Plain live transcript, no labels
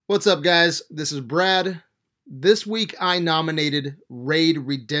What's up, guys? This is Brad. This week I nominated Raid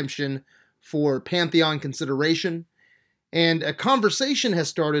Redemption for Pantheon consideration, and a conversation has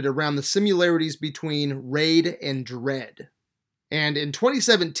started around the similarities between Raid and Dredd. And in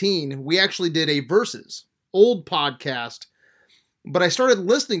 2017, we actually did a Versus, old podcast, but I started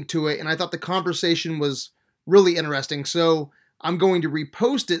listening to it and I thought the conversation was really interesting, so I'm going to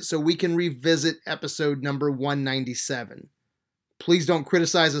repost it so we can revisit episode number 197. Please don't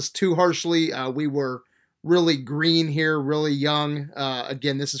criticize us too harshly. We were really green here, really young.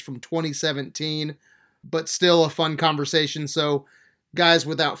 Again, this is from 2017, but still a fun conversation. So, guys,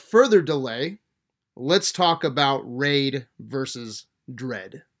 without further delay, let's talk about Raid versus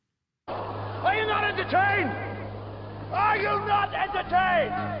Dredd. Are you not entertained? Are you not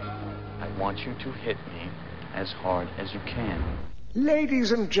entertained? I want you to hit me as hard as you can.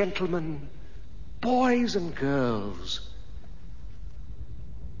 Ladies and gentlemen, boys and girls,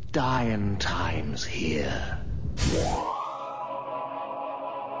 dying times here.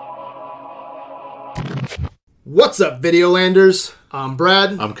 What's up, Videolanders? I'm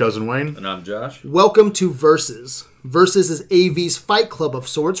Brad. I'm Cousin Wayne. And I'm Josh. Welcome to Versus. Versus is AV's fight club of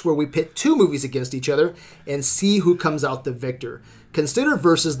sorts where we pit two movies against each other and see who comes out the victor. Consider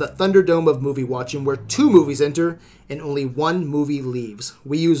Versus the Thunderdome of movie watching where two movies enter and only one movie leaves.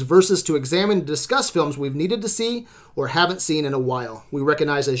 We use Versus to examine and discuss films we've needed to see or haven't seen in a while. We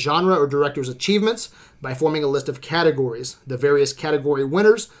recognize a genre or director's achievements by forming a list of categories. The various category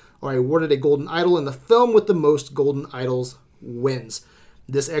winners are awarded a golden idol, and the film with the most golden idols wins.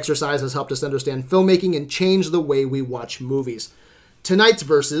 This exercise has helped us understand filmmaking and change the way we watch movies. Tonight's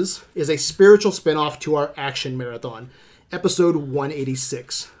Versus is a spiritual spinoff to our action marathon, episode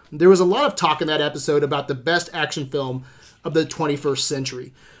 186. There was a lot of talk in that episode about the best action film of the 21st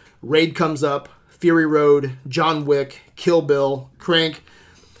century. Raid comes up, Fury Road, John Wick, Kill Bill, Crank.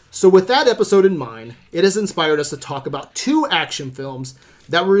 So with that episode in mind, it has inspired us to talk about two action films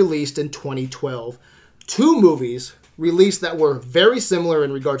that were released in 2012. Two movies released that were very similar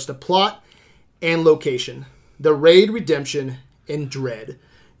in regards to plot and location. The Raid Redemption and Dredd.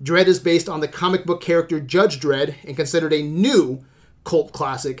 Dredd is based on the comic book character Judge Dredd and considered a new cult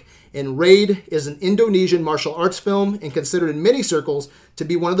classic. And Raid is an Indonesian martial arts film and considered in many circles to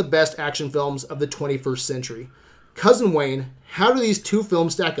be one of the best action films of the 21st century. Cousin Wayne, how do these two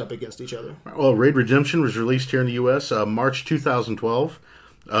films stack up against each other? Well, Raid Redemption was released here in the U.S. March 2012.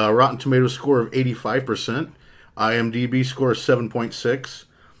 Rotten Tomatoes score of 85%. IMDb score of 7.6.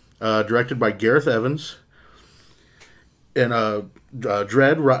 Directed by Gareth Evans. And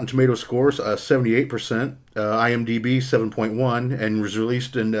Dredd, Rotten Tomatoes scores 78%. IMDb 7.1. And was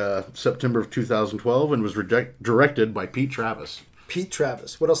released in September of 2012 and was directed by Pete Travis. Pete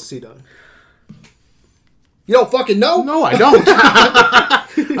Travis. What else has he done? You don't fucking know? No, I don't.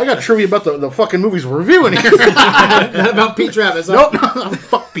 I got trivia about the fucking movies we're reviewing here. About Pete Travis. Huh? Nope.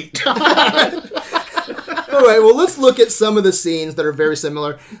 Fuck Pete. All right, well, let's look at some of the scenes that are very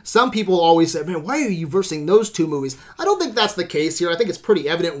similar. Some people always say, man, why are you versing those two movies? I don't think that's the case here. I think it's pretty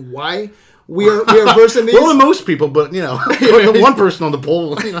evident why we are versing these. Well, to most people, but, you know, one person on the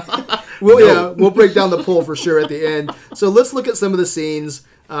poll. You know. We'll break down the poll for sure at the end. So let's look at some of the scenes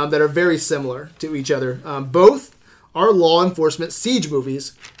that are very similar to each other. Both are law enforcement siege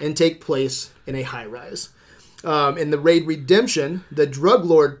movies and take place in a high-rise. In the Raid Redemption, the drug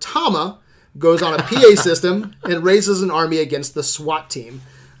lord Tama goes on a PA system and raises an army against the SWAT team.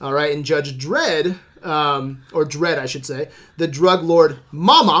 All right, and Judge Dredd, or Dredd, I should say, the drug lord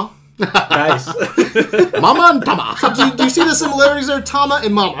Mama. Nice. Mama and Tama. Do you see the similarities there? Tama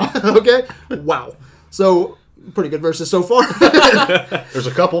and Mama. Okay? Wow. So, pretty good verses so far. There's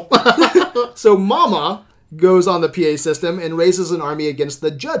a couple. So Mama goes on the PA system and raises an army against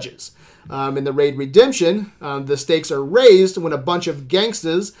the judges. In the Raid Redemption, the stakes are raised when a bunch of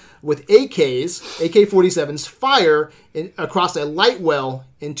gangsters with AK-47s, fire across a light well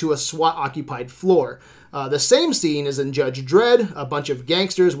into a SWAT-occupied floor. The same scene is in Judge Dredd. A bunch of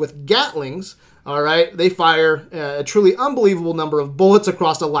gangsters with Gatlings, all right, they fire a truly unbelievable number of bullets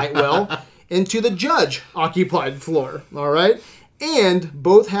across a light well into the judge-occupied floor, all right? And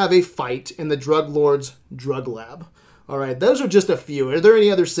both have a fight in the drug lord's drug lab. All right, those are just a few. Are there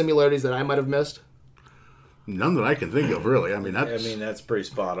any other similarities that I might have missed? None that I can think of, really. I mean, that's pretty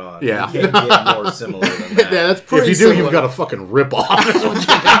spot on. Yeah. You can't get more similar than that. Yeah, that's pretty If you do, similar. you've got a fucking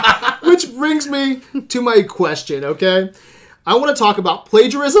rip-off. Which brings me to my question, okay? I want to talk about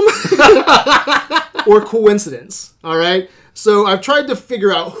plagiarism or coincidence, all right? So I've tried to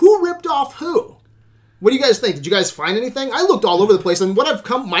figure out who ripped off who. What do you guys think? Did you guys find anything? I looked all over the place, and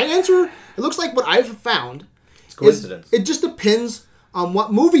my answer, it looks like what I've found It's coincidence. It just depends on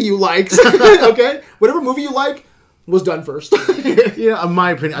what movie you liked. Okay? Whatever movie you like was done first. Yeah, in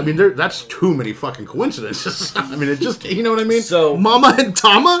my opinion, I mean, that's too many fucking coincidences. I mean, it just, you know what I mean? So, Mama and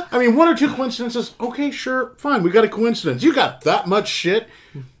Tama? I mean, one or two coincidences, okay, sure, fine, we got a coincidence. You got that much shit.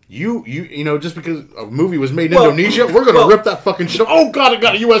 You know, just because a movie was made in Indonesia, we're going to rip that fucking show. Oh, God, it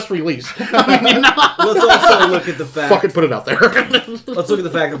got a U.S. release. I mean, you know? let's also look at the fact... Fucking put it out there. Let's look at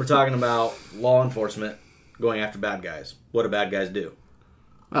the fact that we're talking about law enforcement going after bad guys. What do bad guys do?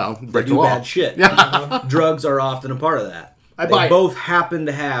 Oh, They break the do law. bad shit. Drugs are often a part of that. I They buy it. both happen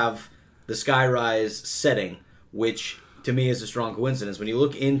to have the Skyrise setting, which to me is a strong coincidence. When you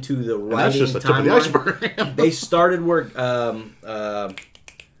look into the And writing that's just the tip of the timeline, iceberg. they started work. Damn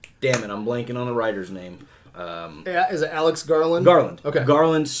it, I'm blanking on the writer's name. Yeah, is it Alex Garland? Garland. Okay.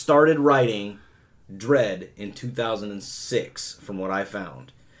 Garland started writing Dredd in 2006, from what I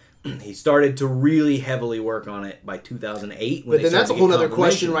found. He started to really heavily work on it by 2008. But then that's a whole other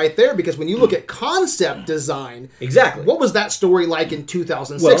question right there, because when you look at concept design, Exactly. what was that story like in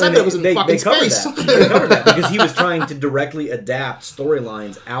 2006? Well, I and bet it was in fucking covered space. that. They covered that because he was trying to directly adapt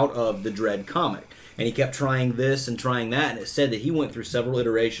storylines out of the Dredd comic. And he kept trying this and trying that, and it said that he went through several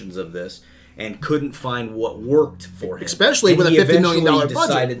iterations of this and couldn't find what worked for him. Especially and with a he $50 million eventually budget.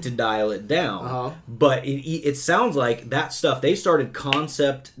 decided to dial it down. But it sounds like that stuff, they started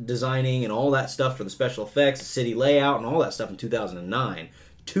concept designing and all that stuff for the special effects, the city layout, and all that stuff in 2009,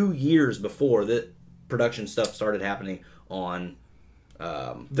 2 years before the production stuff started happening on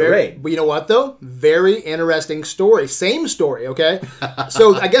the Raid. But you know what, though? Very interesting story. Same story, okay?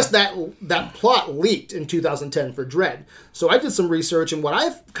 So I guess that plot leaked in 2010 for Dredd. So I did some research, and what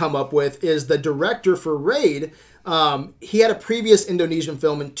I've come up with is the director for Raid, he had a previous Indonesian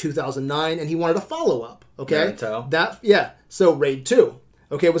film in 2009, and he wanted a follow-up, okay? So Raid 2.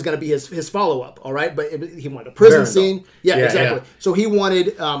 Okay, was going to be his follow-up, all right? But he wanted a prison scene. Yeah, exactly. Yeah. So he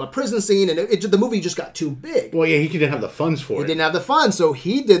wanted a prison scene, and the movie just got too big. Well, yeah, he didn't have the funds for it. He didn't have the funds, so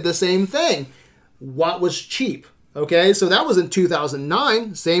he did the same thing. What was cheap? Okay, so that was in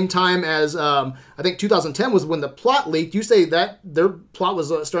 2009, same time as, I think 2010 was when the plot leaked. You say that their plot was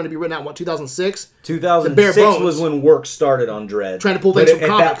starting to be written out, what, 2006? 2006 was when work started on Dredd. Trying to pull things from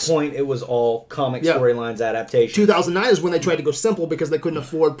comics. At that point, it was all comic storylines adaptations. 2009 is when they tried to go simple because they couldn't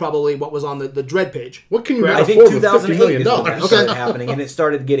afford probably what was on the Dredd page. What can you I think afford with $50 2008 million? is when that started happening, and it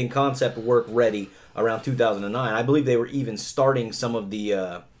started getting concept work ready around 2009. I believe they were even starting some of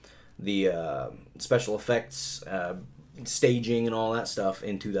the special effects staging and all that stuff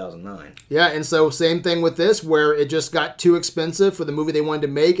in 2009. Yeah, and so same thing with this, where it just got too expensive for the movie they wanted to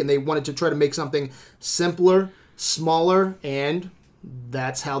make, and they wanted to try to make something simpler, smaller, and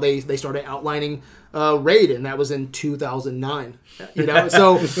that's how they started outlining Raid, and that was in 2009. You know,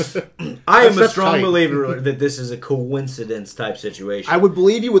 so I am a strong believer that this is a coincidence type situation. I would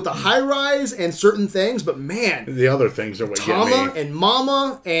believe you with the high rise and certain things, but man, the other things are what get me. Tama and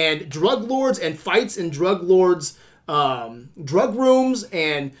Mama and drug lords and fights in drug lords' drug rooms,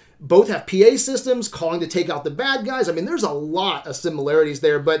 and both have PA systems calling to take out the bad guys. I mean, there's a lot of similarities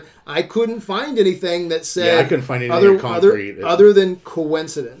there, but I couldn't find anything that said I couldn't find anything concrete other than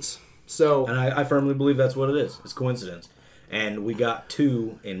coincidence. So, and I firmly believe that's what it is. It's coincidence. And we got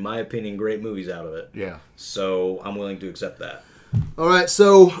two, in my opinion, great movies out of it. Yeah. So I'm willing to accept that. All right,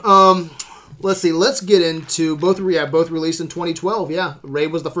 so let's see. Let's get into both released in 2012. Yeah,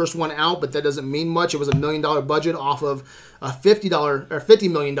 Raid was the first one out, but that doesn't mean much. It was $1 million budget off of a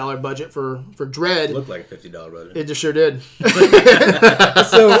 $50 million budget for Dredd. It looked like a $50 budget. It just sure did.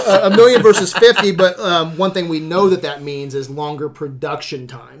 So $1 million versus 50, but one thing we know that means is longer production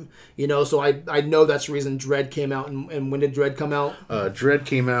time. You know, so I know that's the reason Dredd came out. And when did Dredd come out? Dredd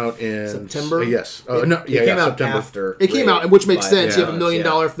came out in September. Yes. It came out September. after. It came out, which makes sense. You have $1 million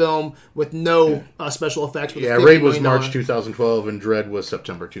yeah. film with no special effects. With Raid was March 2012, and Dredd was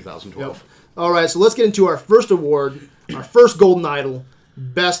September 2012. Yep. All right, so let's get into our first award, our first Golden Idol,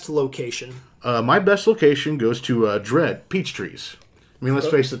 Best Location. My best location goes to Dredd, Peachtrees. I mean, let's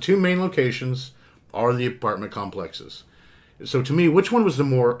face it, the two main locations are the apartment complexes. So to me, which one was the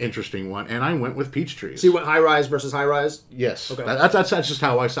more interesting one? And I went with Peachtrees. So you went high-rise versus high-rise? Yes. Okay. That's just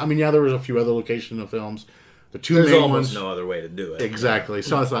how I saw. I mean, yeah, there was a few other locations in the films. The two There's main almost ones. no other way to do it. Exactly.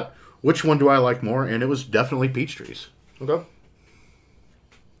 So I thought, which one do I like more? And it was definitely Peachtrees. Okay.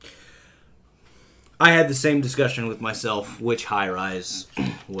 I had the same discussion with myself, which high-rise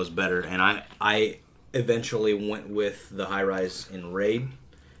was better, and I eventually went with the high-rise in Raid,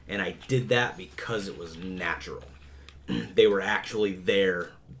 and I did that because it was natural. They were actually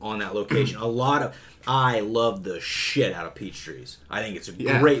there on that location. I love the shit out of Peachtrees. I think it's a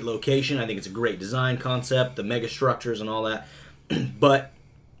great location. I think it's a great design concept, the mega structures and all that. But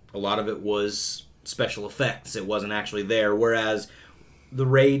a lot of it was special effects. It wasn't actually there. Whereas the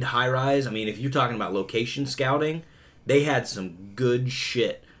Raid High Rise, I mean, if you're talking about location scouting, they had some good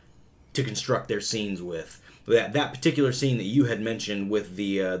shit to construct their scenes with. That particular scene that you had mentioned with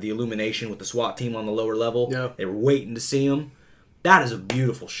the illumination with the SWAT team on the lower level, they were waiting to see them. That is a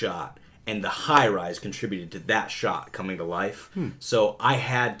beautiful shot. And the High Rise contributed to that shot coming to life. So I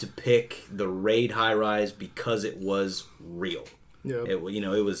had to pick the Raid High Rise because it was real. Yeah. It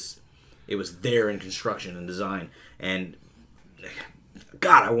was there in construction and design. And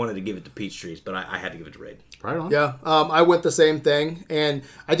God, I wanted to give it to Peachtree's, but I had to give it to Raid. Right on. Yeah, I went the same thing, and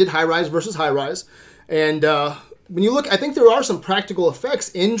I did High Rise versus High Rise. And when you look, I think there are some practical effects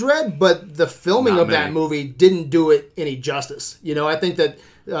in Dredd, but the filming of that movie didn't do it any justice. You know, I think that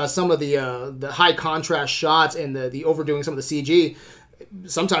some of the high contrast shots and the overdoing some of the CG,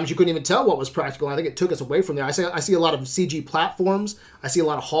 sometimes you couldn't even tell what was practical. And I think it took us away from there. I see a lot of CG platforms. I see a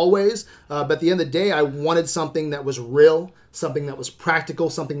lot of hallways. But at the end of the day, I wanted something that was real, something that was practical,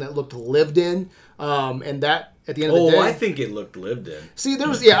 something that looked lived in. And that, at the end of the day... I think it looked lived in. See,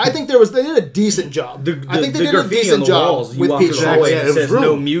 I think they did a decent job. I think they did a decent job with Peachtree's. It says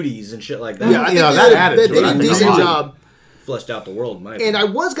no muties and shit like that. Yeah, I think they did a decent job. Fleshed out the world, and I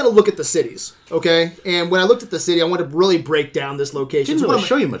was going to look at the cities, okay? And when I looked at the city, I wanted to really break down this location. Didn't really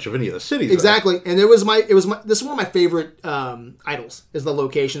show you much of any of the cities. Exactly, though. And this is one of my favorite idols, is the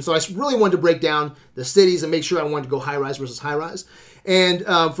location. So I really wanted to break down the cities and make sure I wanted to go High Rise versus High Rise. And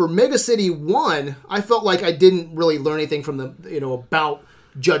for Mega City 1, I felt like I didn't really learn anything from about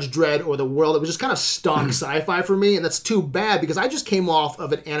Judge Dredd or the world. It was just kind of stock sci-fi for me, and that's too bad because I just came off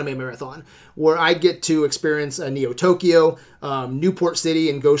of an anime marathon where I get to experience Neo Tokyo, Newport City,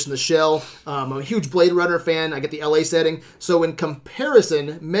 and Ghost in the Shell. I'm a huge Blade Runner fan. I get the LA setting. So in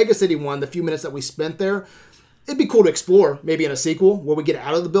comparison, Mega City 1, the few minutes that we spent there, it'd be cool to explore maybe in a sequel where we get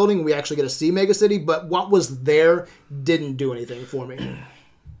out of the building and we actually get to see Mega City, but what was there didn't do anything for me.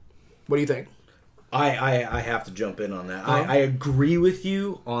 What do you think? I have to jump in on that. I agree with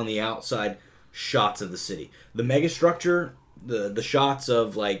you on the outside shots of the city. The megastructure, the shots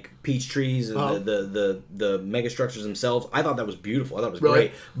of like peach trees and the megastructures themselves, I thought that was beautiful. I thought it was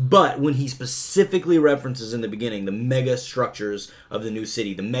great. But when he specifically references in the beginning the mega structures of the new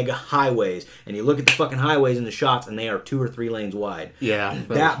city, the mega highways, and you look at the fucking highways in the shots and they are 2 or 3 lanes wide. Yeah.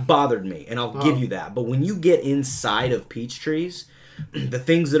 That bothered me, and I'll give you that. But when you get inside of peach trees, the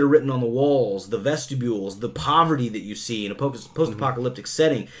things that are written on the walls, the vestibules, the poverty that you see in a post-apocalyptic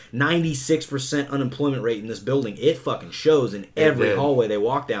setting, 96% unemployment rate in this building, it fucking shows in every hallway they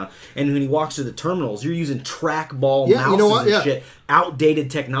walk down. And when he walks to the terminals, you're using trackball mouses and shit,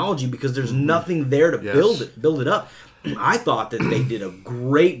 outdated technology because there's nothing there to build it up. I thought that they did a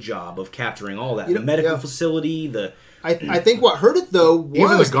great job of capturing all that. The medical facility, I think what hurt it though was...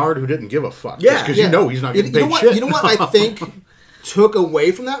 Even the guard who didn't give a fuck. Because he's not getting paid shit. You know what I think took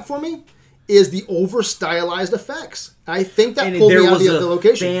away from that for me is the over-stylized effects. I think that pulled me out of the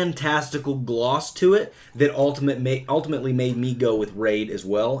location. There was a fantastical gloss to it that ultimately made me go with Raid as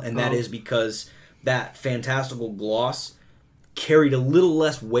well, and that is because that fantastical gloss carried a little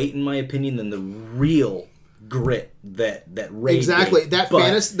less weight, in my opinion, than the real grit that Raid exactly gave.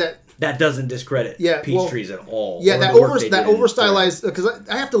 That doesn't discredit peach trees at all. Yeah, that over-stylized, because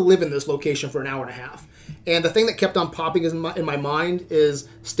I have to live in this location for an hour and a half. And the thing that kept on popping in my mind is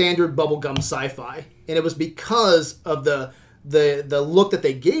standard bubblegum sci-fi. And it was because of the look that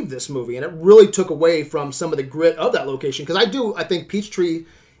they gave this movie. And it really took away from some of the grit of that location. Because I think Peachtree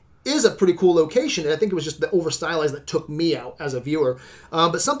is a pretty cool location. And I think it was just the over-stylized that took me out as a viewer.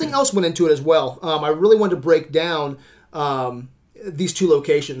 But something else went into it as well. I really wanted to break down these two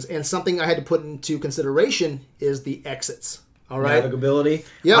locations. And something I had to put into consideration is the exits. All right. Navigability.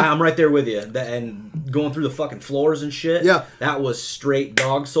 Yeah. I'm right there with you. And going through the fucking floors and shit. Yeah. That was straight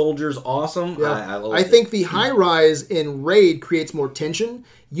dog soldiers. Awesome. Yeah. I think the high rise in Raid creates more tension.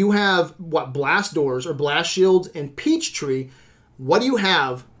 You have, blast doors or blast shields in Peachtree. What do you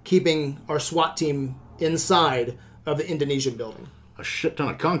have keeping our SWAT team inside of the Indonesian building? A shit ton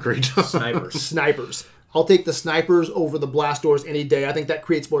of concrete. Snipers. I'll take the snipers over the blast doors any day. I think that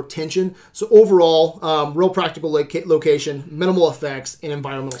creates more tension. So overall, real practical location, minimal effects, and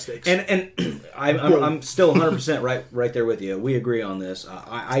environmental stakes. And I'm still 100% right there with you. We agree on this.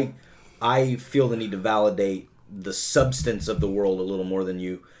 I feel the need to validate the substance of the world a little more than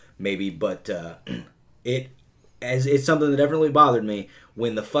you, maybe, but it's something that definitely bothered me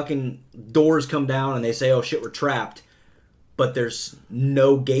when the fucking doors come down and they say, "Oh shit, we're trapped." but there's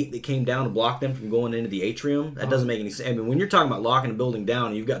no gate that came down to block them from going into the atrium. That doesn't make any sense. I mean, when you're talking about locking a building down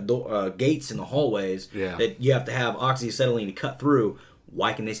and you've got gates in the hallways that you have to have oxyacetylene to cut through,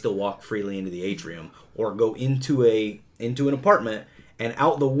 why can they still walk freely into the atrium or go into an apartment and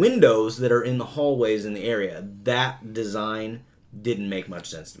out the windows that are in the hallways in the area? That design didn't make much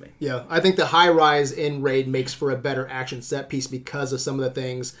sense to me. Yeah, I think the high rise in Raid makes for a better action set piece because of some of the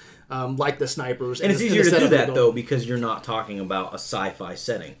things like the snipers. And it's easier to do that, though, because you're not talking about a sci-fi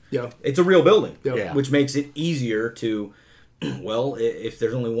setting. Yeah. It's a real building, Yeah. which makes it easier to, well, if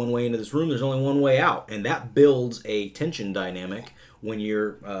there's only one way into this room, there's only one way out. And that builds a tension dynamic when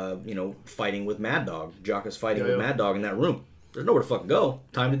you're, fighting with Mad Dog. Jock is fighting with Mad Dog in that room. There's nowhere to fucking go.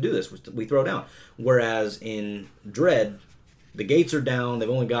 Time to do this. We throw down. Whereas in Dredd, the gates are down. They've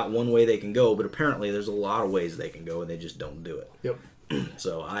only got one way they can go, but apparently there's a lot of ways they can go, and they just don't do it. Yep.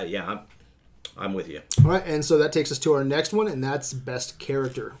 So I'm with you. All right, and so that takes us to our next one, and that's best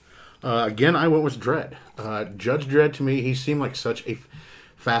character. Again, I went with Dredd. Judge Dredd, to me, he seemed like such a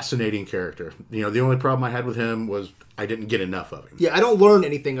fascinating character. You know, the only problem I had with him was I didn't get enough of him. Yeah, I don't learn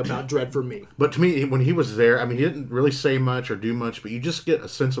anything about Dredd for me. But to me, when he was there, I mean, he didn't really say much or do much, but you just get a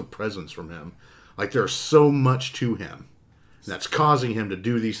sense of presence from him. Like, there's so much to him. That's causing him to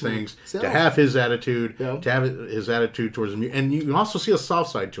do these things, to have his attitude, to have his attitude towards him. And you can also see a soft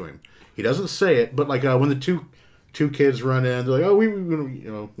side to him. He doesn't say it, but like when the two kids run in, they're like, "Oh,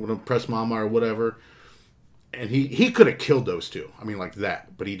 we're gonna press mama or whatever," and he could have killed those two. I mean, like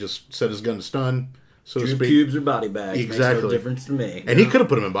that, but he just set his gun to stun, so to speak. Cubes or body bags Exactly. makes no difference to me. And he could have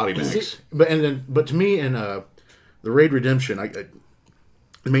put them in body bags, but to me, in the Raid Redemption,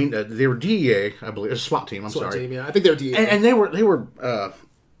 I mean, they were DEA, I believe, a SWAT team. SWAT team, yeah. I think they're DEA, and they were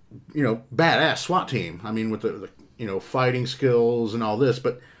badass SWAT team. I mean, with the fighting skills and all this,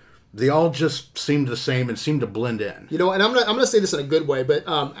 but they all just seemed the same and seemed to blend in. You know, and I'm gonna say this in a good way, but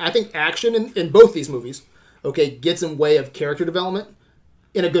I think action in both these movies, gets in way of character development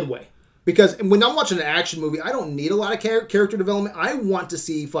in a good way. Because when I'm watching an action movie, I don't need a lot of character development. I want to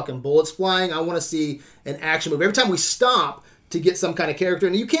see fucking bullets flying. I want to see an action movie. Every time we stop to get some kind of character,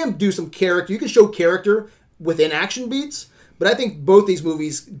 and you can do some character, you can show character within action beats, but I think both these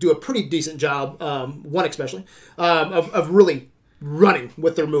movies do a pretty decent job, one especially, of really running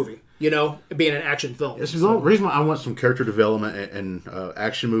with their movie, being an action film. Yes, the reason why I want some character development in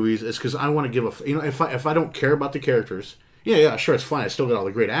action movies is because I want to give if I don't care about the characters, yeah, sure, it's fine. I still got all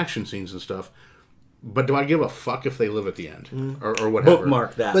the great action scenes and stuff. But do I give a fuck if they live at the end or whatever?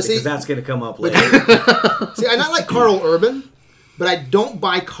 Bookmark that, because that's going to come up later. See, I not like Carl Urban, but I don't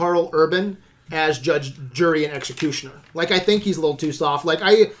buy Carl Urban as judge, jury, and executioner. Like, I think he's a little too soft. Like,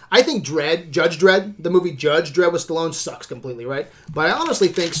 I think Judge Dredd, the movie Judge Dredd with Stallone sucks completely, right? But I honestly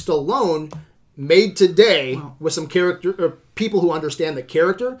think Stallone, made today with some character, or people who understand the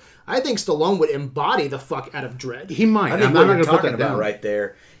character, I think Stallone would embody the fuck out of Dredd. He might. I think what you're talking about right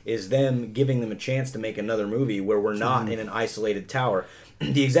there is them giving them a chance to make another movie where we're not in an isolated tower.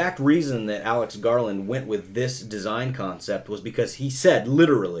 The exact reason that Alex Garland went with this design concept was because he said,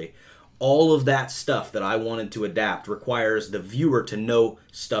 literally, all of that stuff that I wanted to adapt requires the viewer to know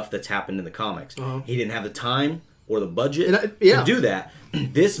stuff that's happened in the comics. He didn't have the time or the budget to do that.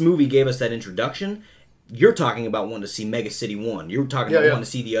 This movie gave us that introduction. You're talking about wanting to see Mega City 1. You're talking about wanting to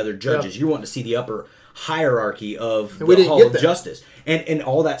see the other judges. You're wanting to see the upper hierarchy of the Hall of Justice. And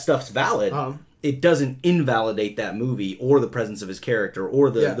all that stuff's valid. It doesn't invalidate that movie or the presence of his character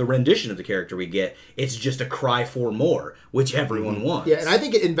or the rendition of the character we get. It's just a cry for more, which everyone wants. Yeah, and I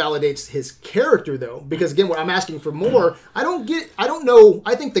think it invalidates his character, though, because, again, when I'm asking for more, I don't know.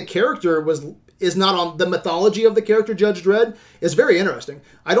 I think the character is not on the mythology of the character Judge Dredd is very interesting.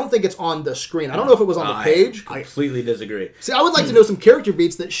 I don't think it's on the screen. I don't know if it was on the page. I completely disagree. See, I would like to know some character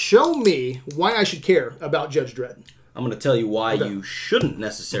beats that show me why I should care about Judge Dredd. I'm going to tell you why you shouldn't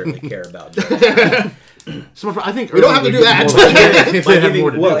necessarily care about Dredd. So I think we don't have to do that.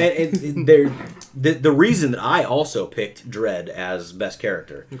 The reason that I also picked Dredd as best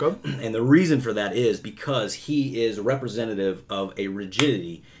character, and the reason for that is because he is representative of a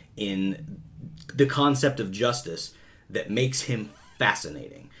rigidity in the concept of justice that makes him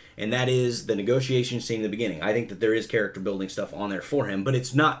fascinating. And that is the negotiation scene in the beginning. I think that there is character building stuff on there for him, but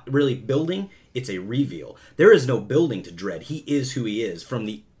it's not really building, it's a reveal. There is no building to Dredd. He is who he is. From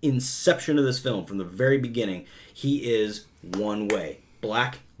the inception of this film, from the very beginning, he is one way.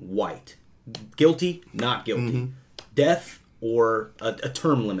 Black, white. Guilty, not guilty. Death, or a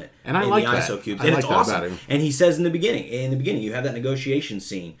term limit and I in like the that. ISO cubes. I And like it's that awesome. about him. And he says in the beginning, you have that negotiation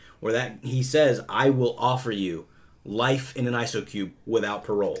scene where he says, I will offer you life in an ISO cube without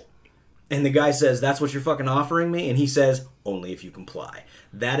parole. And the guy says, "That's what you're fucking offering me?" And he says, "Only if you comply."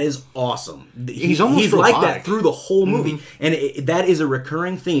 That is awesome. He's almost he's robotic. like that through the whole movie, and that is a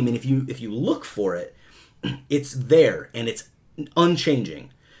recurring theme. And if you look for it, it's there and it's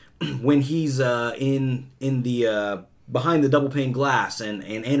unchanging. When he's in the behind the double pane glass, and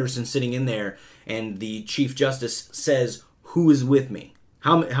Anderson's sitting in there, and the Chief Justice says, "Who is with me?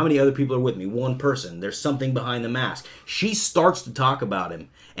 How many other people are with me?" One person. There's something behind the mask. She starts to talk about him,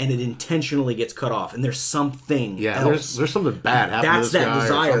 and it intentionally gets cut off. And there's something else. There's something bad happening. That's to this that guy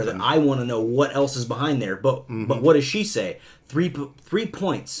desire that I want to know what else is behind there. But what does she say? 3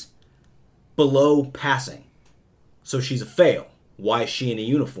 points below passing. So she's a fail. Why is she in a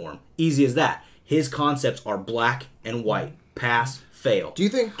uniform? Easy as that. His concepts are black and white. Pass, fail. Do you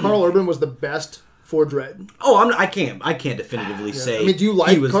think Carl Urban was the best for Dredd? Oh, I can't definitively say. I mean, do you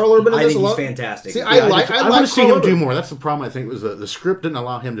like Carl Urban? I think a lot? he's fantastic. See, Yeah, I like want to see Carl him do Urban. more. That's the problem. I think was the script didn't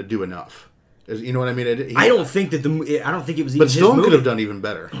allow him to do enough. You know what I mean? I don't think that I don't think it was even But his Stone movie. could have done even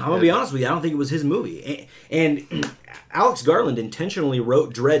better. I'm gonna be honest with you. I don't think it was his movie. And Alex Garland intentionally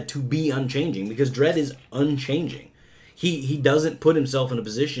wrote Dredd to be unchanging because Dredd is unchanging. He doesn't put himself in a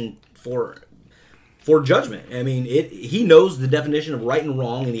position for judgment. I mean, he knows the definition of right and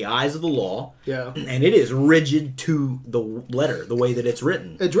wrong in the eyes of the law. Yeah. And it is rigid to the letter, the way that it's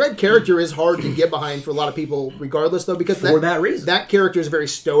written. A Dredd character is hard to get behind for a lot of people, regardless, though, because For that reason. that character is very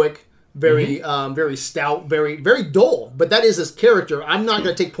stoic, very very stout, very very dull. But that is his character. I'm not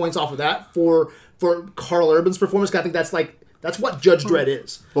going to take points off of that for Carl Urban's performance. 'Cause I think that's what Judge Dredd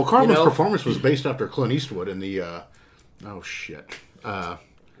is. Well, Carl Urban's You know? performance was based after Clint Eastwood in the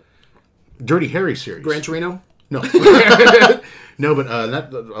Dirty Harry series. Gran Torino. No, no, but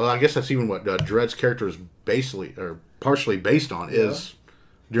I guess that's even what Dredd's character is basically or partially based on is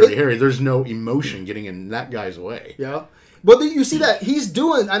Dirty Harry. There's no emotion getting in that guy's way. Yeah. But you see that he's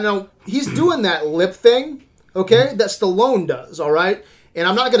doing that lip thing, okay, that Stallone does, all right? And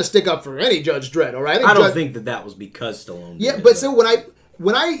I'm not going to stick up for any Judge Dredd, all right? I don't think that was because Stallone did Yeah, it, but so when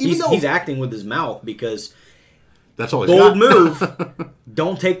I he's acting with his mouth because That's all he's bold got. move,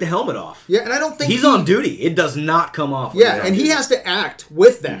 don't take the helmet off. Yeah, and I don't think He's on duty. It does not come off. Yeah, and he has to act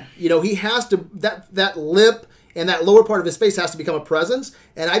with that. You know, he has to that lip and that lower part of his face has to become a presence.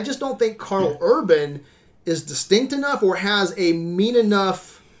 And I just don't think Carl Urban is distinct enough or has a mean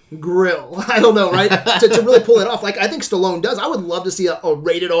enough grill. I don't know, right? to really pull it off. Like I think Stallone does. I would love to see a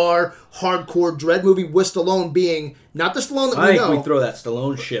rated R hardcore Dredd movie with Stallone being not the Stallone that I we think know. we throw that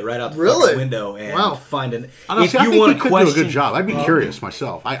Stallone shit right out the Really? fucking window and find an. Honestly, If I you think want he to could question, do a good job. I'd be curious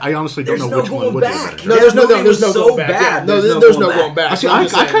myself. I honestly don't There's know no which one going would back. do better. No, there's no going back. Bad. Yeah. No, There's there's no no going back. See, I'm I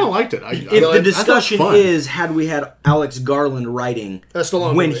just kind saying. of liked it. If the I thought it was discussion fun. is, had we had Alex Garland writing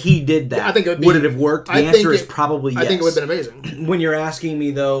Stallone when movie. he did that, Yeah, I think it would be- would it have worked? The I think answer is it- probably yes. I think it would have been amazing. When you're asking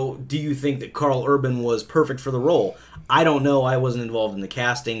me, though, do you think that Carl Urban was perfect for the role? I don't know. I wasn't involved in the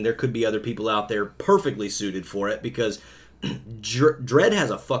casting. There could be other people out there perfectly suited for it because Dredd has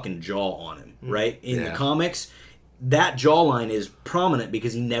a fucking jaw on him, right? In the comics, that jawline is prominent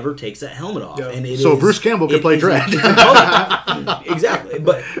because he never takes that helmet off. Yeah. And it So is- Bruce Campbell could it play is- Dredd. Exactly.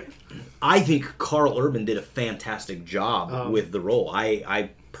 But I think Carl Urban did a fantastic job with the role. I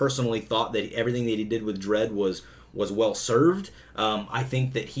personally thought that everything that he did with Dredd was well served. I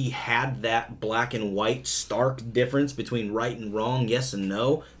think that he had that black and white stark difference between right and wrong, yes and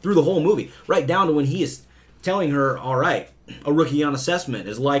no, through the whole movie. Right down to when he is telling her, all right, a rookie on assessment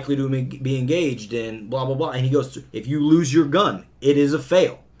is likely to be engaged in blah, blah, blah. And he goes, if you lose your gun, it is a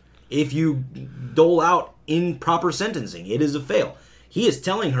fail. If you dole out improper sentencing, it is a fail. He is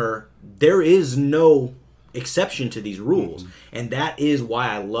telling her there is no exception to these rules. And that is why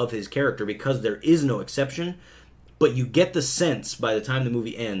I love his character, because there is no exception. But you get the sense by the time the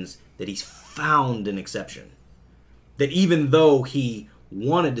movie ends that he's found an exception. That even though he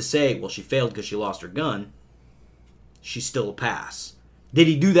wanted to say, well, she failed because she lost her gun, she's still a pass. Did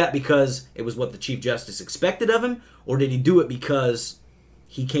he do that because it was what the Chief Justice expected of him? Or did he do it because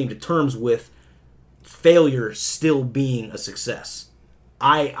he came to terms with failure still being a success?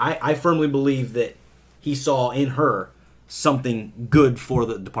 I firmly believe that he saw in her something good for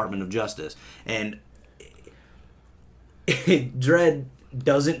the Department of Justice. And Dredd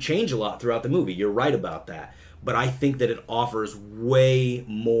doesn't change a lot throughout the movie. You're right about that. But I think that it offers way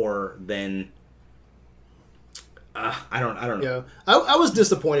more than... I don't know. Yeah, I was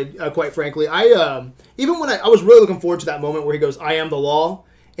disappointed, quite frankly. Even when I was really looking forward to that moment where he goes, "I am the law,"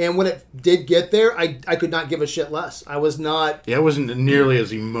 and when it did get there, I could not give a shit less. I was not. Yeah, it wasn't nearly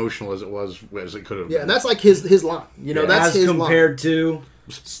as emotional as it could have. Yeah, and that's like his line. You know, that's As his compared line. to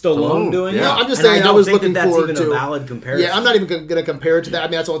Stallone doing yeah. it. No, I'm just And saying I don't was think looking that's forward even to a valid comparison. Yeah, I'm not even going to compare it to that. I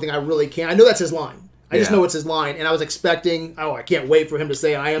mean, that's the only thing I really can. I know that's his line. I just Yeah. know it's his line, and I was expecting. Oh, I can't wait for him to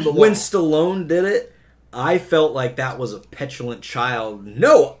say, "I am the law." When Stallone did it, I felt like that was a petulant child.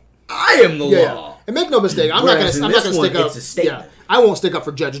 No, I am the law. And make no mistake, I'm Whereas in not going this to one, stick up. it's a statement. I won't stick up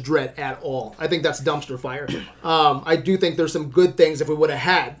for Judge Dredd at all. I think that's dumpster fire. I do think there's some good things if we would have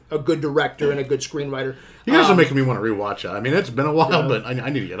had a good director and a good screenwriter. You guys are making me want to rewatch it. I mean, it's been a while, but I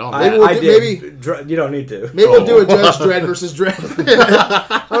need to get on Maybe that. we'll I do- did. maybe- You don't need to. Maybe we'll do a Judge Dredd versus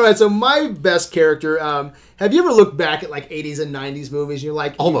Dredd. All right, so my best character. Have you ever looked back at like 80s and 90s movies and you're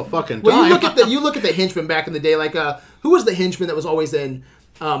like, All the fucking well, time. you look at the henchman back in the day. Like, who was the henchman that was always in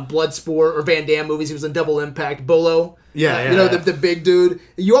Bloodsport or Van Damme movies? He was in Double Impact. Bolo. Yeah, You know, yeah. the big dude.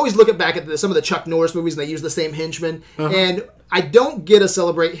 You always look at back at some of the Chuck Norris movies and they use the same henchman. And I don't get to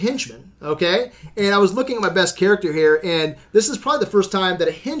celebrate henchmen, okay? And I was looking at my best character here, and this is probably the first time that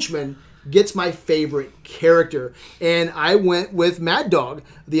a henchman gets my favorite character. And I went with Mad Dog,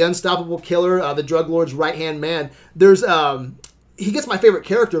 the unstoppable killer, the drug lord's right-hand man. There's... he gets my favorite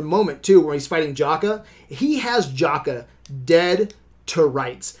character moment, too, where he's fighting Jocka. He has Jocka dead to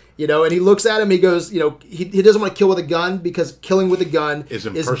rights. You know, and he looks at him, he goes, you know, he doesn't want to kill with a gun because killing with a gun Is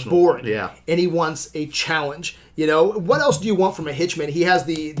is impersonal. boring. Yeah. And he wants a challenge. You know, what else do you want from a henchman? He has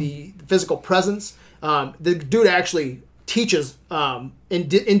the physical presence. The dude actually teaches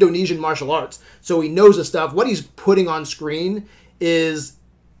Indonesian martial arts, so he knows his stuff. What he's putting on screen is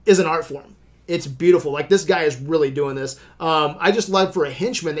an art form. It's beautiful. Like, this guy is really doing this. I just love for a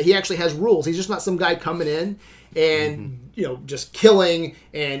henchman that he actually has rules. He's just not some guy coming in and, you know, just killing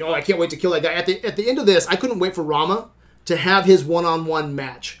and, oh, I can't wait to kill that guy. At the end of this, I couldn't wait for Rama to have his one-on-one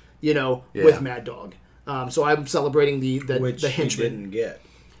match, you know, with Mad Dog. So I'm celebrating Which the he henchman. didn't get.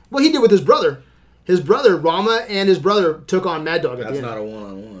 Well, he did with his brother. His brother, Rama, and his brother took on Mad Dog at That's the end. not a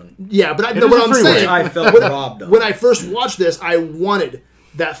one-on-one. Yeah, but I It know is what a I'm freeway. saying. I felt robbed of. When I first watched this, I wanted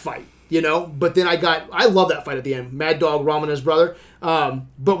that fight, you know. But then I love that fight at the end. Mad Dog, Rama, and his brother.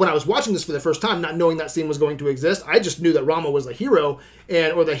 But when I was watching this for the first time, not knowing that scene was going to exist, I just knew that Rama was the hero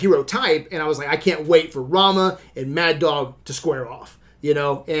or the hero type, and I was like, I can't wait for Rama and Mad Dog to square off, you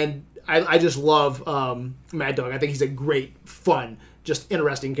know. And I just love Mad Dog. I think he's a great, fun, just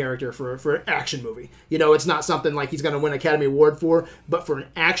interesting character for an action movie. You know, it's not something like he's going to win an Academy Award for, but for an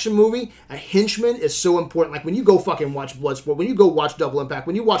action movie, a henchman is so important. Like, when you go fucking watch Bloodsport, when you go watch Double Impact,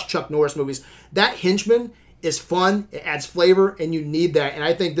 when you watch Chuck Norris movies, that henchman is fun, it adds flavor, and you need that. And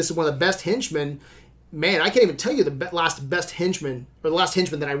I think this is one of the best henchmen. Man, I can't even tell you the last henchman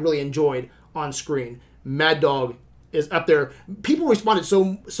that I really enjoyed on screen. Mad Dog is up there. People responded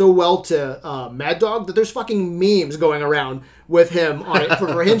so well to Mad Dog that there's fucking memes going around with him on it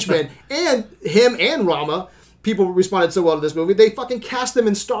for Henchmen. And him and Rama, people responded so well to this movie, they fucking cast them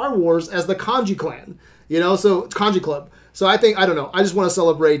in Star Wars as the Kanji Clan. You know, so it's Kanji Club. So I don't know. I just want to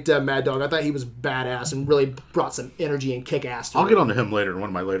celebrate Mad Dog. I thought he was badass and really brought some energy and kick ass to I'll it. get on to him later in one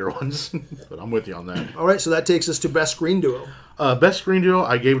of my later ones, but I'm with you on that. All right, so that takes us to Best Screen Duo. Best screen duo,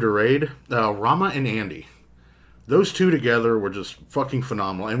 I gave to Raid, Rama and Andy. Those two together were just fucking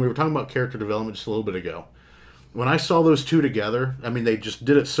phenomenal. And we were talking about character development just a little bit ago. When I saw those two together, I mean, they just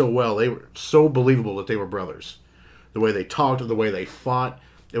did it so well. They were so believable that they were brothers. The way they talked, the way they fought,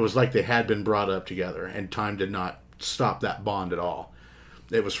 it was like they had been brought up together, and time did not stop that bond at all.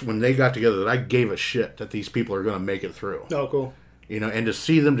 It was when they got together that I gave a shit that these people are going to make it through. Oh, cool. You know, and to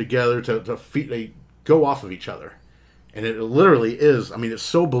see them together, they go off of each other. And it literally is, I mean, it's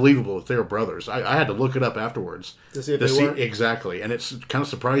so believable that they're brothers. I had to look it up afterwards. To see if they weren't? Exactly. And it's kind of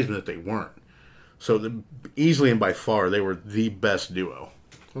surprised me that they weren't. So easily and by far, they were the best duo.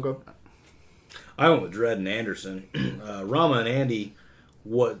 Okay. I went with Dredd and Anderson. Rama and Andy,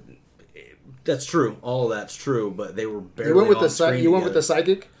 that's true. All of that's true, but they were barely You went with on screen with the together.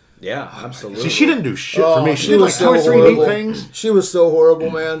 psychic? Yeah, absolutely. See, she didn't do shit Oh, for me. she She did like was 2 so or 3 neat horrible. things. She was so horrible,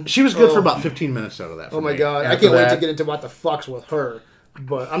 man. She was good for about 15 minutes out of that. For Oh my me. god, I After can't wait to that- get into what the fuck's with her.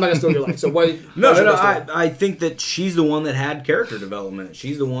 But I'm not gonna steal your line. So why? No, what's your no, best one? I think that she's the one that had character development.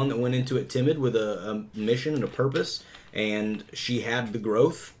 She's the one that went into it timid with a mission and a purpose, and she had the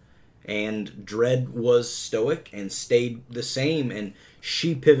growth. And Dredd was stoic and stayed the same, and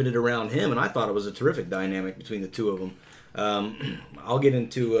she pivoted around him, and I thought it was a terrific dynamic between the two of them. I'll get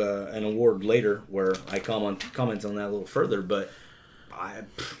into an award later where I comment on that a little further, but I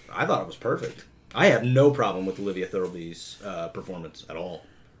thought it was perfect. I have no problem with Olivia Thirlby's performance at all,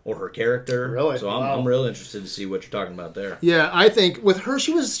 or her character. Really? So Wow. I'm real interested to see what you're talking about there. Yeah, I think with her,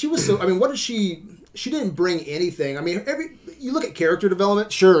 she was so. I mean, what did she? She didn't bring anything. I mean, you look at character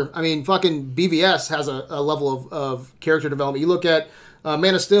development. Sure, I mean, fucking BVS has a level of character development. You look at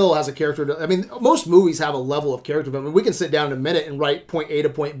Man of Steel has a character. I mean, most movies have a level of character development. We can sit down in a minute and write point A to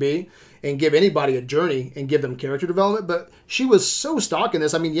point B and give anybody a journey and give them character development. But she was so stock in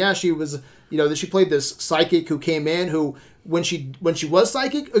this. I mean, yeah, she was. She played this psychic who came in who, when she was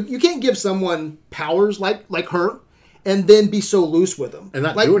psychic, you can't give someone powers like her and then be so loose with them and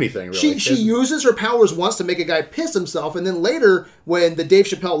not do anything. Really, she uses her powers once to make a guy piss himself, and then later, when the Dave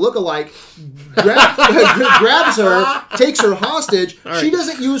Chappelle lookalike grabs her, takes her hostage, she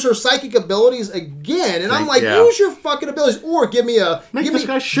doesn't use her psychic abilities again. And I'm like, use your fucking abilities, or give me this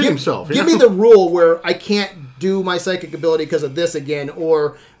guy shit himself. Give me the rule where I can't do my psychic ability because of this again,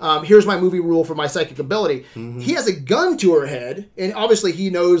 or here's my movie rule for my psychic ability. Mm-hmm. He has a gun to her head, and obviously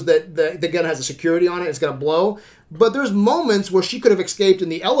he knows that the gun has a security on it, it's going to blow. But there's moments where she could have escaped in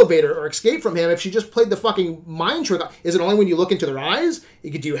the elevator or escaped from him if she just played the fucking mind trick. Is it only when you look into their eyes?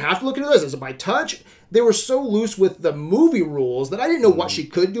 Do you have to look into those? Is it by touch? They were so loose with the movie rules that I didn't know what she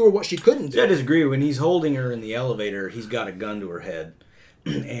could do or what she couldn't do. I disagree. When he's holding her in the elevator, he's got a gun to her head.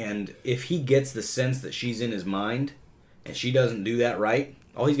 And if he gets the sense that she's in his mind and she doesn't do that right,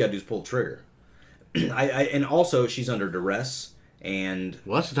 all he's got to do is pull the trigger. And also, she's under duress. And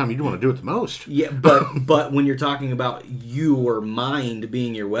that's the time you do want to do it the most. Yeah, but when you're talking about your mind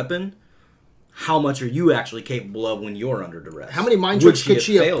being your weapon, how much are you actually capable of when you're under duress? How many mind tricks could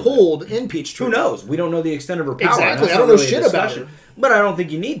she have pulled in Peachtree? Who knows? We don't know the extent of her power. Exactly. I don't know shit about her. But I don't think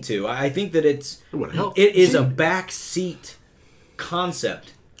you need to. I think that it is a backseat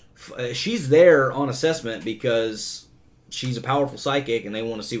concept. She's there on assessment because she's a powerful psychic and they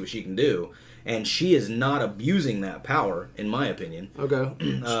want to see what she can do. And she is not abusing that power, in my opinion.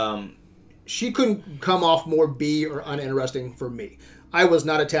 Okay. She couldn't come off more B or uninteresting for me. I was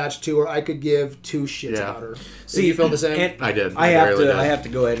not attached to her. I could give two shits about her. See, you feel the same? I did. I have to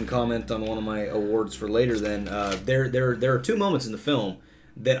go ahead and comment on one of my awards for later. Then there are two moments in the film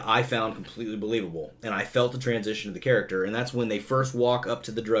that I found completely believable, and I felt the transition of the character. And that's when they first walk up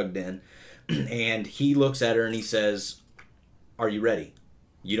to the drug den, and he looks at her and he says, "Are you ready?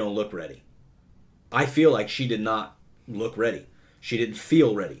 You don't look ready." I feel like she did not look ready. She didn't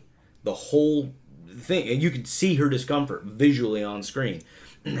feel ready. The whole thing, and you could see her discomfort visually on screen.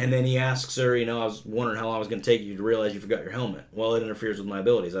 And then he asks her, I was wondering how long it was going to take you to realize you forgot your helmet. Well, it interferes with my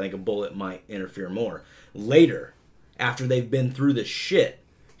abilities. I think a bullet might interfere more. Later, after they've been through the shit,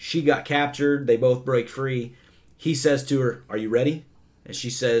 she got captured. They both break free. He says to her, "Are you ready?" And she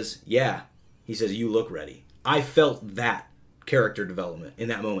says, "Yeah." He says, "You look ready." I felt that character development in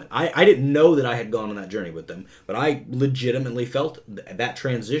that moment. I didn't know that I had gone on that journey with them, but I legitimately felt that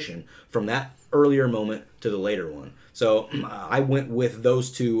transition from that earlier moment to the later one. So I went with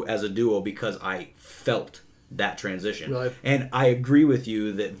those two as a duo because I felt that transition. Right. And I agree with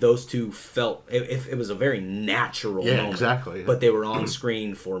you that those two felt, it was a very natural moment. Exactly. But they were on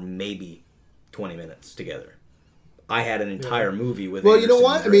screen for maybe 20 minutes together. I had an entire movie with. Well, you know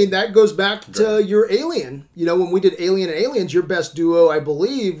what? I mean, that goes back to your Alien. When we did Alien and Aliens, your best duo, I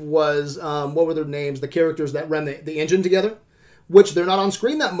believe, was what were their names? The characters that ran the engine together, which they're not on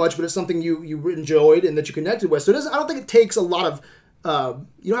screen that much, but it's something you enjoyed and that you connected with. So I don't think it takes a lot of.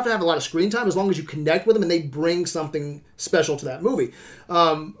 You don't have to have a lot of screen time as long as you connect with them and they bring something special to that movie.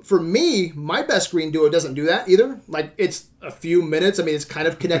 For me, my best screen duo doesn't do that either. Like, it's a few minutes. I mean, it's kind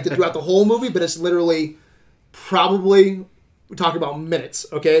of connected throughout the whole movie, but it's literally. Probably, we're talking about minutes,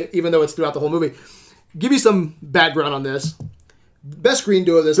 okay? Even though it's throughout the whole movie. Give you some background on this. Best screen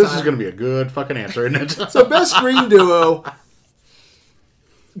duo this time. This is going to be a good fucking answer, isn't it? So, best screen duo,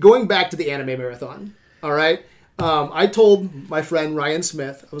 going back to the anime marathon, all right? I told my friend Ryan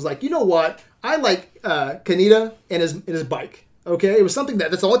Smith, I was like, you know what? I like Kaneda and his bike. Okay, it was something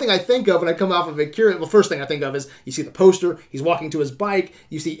that's the only thing I think of when I come off of Akira. Well, first thing I think of is you see the poster. He's walking to his bike.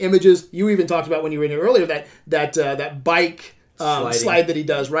 You see images. You even talked about when you were in here earlier that bike slide that he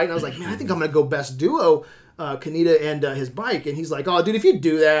does, right? And I was like, man, I think I'm gonna go best duo, Kaneda and his bike. And he's like, oh, dude, if you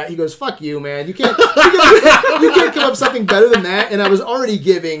do that, he goes, fuck you, man. You can't come up with something better than that. And I was already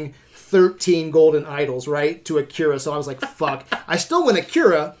giving 13 golden idols, right, to Akira. So I was like, fuck. I still went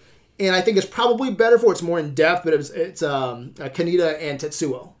Akira. And I think it's probably better for it's more in depth, but it's Kaneda and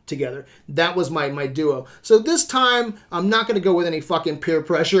Tetsuo together. That was my duo. So this time I'm not going to go with any fucking peer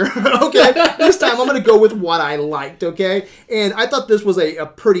pressure. Okay, this time I'm going to go with what I liked. Okay, and I thought this was a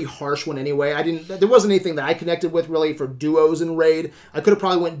pretty harsh one anyway. There wasn't anything that I connected with really for duos in Raid. I could have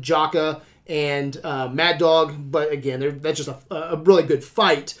probably went Jaka and Mad Dog, but again, that's just a really good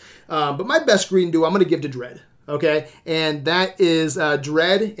fight. But my best screen duo I'm going to give to Dredd. Okay, and that is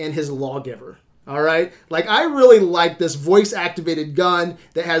Dredd and his Lawgiver. All right, like I really like this voice-activated gun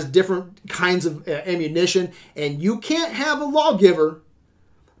that has different kinds of ammunition, and you can't have a Lawgiver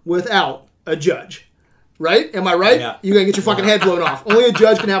without a judge. Right? Am I right? Yeah. You're going to get your fucking head blown off. Only a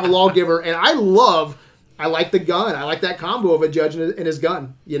judge can have a lawgiver. And I like the gun. I like that combo of a judge and his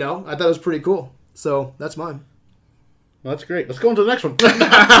gun. You know? I thought it was pretty cool. So, that's mine. Well, that's great. Let's go on to the next one.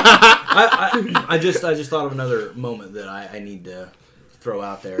 I just thought of another moment that I need to throw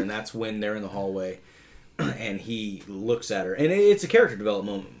out there, and that's when they're in the hallway and he looks at her. And it's a character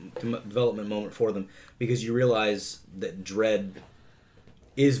development moment for them, because you realize that Dredd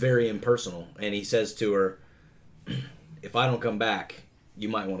is very impersonal, and he says to her, if I don't come back, you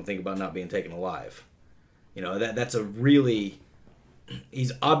might want to think about not being taken alive. You know, that's a really...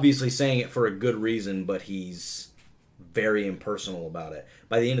 He's obviously saying it for a good reason, but he's very impersonal about it.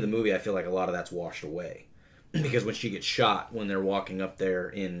 By the end of the movie, I feel like a lot of that's washed away. Because when she gets shot, when they're walking up there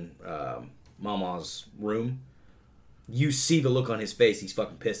in Mama's room, you see the look on his face. He's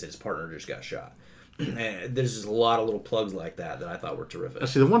fucking pissed that his partner just got shot. And there's just a lot of little plugs like that I thought were terrific.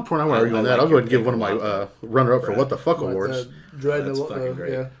 See, the one point I want to argue on that, I'll go ahead and give one of my runner-up for What the Fuck awards. Dredd, That's fucking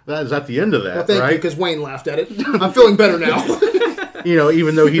great. Yeah. That is at the end of that, Well, thank right? you, because Wayne laughed at it. I'm feeling better now. You know,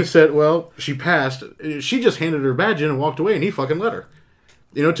 even though he said, well, she passed, she just handed her badge in and walked away, and he fucking let her.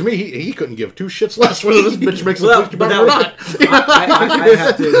 You know, to me, he couldn't give two shits less whether this bitch makes the police department or not. I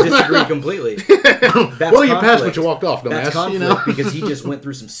have to disagree completely. That's Well, you passed, but you walked off, That's dumbass. conflict, You know? because he just went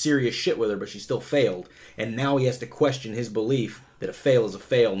through some serious shit with her, but she still failed. And now he has to question his belief that a fail is a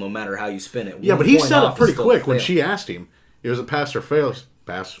fail, no matter how you spin it. Yeah, One but he point said off it is pretty still quick a when fail. she asked him. It was a pass or fail.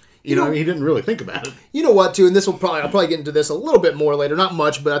 Pass. You know, I mean, he didn't really think about it. You know what, too, and I'll probably get into this a little bit more later. Not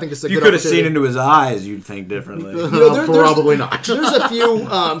much, but I think this is a If you good could have opportunity. seen into his eyes, you'd think differently. You know, there's Probably not. There's a few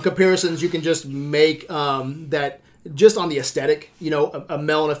comparisons you can just make that just on the aesthetic. You know, a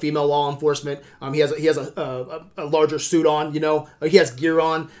male and a female law enforcement. He has a larger suit on. You know, he has gear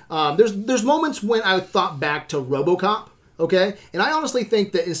on. There's moments when I thought back to RoboCop. Okay, and I honestly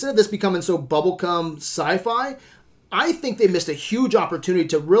think that instead of this becoming so bubblegum sci-fi, I think they missed a huge opportunity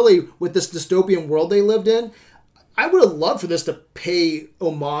to really, with this dystopian world they lived in, I would have loved for this to pay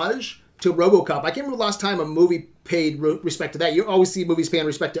homage to RoboCop. I can't remember the last time a movie paid respect to that. You always see movies paying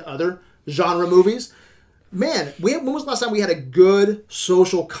respect to other genre movies. Man, when was the last time we had a good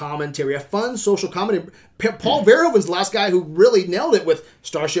social commentary, a fun social commentary? Paul Verhoeven's the last guy who really nailed it with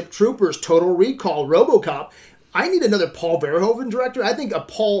Starship Troopers, Total Recall, RoboCop. I need another Paul Verhoeven director. I think a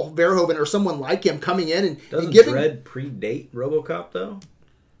Paul Verhoeven or someone like him coming in and Doesn't giving... Dredd predate RoboCop, though?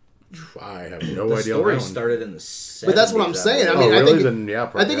 I have no The idea. story on that one. started in the 70s. But that's what I'm saying. I Oh, mean, really? I think Then, yeah,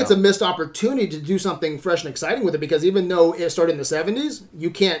 probably, I think it's a missed opportunity to do something fresh and exciting with it, because even though it started in the 70s, you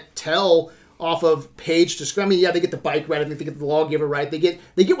can't tell off of page to screen. I mean, yeah, they get the bike right. I think they get the lawgiver right. They get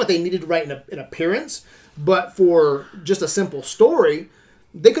what they needed right in appearance. But for just a simple story,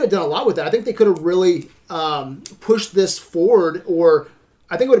 they could have done a lot with that. I think they could have really pushed this forward, or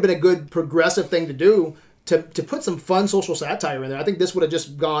I think it would have been a good progressive thing to do to put some fun social satire in there. I think this would have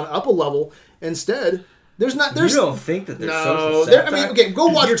just gone up a level. Instead, there's not. There's You don't think that there's no. social satire? I mean, okay, go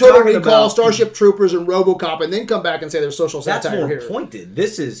watch You're Total talking Recall, about- Starship Troopers, and RoboCop, and then come back and say there's social That's satire more here. pointed.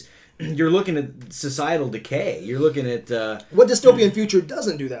 This is... You're looking at societal decay. You're looking at... What dystopian future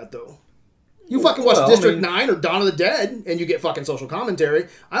doesn't do that, though? You fucking watch Well, District I mean- 9 or Dawn of the Dead, and you get fucking social commentary.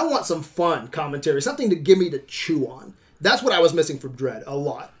 I want some fun commentary, something to give me to chew on. That's what I was missing from Dredd, a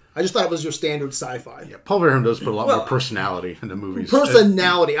lot. I just thought it was your standard sci-fi. Yeah, Paul Verhoeven does put a lot more personality into movies.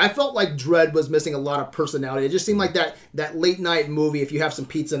 Personality. I felt like Dredd was missing a lot of personality. It just seemed like that late-night movie if you have some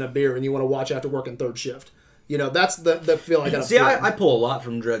pizza and a beer and you want to watch after working third shift. You know, that's the feel I got. See, I pull a lot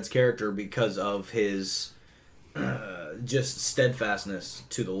from Dredd's character because of his just steadfastness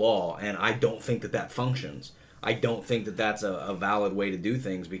to the law, and I don't think that functions. I don't think that that's a valid way to do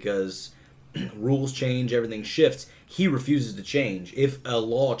things, because rules change, everything shifts. He refuses to change. If a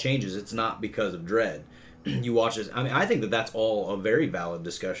law changes, it's not because of Dredd. You watch this. I mean, I think that that's all a very valid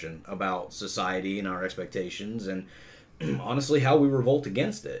discussion about society and our expectations, and honestly, how we revolt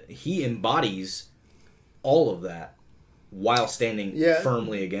against it. He embodies all of that while standing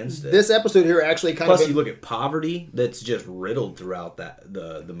firmly against it. This episode here actually kind Plus, of... you look at poverty that's just riddled throughout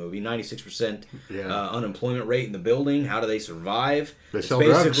the movie. 96% unemployment rate in the building. How do they survive? They sell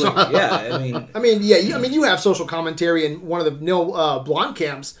drugs. I mean, you have social commentary in one of the Neil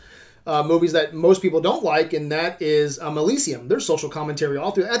Blomkamp's movies that most people don't like, and that is Elysium. There's social commentary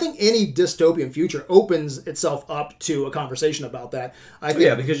all through. I think any dystopian future opens itself up to a conversation about that. I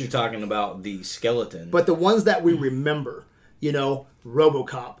think, because you're talking about the skeleton. but the ones that we remember, you know,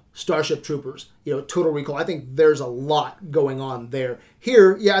 RoboCop, Starship Troopers, you know, Total Recall, I think there's a lot going on there.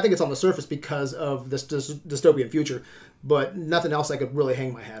 Here, I think it's on the surface because of this dystopian future, but nothing else I could really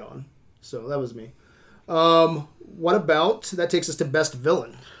hang my hat on. So that was me. What about, that takes us to best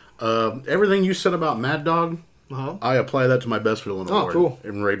villain. Everything you said about Mad Dog, I apply that to my best villain award cool.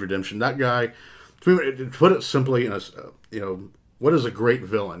 in Raid Redemption. That guy, to put it simply, what is a great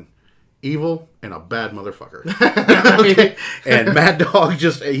villain? Evil and a bad motherfucker. Okay? And Mad Dog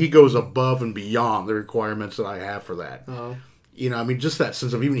he goes above and beyond the requirements that I have for that. Just that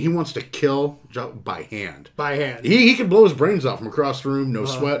sense of, even he wants to kill by hand. By hand. He can blow his brains off from across the room, no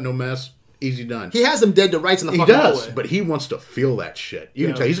sweat, no mess. Easy done. He has them dead to rights in the he fucking does, hallway. but he wants to feel that shit. You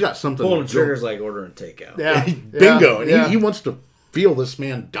can tell he's got something. Pulling triggers like ordering takeout. Yeah. Bingo. Yeah. And he wants to feel this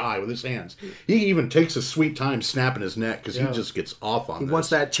man die with his hands. He even takes his sweet time snapping his neck because he just gets off on this. He wants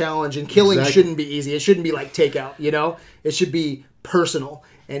that challenge, and killing shouldn't be easy. It shouldn't be like takeout, It should be personal.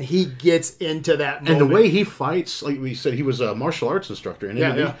 And he gets into that moment. And the way he fights, like we said, he was a martial arts instructor.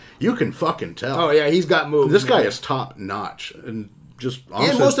 And you can fucking tell. Oh, yeah, he's got moves. This guy is top notch. And just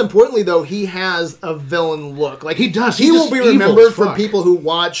honestly, and most importantly, though, he has a villain look. Like he does. He will be remembered for people who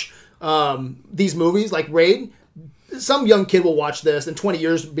watch these movies, like Raid. Some young kid will watch this in 20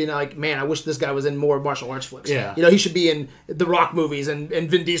 years being like, man, I wish this guy was in more martial arts flicks. Yeah. He should be in the Rock movies and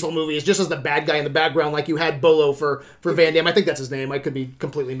Vin Diesel movies, just as the bad guy in the background, like you had Bolo for Van Damme. I think that's his name. I could be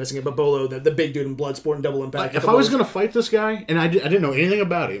completely missing it, but Bolo, the big dude in Bloodsport and Double Impact. If I was going to fight this guy, and I didn't know anything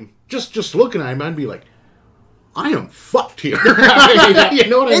about him, just looking at him, I'd be like, I am fucked here. You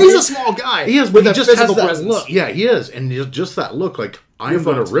know what I mean? And he's a small guy. He is, with but a he just physical has that presence. look. Yeah, he is. And just that look, like, I'm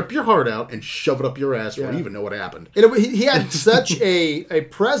going to rip your heart out and shove it up your ass before you even know what happened. And he had such a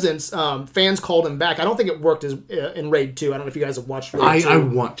presence. Fans called him back. I don't think it worked in Raid 2. I don't know if you guys have watched Raid 2. I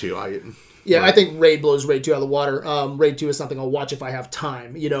want to. I think Raid blows Raid 2 out of the water. Raid 2 is something I'll watch if I have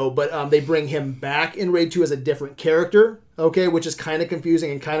time, But they bring him back in Raid 2 as a different character, which is kind of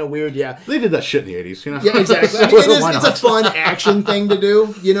confusing and kind of weird, yeah. They did that shit in the 80s, Yeah, exactly. So it's a fun action thing to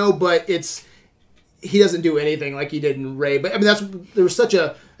do, but he doesn't do anything like he did in Raid. But, there was such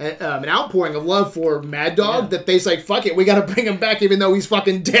an outpouring of love for Mad Dog that they like, fuck it, we got to bring him back even though he's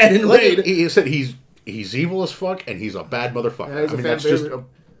fucking dead in Raid. He said he's evil as fuck and he's a bad motherfucker. Yeah, he's a fan favorite.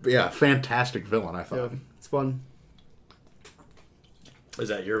 Just fantastic villain, I thought. Yeah, it's fun. Is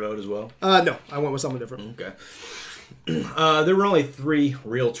that your vote as well? No, I went with someone different. Okay. There were only 3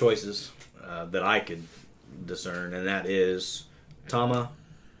 real choices that I could discern, and that is Tama,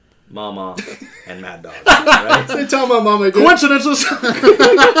 Mama, and Mad Dog. Right? Say Tama, Mama. Coincidences?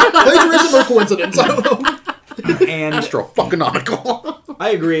 Plagiarism or coincidence? I don't know. And Astro-fucking-nomical. I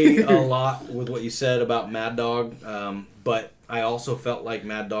agree a lot with what you said about Mad Dog, but I also felt like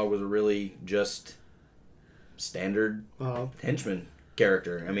Mad Dog was a really just standard henchman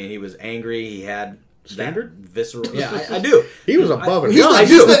character. I mean, he was angry. He had standard visceral. Yeah, I do. He was above it. I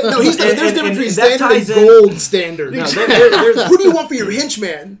do. There's a difference between standard and gold standard. No, who do you want for your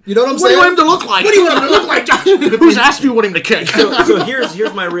henchman? You know what I'm saying? What do you want him to look like? What do you want him to look like, Josh? Who's asked you want him to kick? So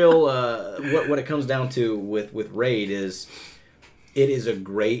here's my real what it comes down to with Raid is it is a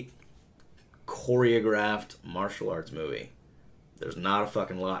great choreographed martial arts movie. There's not a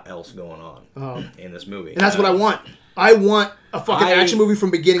fucking lot else going on in this movie. And that's what I want. I want a fucking action movie from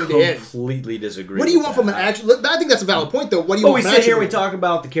beginning to end. Completely disagree. What do you want from an action? I think that's a valid point, though. What do you want we from an sit action here, we movie? talk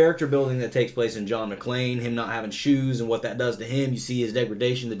about the character building that takes place in John McClane, him not having shoes and what that does to him. You see his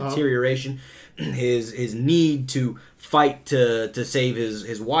degradation, the deterioration, his need to fight to save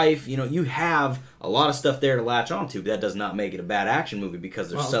his wife. You have a lot of stuff there to latch onto, but that does not make it a bad action movie because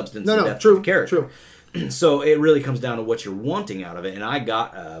there's substance and depth of the character. True. So it really comes down to what you're wanting out of it, and I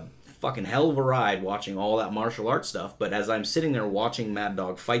got a fucking hell of a ride watching all that martial arts stuff, but as I'm sitting there watching Mad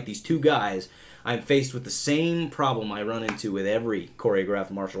Dog fight these 2 guys, I'm faced with the same problem I run into with every choreographed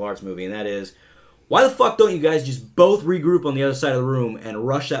martial arts movie, and that is, why the fuck don't you guys just both regroup on the other side of the room and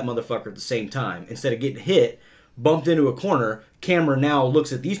rush that motherfucker at the same time? Instead of getting hit, bumped into a corner, camera now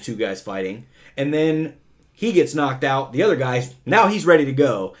looks at these 2 guys fighting, and then he gets knocked out, the other guy's, now he's ready to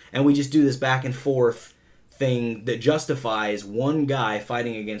go, and we just do this back and forth thing that justifies one guy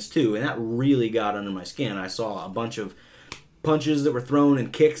fighting against 2, and that really got under my skin. I saw a bunch of punches that were thrown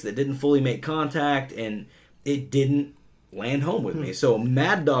and kicks that didn't fully make contact, and it didn't land home with me. So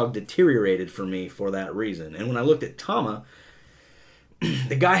Mad Dog deteriorated for me for that reason. And when I looked at Tama,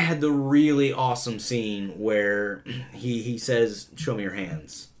 the guy had the really awesome scene where he says, "Show me your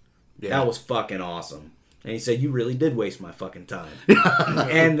hands." Yeah. That was fucking awesome. And he said, "You really did waste my fucking time."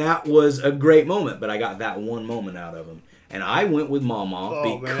 And that was a great moment, but I got that one moment out of him. And I went with Mama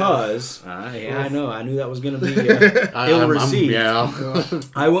because... I know. I knew that was going to be ill-received. Yeah.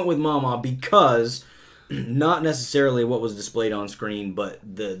 I went with Mama because not necessarily what was displayed on screen, but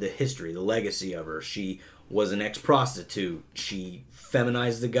the history, the legacy of her. She was an ex-prostitute. She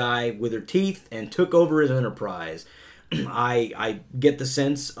feminized the guy with her teeth and took over his enterprise. I get the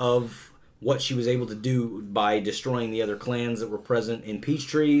sense of what she was able to do by destroying the other clans that were present in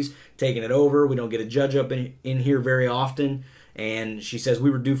Peachtree's, taking it over. We don't get a judge up in here very often. And she says we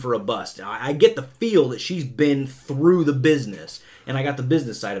were due for a bust. I get the feel that she's been through the business, and I got the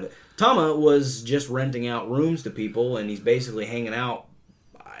business side of it. Tama was just renting out rooms to people, and he's basically hanging out.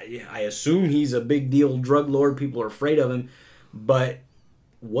 I assume he's a big deal drug lord. People are afraid of him. But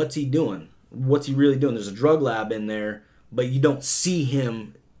what's he doing? What's he really doing? There's a drug lab in there, but you don't see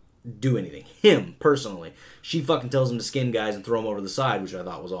him do anything. Him, personally. She fucking tells him to skin guys and throw them over the side, which I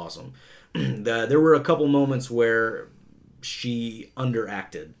thought was awesome. There were a couple moments where she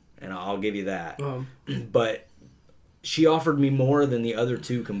underacted, and I'll give you that. But she offered me more than the other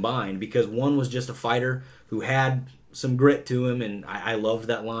two combined, because one was just a fighter who had some grit to him, and I loved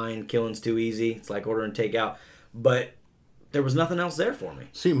that line, killing's too easy, it's like ordering takeout. But there was nothing else there for me.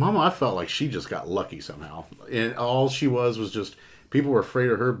 See, Mama, I felt like she just got lucky somehow. And all she was just... People were afraid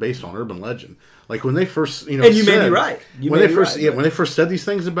of her based on urban legend. Like when they first, and you made me right. When they first said these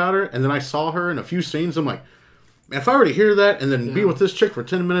things about her, and then I saw her in a few scenes, I'm like, man, if I were to hear that and then be with this chick for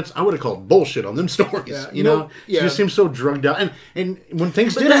 10 minutes, I would have called bullshit on them stories. Yeah, you know? She just seems so drugged out. And when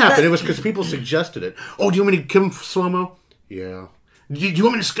things did happen, it was because people suggested it. Oh, do you want me to kill him slow mo? Yeah. Do you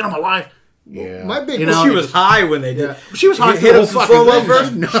want me to skin him alive? Yeah, my big she was high when they did. Yeah. She was high. Hit him slow-mo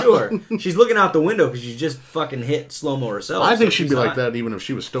first. No. Sure, she's looking out the window because she just fucking hit slow-mo herself. I think she'd be like that even if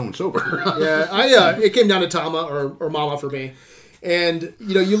she was stone sober. Yeah, it came down to Tama or Mama for me, and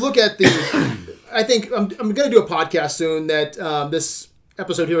you look at the. I think I'm going to do a podcast soon that this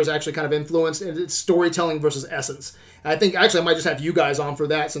episode here is actually kind of influenced, and it's storytelling versus essence. And I think actually I might just have you guys on for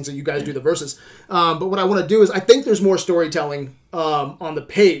that since you guys do the verses. But what I want to do is I think there's more storytelling on the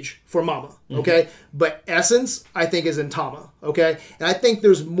page for Mama, okay? But essence I think is in Tama, okay? And I think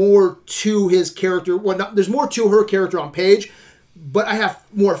there's more to his character. There's more to her character on page, but I have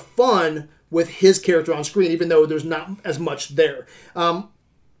more fun with his character on screen, even though there's not as much there.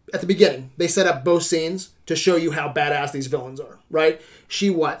 At the beginning, they set up both scenes to show you how badass these villains are, right?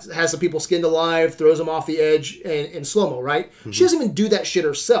 She has some people skinned alive, throws them off the edge in slow-mo, right? Mm-hmm. She doesn't even do that shit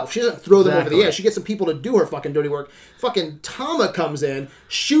herself. She doesn't throw them over the edge. She gets some people to do her fucking dirty work. Fucking Tama comes in,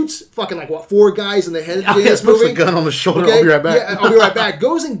 shoots fucking 4 guys in the head in this movie. Puts the gun on the shoulder, okay? I'll be right back. Yeah, I'll be right back.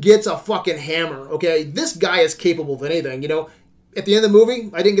 Goes and gets a fucking hammer, okay? This guy is capable of anything, At the end of the movie,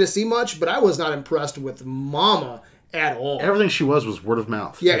 I didn't get to see much, but I was not impressed with Mama at all. Everything she was word of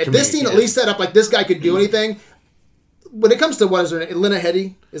mouth. Yeah, if this scene at least set up like this guy could do anything. When it comes to what is her name, Lena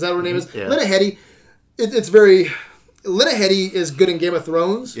Headey, is that what her name is? Yeah. Lena Headey, it's very. Lena Headey is good in Game of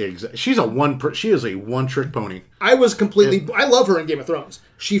Thrones. Yeah, exactly. She is a one-trick pony. I love her in Game of Thrones.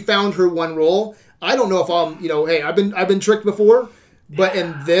 She found her one role. I don't know if I'm, hey, I've been tricked before. But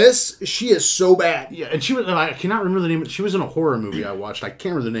in this, she is so bad. Yeah, and I cannot remember the name. She was in a horror movie I watched. I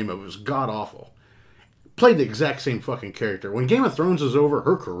can't remember the name of it. It was god-awful. Played the exact same fucking character. When Game of Thrones is over,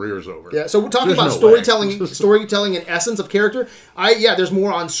 her career's over. Yeah, so we're talking about storytelling and essence of character. There's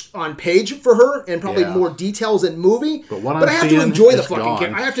more on page for her and probably more details in movie. But I have to enjoy the fucking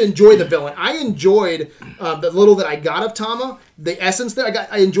character. I have to enjoy the villain. I enjoyed the little that I got of Tama. The essence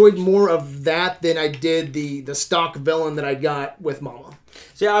that I enjoyed more of that than I did the stock villain that I got with Mama.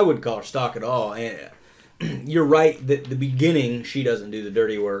 See, I wouldn't call her stock at all. You're right that the beginning, she doesn't do the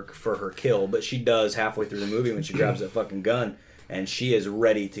dirty work for her kill, but she does halfway through the movie when she grabs that fucking gun, and she is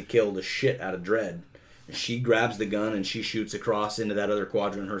ready to kill the shit out of Dredd. She grabs the gun and she shoots across into that other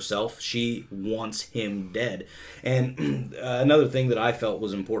quadrant herself. She wants him dead. And another thing that I felt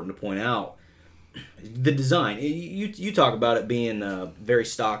was important to point out, the design. You talk about it being very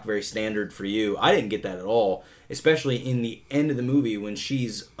stock, very standard for you. I didn't get that at all, especially in the end of the movie when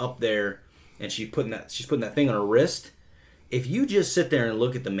she's up there and she's putting that thing on her wrist. If you just sit there and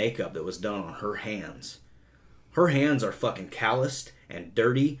look at the makeup that was done on her hands are fucking calloused and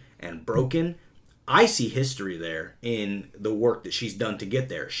dirty and broken. I see history there in the work that she's done to get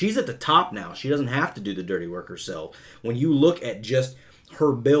there. She's at the top now. She doesn't have to do the dirty work herself. When you look at just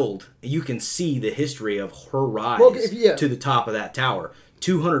her build, you can see the history of her rise to the top of that tower.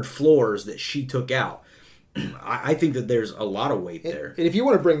 200 floors that she took out. I think that there's a lot of weight there. And if you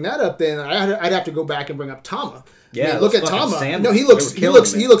want to bring that up, then I'd have to go back and bring up Tama. Yeah, look at Tama. No, he looks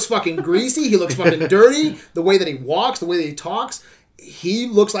fucking greasy. He looks fucking dirty. The way that he walks, the way that he talks, he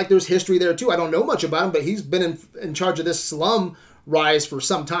looks like there's history there too. I don't know much about him, but he's been in charge of this slum rise for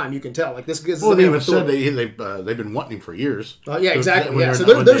some time. You can tell. Like this is Well, a they man even of said authority. they've been wanting him for years. Yeah, exactly. When Yeah, so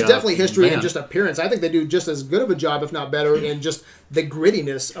when there's they, definitely history banned. and just appearance. I think they do just as good of a job, if not better, in just the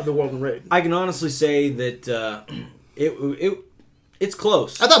grittiness of the World and Raid. I can honestly say that it's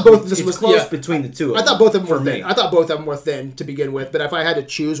close. I thought both. It's close between the two. I thought both of them were for thin. me. I thought both of them were thin to begin with. But if I had to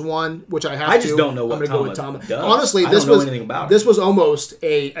choose one, which I have to, I just don't know what I'm going to go with Tama Tama. does. Honestly, I this don't know was anything about this it. was almost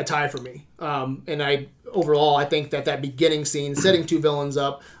a tie for me. And overall, I think that beginning scene, setting two villains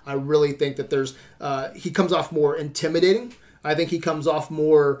up, I really think that he comes off more intimidating. I think he comes off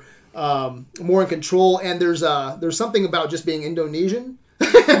more in control. And there's something about just being Indonesian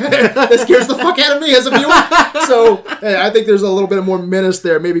that scares the fuck out of me as a viewer. So I think there's a little bit of more menace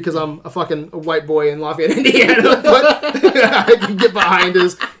there. Maybe because I'm a fucking white boy in Lafayette, Indiana, but I can get behind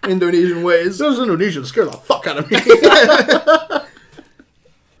his Indonesian ways. Those Indonesians scare the fuck out of me.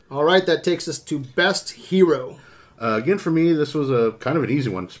 All right, that takes us to best hero. Again, for me, this was a kind of an easy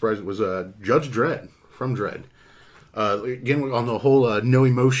one. Surprised it was Judge Dredd from Dredd. Again, on the whole no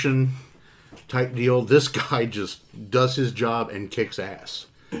emotion type deal, this guy just does his job and kicks ass.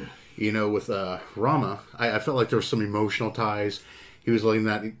 You know, with Rama, I felt like there was some emotional ties. He was letting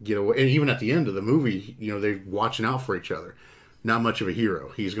that get away. And even at the end of the movie, you know, they're watching out for each other. Not much of a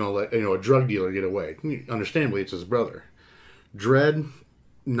hero. He's going to let, a drug dealer get away. Understandably, it's his brother. Dredd,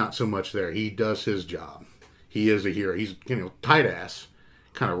 not so much there. He does his job. He is a hero. He's, tight ass,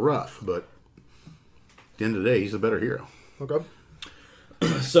 kind of rough, but at the end of the day, he's the better hero. Okay.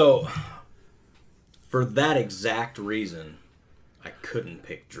 So, for that exact reason, I couldn't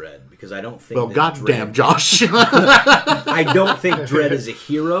pick Dredd because I don't think. Well, goddamn, Josh. I don't think Dredd is a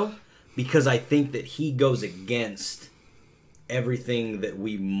hero because I think that he goes against everything that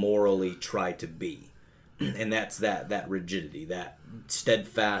we morally try to be, and that's that rigidity, that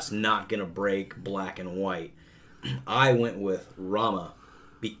steadfast, not gonna break, black and white. I went with Rama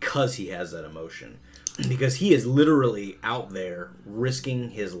because he has that emotion, because he is literally out there risking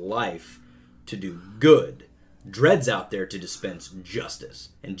his life to do good. Dredd's out there to dispense justice,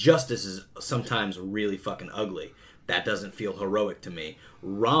 and justice is sometimes really fucking ugly. That doesn't feel heroic to me.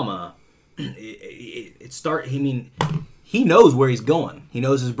 Rama, he knows where he's going. He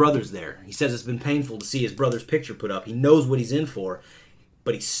knows his brother's there. He says it's been painful to see his brother's picture put up. He knows what he's in for,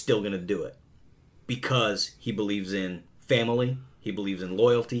 but he's still gonna do it because he believes in family. He believes in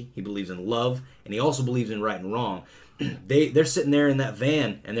loyalty. He believes in love, and he also believes in right and wrong. They're sitting there in that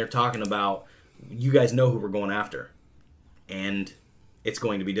van, and they're talking about, you guys know who we're going after, and it's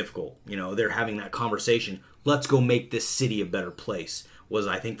going to be difficult. They're having that conversation. Let's go make this city a better place. Was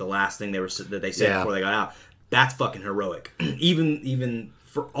I think the last thing that they said before they got out. That's fucking heroic. even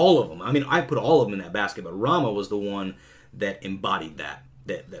for all of them. I mean, I put all of them in that basket, but Rama was the one that embodied that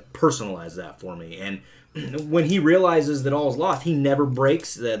personalized that for me. And when he realizes that all is lost, he never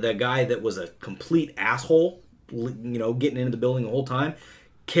breaks. The guy that was a complete asshole, getting into the building the whole time,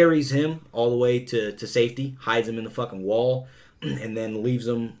 carries him all the way to safety, hides him in the fucking wall, and then leaves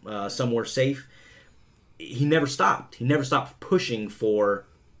him somewhere safe. He never stopped. He never stopped pushing for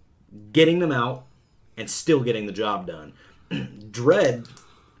getting them out and still getting the job done. Dredd,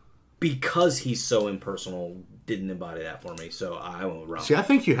 because he's so impersonal, didn't embody that for me, so I went with Rama. See, I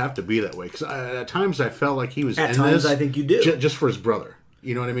think you have to be that way, because at times I felt like he was At in times, this I think you do. just for his brother.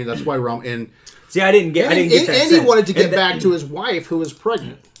 You know what I mean? That's why Rama... And See, I didn't get that And sense. he wanted to get back to his wife, who was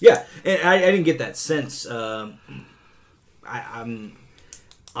pregnant. Yeah, and I didn't get that sense. I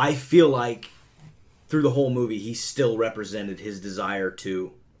feel like through the whole movie, he still represented his desire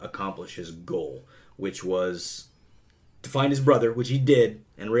to accomplish his goal, which was to find his brother, which he did,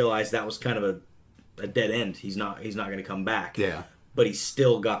 and realized that was kind of a dead end. He's not going to come back. Yeah. But he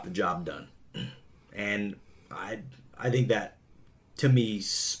still got the job done, and I think that to me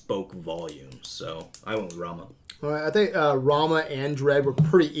spoke volumes. So I went with Rama. All right, I think Rama and Dredd were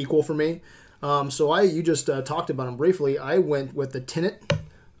pretty equal for me. You just talked about him briefly. I went with the tenant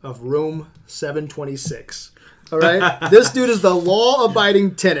of room 726. All right, this dude is the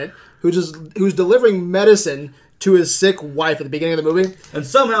law-abiding tenant who's delivering medicine to his sick wife at the beginning of the movie, and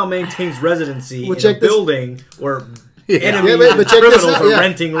somehow maintains residency in a check building where enemy but criminals are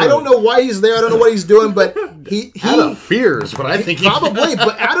renting rooms. I don't know why he's there. I don't know what he's doing, but he out of fear is what I think. Probably,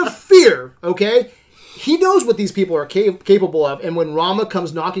 but out of fear, okay? He knows what these people are capable of, and when Rama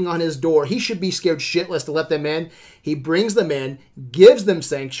comes knocking on his door, he should be scared shitless to let them in. He brings them in, gives them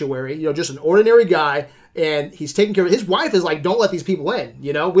sanctuary, just an ordinary guy, and he's taking care of his wife is like, don't let these people in,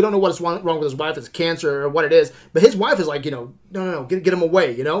 we don't know what's wrong with his wife, it's cancer or what it is, but his wife is like, no, get him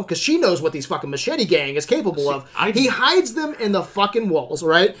away, you know? Because she knows what these fucking machete gang is capable of. He hides them in the fucking walls,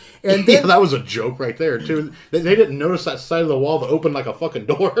 right? And then that was a joke right there, too. They didn't notice that side of the wall that opened like a fucking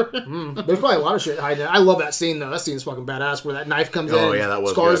door. There's probably a lot of shit hiding. I love that scene, though. That scene is fucking badass where that knife comes in and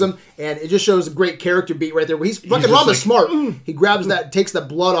scars him. And it just shows a great character beat right there where he's fucking Rama's smart. He grabs that, takes the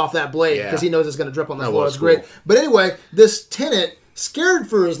blood off that blade because he knows it's going to drip on the floor. It's great. But anyway, this tenant, scared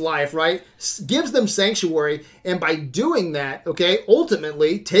for his life, right, gives them sanctuary, and by doing that, okay,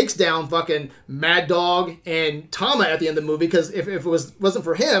 ultimately takes down fucking Mad Dog and Tama at the end of the movie, because if it wasn't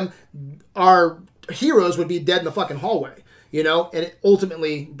for him, our heroes would be dead in the fucking hallway, you know, and it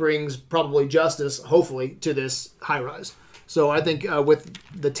ultimately brings probably justice, hopefully, to this high-rise. So I think with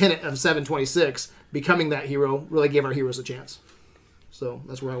the tenet of 726, becoming that hero really gave our heroes a chance. So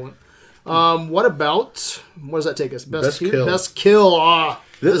that's where I went. What does that take us? Best kill. Best kill.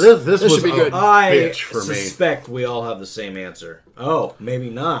 This should be good. I suspect we all have the same answer. Oh,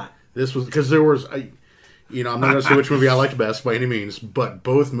 maybe not. This was because there was, I'm not going to say which movie I liked best by any means, but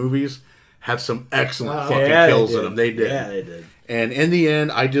both movies had some excellent fucking kills in them. They did. Yeah, they did. And in the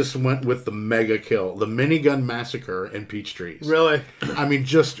end, I just went with the mega kill, the minigun massacre in Peach Trees. Really? I mean,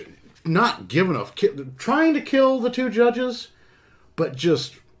 just not giving a trying to kill the two judges, but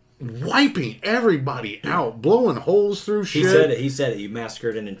just wiping everybody out, blowing holes through shit. He said it. You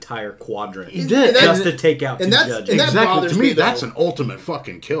massacred an entire quadrant. He did. Just to take out two judges. Exactly. To me, that's an ultimate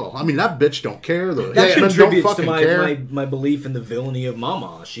fucking kill. I mean, that bitch don't care. That contributes to my belief in the villainy of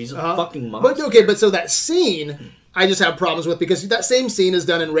Mama. She's a fucking monster. But so that scene, I just have problems with, because that same scene is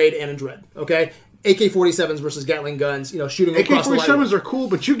done in Raid and in Dread, okay? AK-47s versus Gatling guns, shooting across the line. AK-47s are cool,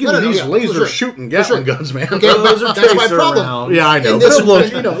 but you give me these laser shooting Gatling guns, man. Okay, that's my problem. Yeah, I know.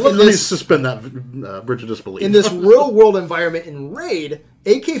 Let me suspend that bridge of disbelief. In this real-world environment in Raid,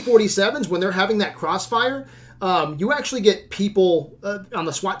 AK-47s, when they're having that crossfire, you actually get people on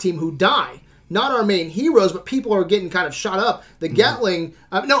the SWAT team who die. Not our main heroes, but people are getting kind of shot up. The Gatling...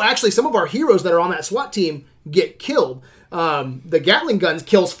 actually, some of our heroes that are on that SWAT team get killed. The Gatling guns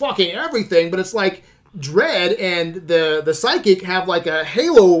kills fucking everything, but it's like Dredd and the Psychic have like a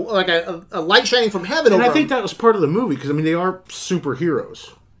halo, like a light shining from heaven over them. And I think them. that was part of the movie, because, they are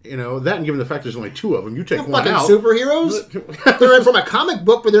superheroes. That, and given the fact there's only two of them, you take one out. Superheroes? They're from a comic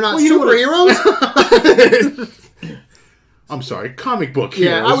book, but they're not superheroes? I'm sorry, comic book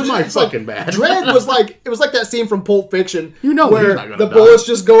heroes. My fucking bad. Dredd was it was like that scene from Pulp Fiction. Where he's not gonna the bullets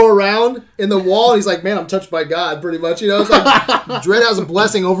just go around in the wall, and he's like, man, I'm touched by God, pretty much. It's like Dredd has a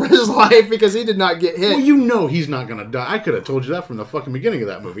blessing over his life because he did not get hit. Well, he's not gonna die. I could have told you that from the fucking beginning of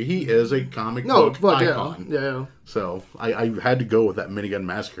that movie. He is a comic book icon. Yeah. So I had to go with that minigun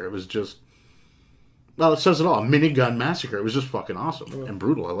massacre. It was just, well, it says it all. A minigun massacre. It was just fucking awesome and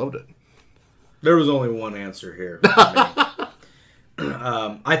brutal. I loved it. There was only one answer here.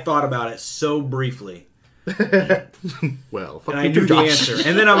 I thought about it so briefly. Well, and I knew the answer.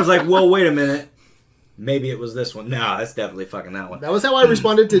 And then I was like, well, wait a minute. Maybe it was this one. No, that's definitely fucking that one. That was how I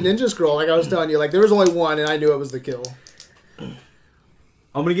responded to Ninja Scroll. Like I was telling you, there was only one, and I knew it was the kill. I'm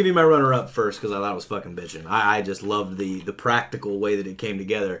going to give you my runner-up first, because I thought it was fucking bitching. I just loved the practical way that it came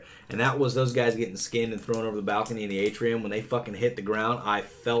together. And that was those guys getting skinned and thrown over the balcony in the atrium. When they fucking hit the ground, I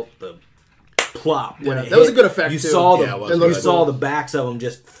felt the plop. That was a good effect, you too. Saw the backs of them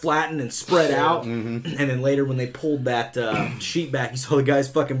just flatten and spread out. Mm-hmm. And then later when they pulled that sheet back, you saw the guy's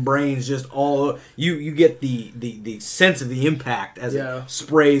fucking brains just all over. You get the sense of the impact as it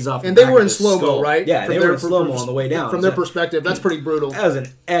sprays off. And they were in slow-mo, right? Yeah, they were in slow-mo on the way down. From their perspective, that's pretty brutal. That was an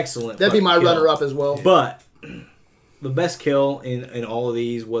excellent That'd be my runner-up as well. But the best kill in all of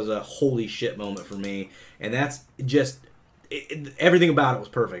these was a holy shit moment for me. And that's just... everything about it was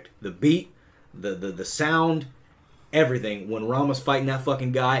perfect. The beat... The sound, everything. When Rama's fighting that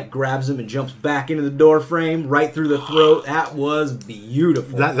fucking guy, grabs him and jumps back into the door frame, right through the throat. That was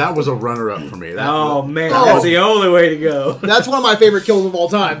beautiful. That was a runner-up for me. That's the only way to go. That's one of my favorite kills of all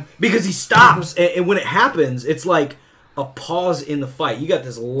time. Because he stops, and when it happens, it's like a pause in the fight. You got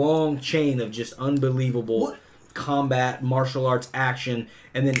this long chain of just unbelievable combat, martial arts action,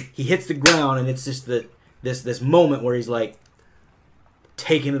 and then he hits the ground, and it's just this moment where he's like,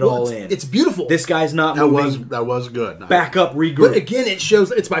 taking it all in. It's beautiful. This guy's not moving. That was good. Back up, regroup. But again, it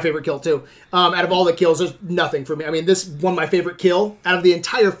shows... It's my favorite kill, too. Out of all the kills, there's nothing for me. I mean, this won my favorite kill out of the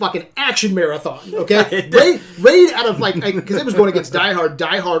entire fucking action marathon, okay? Raid out of, because it was going against Die Hard.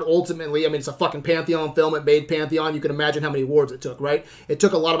 Die Hard, ultimately, it's a fucking Pantheon film. It made Pantheon. You can imagine how many awards it took, right? It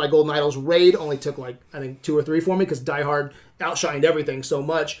took a lot of my golden idols. Raid only took, I think, 2 or 3 for me, because Die Hard outshined everything so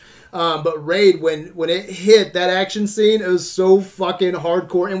much. But Raid, when it hit that action scene, it was so fucking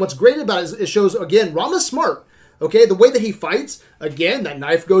hardcore. And what's great about it is it shows, again, Rama's smart. Okay, the way that he fights, again, that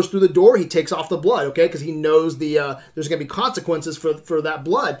knife goes through the door. He takes off the blood. Okay, because he knows there's going to be consequences for that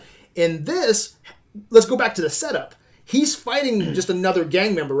blood. In this, let's go back to the setup. He's fighting just another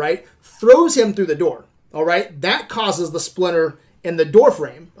gang member, right? Throws him through the door. All right, that causes the splinter in the door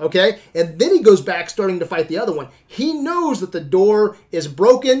frame, okay? And then he goes back starting to fight the other one. He knows that the door is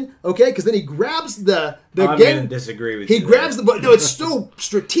broken, okay? Because then he grabs the I'm gang. going to disagree with he you. He grabs the... No, it's so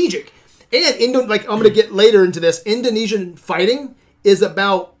strategic. And, I'm going to get later into this, Indonesian fighting is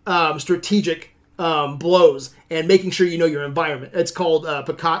about strategic blows and making sure you know your environment. It's called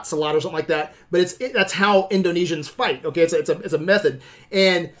Pekat Salat or something like that. But that's how Indonesians fight, okay? It's a method.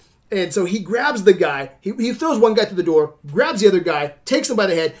 And so he grabs the guy, he throws one guy through the door, grabs the other guy, takes him by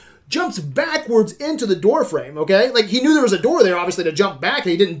the head, jumps backwards into the door frame, okay? Like, he knew there was a door there, obviously, to jump back,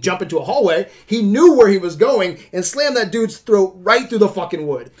 and he didn't jump into a hallway. He knew where he was going and slammed that dude's throat right through the fucking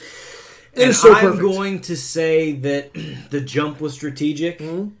wood. It is so perfect. I'm going to say that the jump was strategic,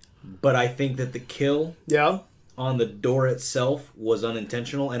 but I think that the kill on the door itself was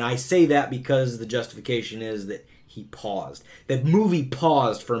unintentional, and I say that because the justification is that he paused. The movie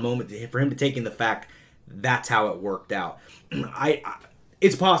paused for a moment for him to take in the fact that's how it worked out.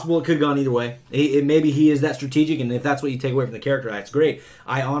 It's possible it could have gone either way. Maybe he is that strategic, and if that's what you take away from the character, that's great.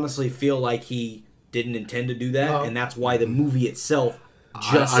 I honestly feel like he didn't intend to do that, and that's why the movie itself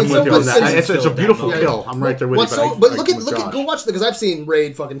just... I'm with you on that. It's a beautiful kill. I'm right there with you. But look at go watch because I've seen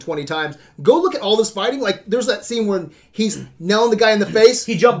Raid fucking 20 times. Go look at all this fighting. Like, there's that scene when he's nailing the guy in the face.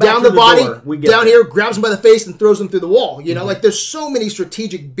 He jumped down back the body, down here, grabs him by the face, and throws him through the wall. You know, like, there's so many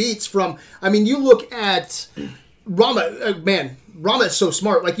strategic beats from. I mean, you look at Rama. Rama is so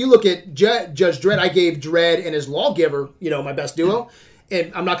smart. Like, you look at Judge Dredd. I gave Dredd and his lawgiver, my best duo.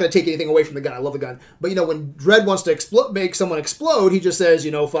 And I'm not going to take anything away from the gun. I love the gun. But, when Dredd wants to make someone explode, he just says,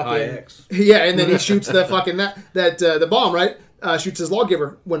 fucking... IX. Yeah, and then he shoots the fucking... the bomb, right? Shoots his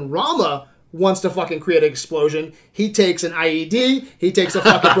lawgiver. When Rama wants to fucking create an explosion, he takes an IED, he takes a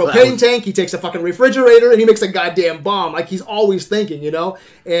fucking propane tank, he takes a fucking refrigerator, and he makes a goddamn bomb. Like, he's always thinking,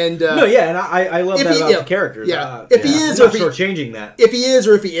 And no, yeah, and I love that about the characters. Yeah, if he is, or if shortchanging that. If he is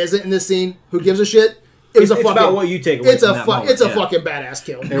or if he isn't in this scene, who gives a shit? It's about what you take away from that moment. It's a fucking badass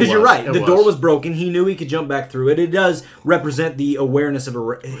kill. Because you're right. The door was broken. He knew he could jump back through it. It does represent the awareness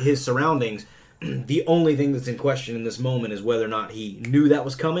of his surroundings. The only thing that's in question in this moment is whether or not he knew that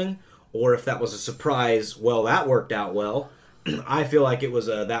was coming, or if that was a surprise. Well, that worked out well. I feel like it was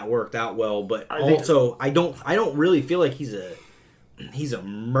that worked out well, but also I don't really feel like he's a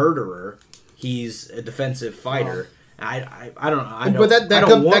murderer. He's a defensive fighter. I don't know. But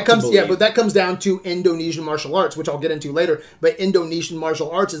that comes down to Indonesian martial arts, which I'll get into later. But Indonesian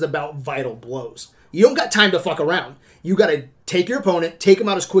martial arts is about vital blows. You don't got time to fuck around. You got to take your opponent, take him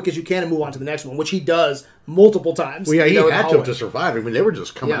out as quick as you can, and move on to the next one, which he does multiple times. Well, yeah, he had to survive. I mean, they were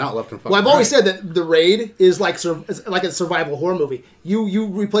just coming out left and fucking Well, I've always said that The Raid is like a survival horror movie. You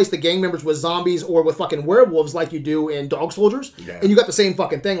replace the gang members with zombies or with fucking werewolves like you do in Dog Soldiers, and you got the same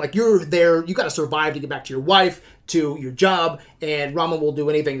fucking thing. Like, you're there, you got to survive to get back to your wife, to your job, and Ramen will do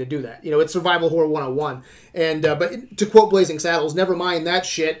anything to do that. It's survival horror 101. And but to quote Blazing Saddles, never mind that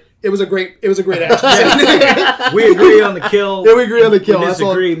shit. It was a great action scene. We agree on the kill. Yeah, we agree on the kill. We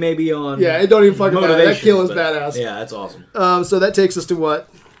disagree maybe on it don't even fucking matter. That kill is badass. Yeah, that's awesome. So that takes us to what?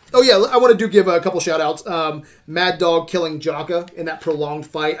 Oh yeah, I want to give a couple shout outs. Mad Dog killing Jaka in that prolonged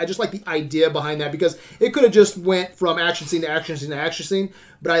fight. I just like the idea behind that because it could have just went from action scene to action scene to action scene.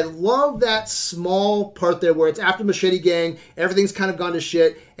 But I love that small part there where it's after Machete Gang, everything's kind of gone to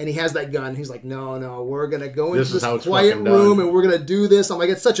shit, and he has that gun. He's like, no, we're going to go into this quiet room and we're going to do this. I'm like,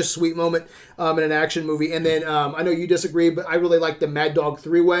 it's such a sweet moment in an action movie. And then I know you disagree, but I really like the Mad Dog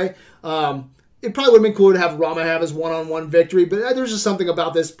three-way. It probably would have been cooler to have Rama have his one-on-one victory, but there's just something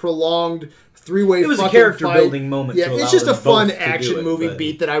about this prolonged three-way. It was a character-building moment. Yeah, it's just a fun action movie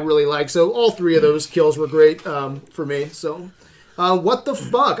beat that I really like. So all three of those kills were great for me. So, what the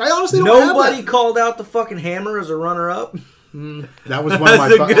fuck? I honestly don't have that. Nobody called out the fucking Hammer as a runner-up. That was one of my.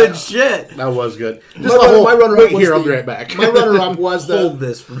 That's good shit. That was good. My runner-up was I'll be right back. My runner-up was the hold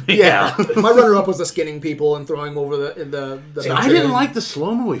this for me. Yeah, my runner-up was the skinning people and throwing over the. See, I didn't like the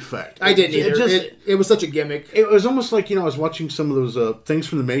slow-mo effect. I didn't either. It was such a gimmick. It was almost like I was watching some of those things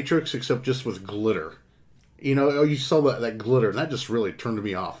from the Matrix, except just with glitter. You saw that glitter, and that just really turned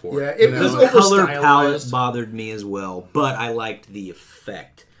me off for it. Yeah, it was the color over-stylized. palette bothered me as well, but I liked the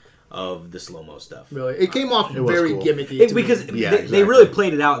effect of the slow-mo stuff. Really, it came off very cool. gimmicky because exactly. they really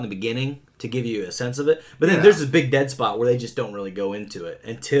played it out in the beginning to give you a sense of it, but then there's this big dead spot where they just don't really go into it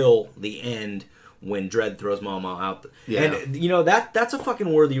until the end when Dredd throws Mama out. And that's a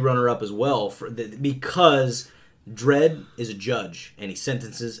fucking worthy runner-up as well because Dredd is a judge, and he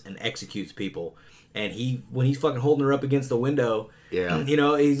sentences and executes people. And when he's fucking holding her up against the window,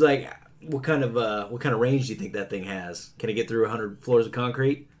 he's like, what kind of range do you think that thing has? Can it get through 100 floors of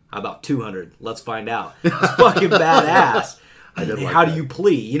concrete? How about 200? Let's find out. It's fucking badass. How do you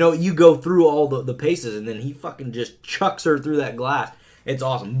plea? You go through all the paces, and then he fucking just chucks her through that glass. It's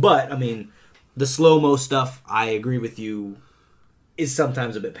awesome. But, I mean, the slow-mo stuff, I agree with you, is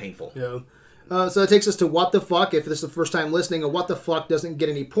sometimes a bit painful. Yeah. So that takes us to what the fuck. If this is the first time listening, a what the fuck doesn't get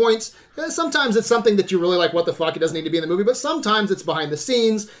any points. Sometimes it's something that you really like, what the fuck, it doesn't need to be in the movie, but sometimes it's behind the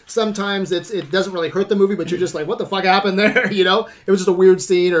scenes. Sometimes it doesn't really hurt the movie, but you're just like, what the fuck happened there? It was just a weird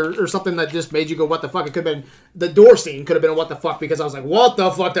scene or something that just made you go, what the fuck. It could have been, the door scene could have been a what the fuck, because I was like, what the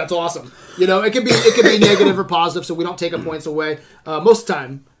fuck, that's awesome. It could be negative or positive, so we don't take points away.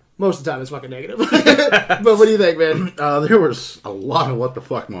 Most of the time it's fucking negative. But what do you think, man? There was a lot of what the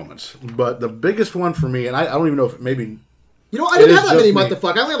fuck moments. But the biggest one for me, and I don't even know if maybe... I didn't have that many what the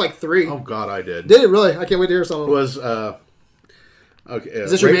fuck. I only had like 3. Oh, God, I did. Did it really? I can't wait to hear some of them. Was, okay. Is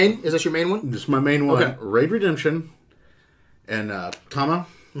this your main? Is this your main one? This is my main one. Okay. Raid Redemption and Tama.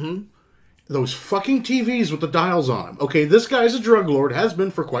 Mm-hmm. Those fucking TVs with the dials on them. Okay, this guy's a drug lord, has been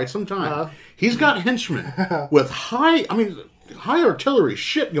for quite some time. He's got henchmen with high artillery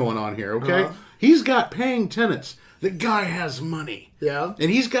shit going on here, okay? He's got paying tenants. The guy has money. Yeah.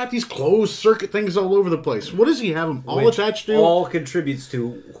 And he's got these closed circuit things all over the place. What does he have them all attached to? All contributes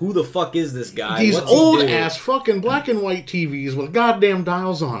to who the fuck is this guy? These old-ass fucking black and white TVs with goddamn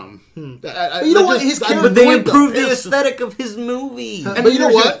dials on them. But you know what? His character... But they improved the aesthetic of his movie. But you know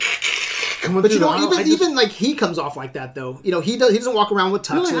what? But even like he comes off like that though. He doesn't walk around with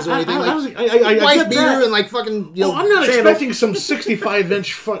tuxes or anything. I wife beater and like fucking. I'm not expecting some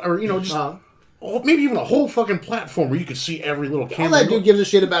 65-inch or just maybe even a whole fucking platform where you could see every little camera. All that dude gives a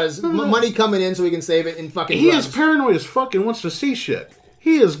shit about his money coming in so he can save it and fucking. He is paranoid as fuck and wants to see shit.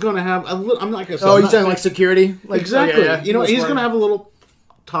 He is gonna have a little. I'm not gonna say. Oh, you're saying like security? Like, exactly. Okay, yeah. He's gonna have a little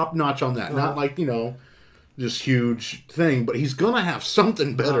top notch on that. Not like this huge thing, but he's gonna have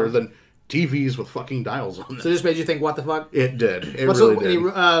something better than TVs with fucking dials on them. So it just made you think, what the fuck? It did. It really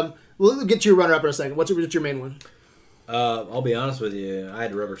did. We'll get to your runner-up in a second. What's your main one? I'll be honest with you. I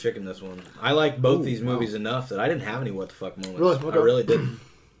had to rubber chicken this one. I liked both these movies enough that I didn't have any what the fuck moments. Really? Okay. I really didn't.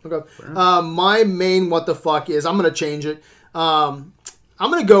 Okay. My main what the fuck is, I'm going to change it. I'm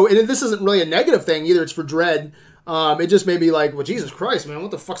going to go, and this isn't really a negative thing either. It's for Dredd. It just made me like, well, Jesus Christ, man,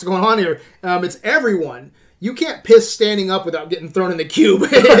 what the fuck's going on here? It's everyone. You can't piss standing up without getting thrown in the cube.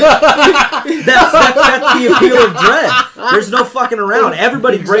 That's the appeal of Dredd. There's no fucking around.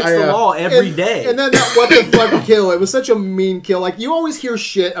 Everybody breaks the law every day. And then that what the fuck kill. It was such a mean kill. Like, you always hear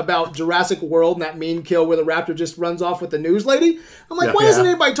shit about Jurassic World and that mean kill where the raptor just runs off with the news lady. I'm like, why isn't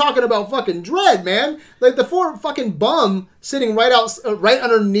anybody talking about fucking Dredd, man? Like, the fucking bum sitting right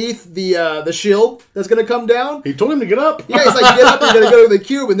underneath the shield that's gonna come down. He told him to get up. Yeah, he's like, get up, you're gonna go to the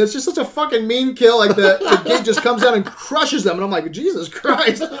cube, and it's just such a fucking mean kill. Like the gate just comes down and crushes them, and I'm like, Jesus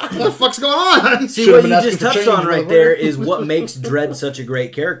Christ, what the fuck's going on? See, what you just touched on right there is what makes Dredd such a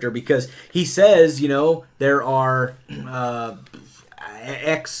great character, because he says, there are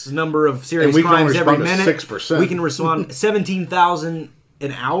X number of serious crimes every minute. 6%. We can respond 17,000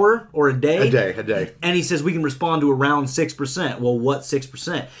 an hour or a day? A day. And he says we can respond to around 6%. Well, what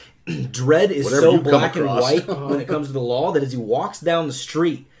 6%? Dredd is Whatever so you come black and across. white when it comes to the law that as he walks down the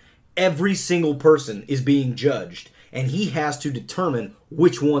street, every single person is being judged. And he has to determine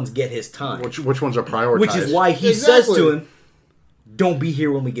which ones get his time. Which ones are prioritized. Which is why he says to him, don't be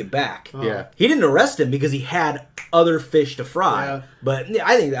here when we get back. Yeah. He didn't arrest him because he had other fish to fry. Yeah. But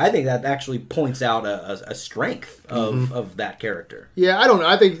I think that actually points out a strength of that character. Yeah, I don't know.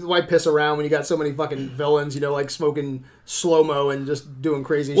 I think why piss around when you got so many fucking villains, like smoking slow-mo and just doing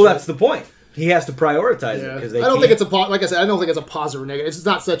crazy shit. Well, that's the point. He has to prioritize it because I don't think it's like I said, I don't think it's a positive or negative. It's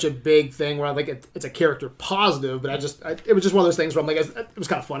not such a big thing where I think it's a character positive, but it was just one of those things where I'm like, it was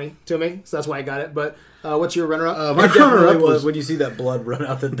kind of funny to me, so that's why I got it. But what's your runner-up? My runner-up was when you see that blood run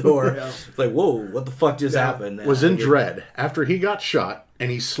out the door. It's like, whoa, what the fuck just happened? Was in Dredd after he got shot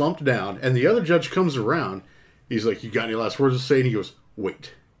and he slumped down, and the other judge comes around. He's like, "You got any last words to say?" And he goes,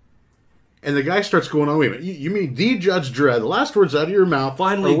 "Wait." And the guy starts going, "Oh, wait a minute. You mean the Judge Dredd? The last words out of your mouth."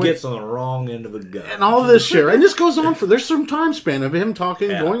 Finally gets on the wrong end of the gun. And all this shit. And this goes on there's some time span of him talking,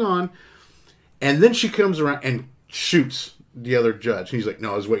 going on. And then she comes around and shoots the other judge. And he's like,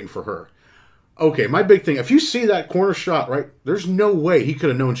 "No, I was waiting for her." Okay, my big thing, if you see that corner shot, right, there's no way he could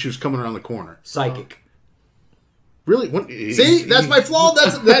have known she was coming around the corner. Psychic. Really? See, that's my flaw.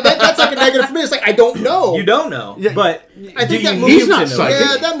 That's like a negative for me. It's like I don't know. You don't know, but I think that he's not psychic.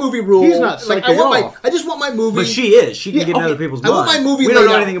 Yeah, that movie rules. He's not psychic like, at all. I just want my movie. But she is. She can get in other people's minds. I want my movie. We don't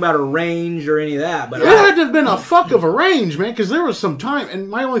know laid out. anything about her range or any of that. But It had to have been a fuck of a range, man, because there was some time, and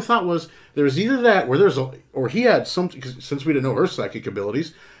my only thought was there was either that, or he had something. Cause since we didn't know her psychic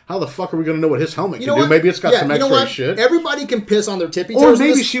abilities, how the fuck are we going to know what his helmet can do? Maybe it's got some X-ray shit. Everybody can piss on their tippy toes. Or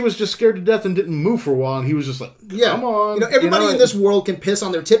maybe she was just scared to death and didn't move for a while, and he was just like, "Come on." Everybody in this world can piss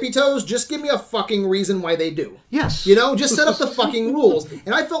on their tippy toes. Just give me a fucking reason why they do. Yes. Just set up the fucking rules.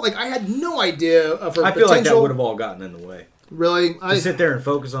 And I felt like I had no idea of her potential. I feel like that would have all gotten in the way. Really, to sit there and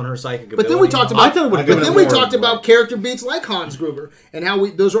focus on her psychic ability. But then we talked about. We talked about character beats like Hans Gruber and how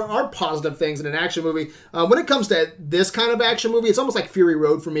those are our positive things in an action movie. When it comes to this kind of action movie, it's almost like Fury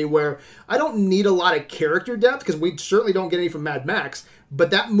Road for me, where I don't need a lot of character depth because we certainly don't get any from Mad Max. But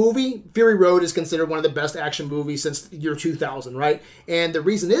that movie, Fury Road, is considered one of the best action movies since the year 2000, right? And the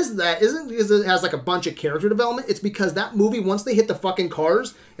reason isn't because it has like a bunch of character development. It's because that movie, once they hit the fucking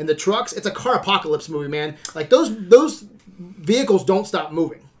cars and the trucks, it's a car apocalypse movie, man. Like those vehicles don't stop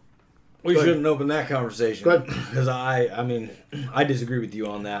moving. We shouldn't open that conversation because I disagree with you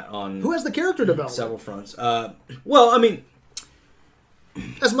on that. On who has the character development? Several fronts. Well, I mean,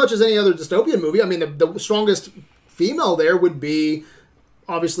 as much as any other dystopian movie. I mean, the strongest female there would be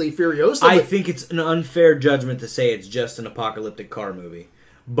obviously Furiosa. I think it's an unfair judgment to say it's just an apocalyptic car movie.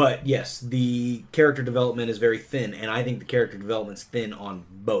 But yes, the character development is very thin, and I think the character development's thin on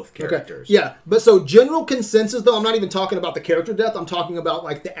both characters. Okay. Yeah, but so general consensus, though, I'm not even talking about the character depth. I'm talking about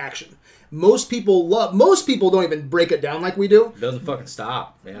like the action. Most people don't even break it down like we do. It doesn't fucking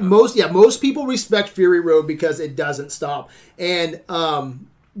stop. Yeah. Most people respect Fury Road because it doesn't stop. And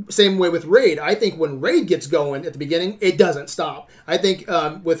same way with Raid. I think when Raid gets going at the beginning, it doesn't stop. I think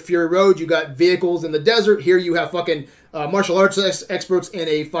with Fury Road, you got vehicles in the desert. Here you have fucking martial arts experts in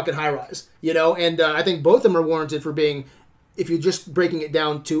a fucking high-rise. And I think both of them are warranted for being, if you're just breaking it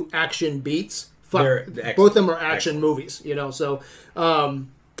down to action beats, both of them are action movies. So...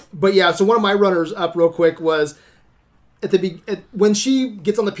 but yeah, so one of my runners up real quick was when she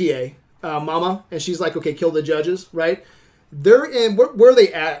gets on the PA, Mama, and she's like, okay, kill the judges, right? They're in, where are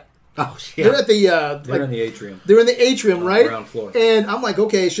they at? Oh, yeah. They're at the... they're in the atrium. They're in the atrium, right? Ground floor. And I'm like,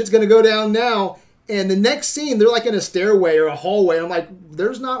 okay, shit's going to go down now. And the next scene, they're like in a stairway or a hallway. I'm like,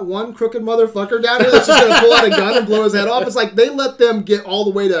 there's not one crooked motherfucker down here that's just going to pull out a gun and blow his head off. It's like they let them get all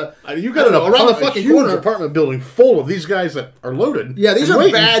the way to you got around the fucking corner. Apartment building full of these guys that are loaded. Yeah, these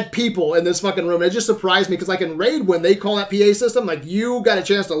are bad people in this fucking room. And it just surprised me because like in Raid, when they call that PA system, like you got a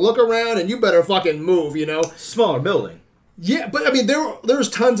chance to look around and you better fucking move, Smaller building. Yeah, but I mean, there's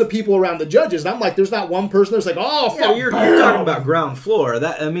tons of people around the judges, and I'm like, there's not one person that's like, oh, fuck. Yeah, you're talking about ground floor.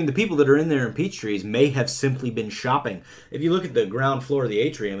 The people that are in there in Peachtrees may have simply been shopping. If you look at the ground floor of the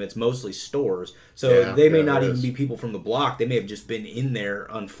atrium, it's mostly stores. So they may not even be people from the block. They may have just been in there,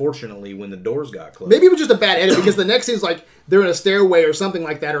 unfortunately, when the doors got closed. Maybe it was just a bad edit, because the next scene's like, they're in a stairway or something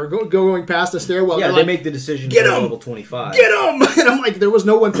like that, or going past a stairwell. Yeah, they like, make the decision to go to level 25. Get him! And I'm like, there was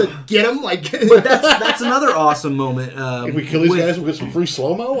no one to get him. Like, but that's another awesome moment. If we kill these guys, we'll get some free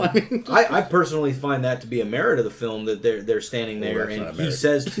slow-mo? I personally find that to be a merit of the film, that they're standing there, and he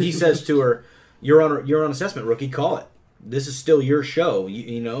says to her, you're on assessment, rookie, call it. This is still your show,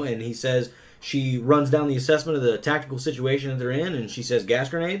 and he says, she runs down the assessment of the tactical situation that they're in, and she says, gas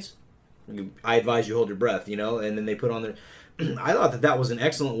grenades? I advise you hold your breath, and then they put on their... I thought that was an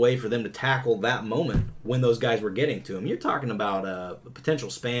excellent way for them to tackle that moment when those guys were getting to him. You're talking about a potential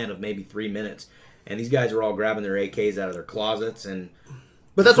span of maybe 3 minutes, and these guys are all grabbing their AKs out of their closets.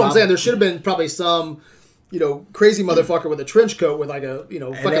 But that's what I'm saying. There should have been probably some... crazy motherfucker with a trench coat with like a, fucking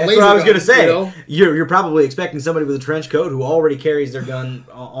laser gun. That's what I was going to say. You're probably expecting somebody with a trench coat who already carries their gun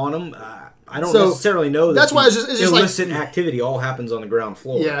on them. I don't necessarily know that. That's why it's just illicit activity all happens on the ground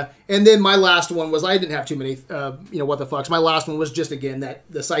floor. Yeah, and then my last one was, I didn't have too many, what the fucks. My last one was just, again,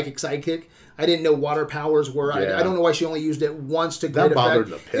 the psychic sidekick. I didn't know water powers were. Yeah. I don't know why she only used it once to great effect. That bothered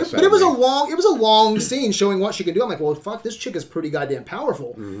the piss out of me. It was a long scene showing what she can do. I'm like, well, fuck, this chick is pretty goddamn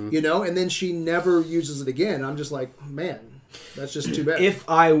powerful, and then she never uses it again. I'm just like, man, that's just too bad. If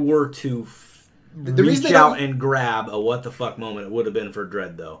I were to reach out and grab a what the fuck moment, it would have been for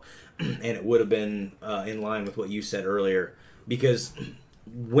Dredd, though. And it would have been in line with what you said earlier. Because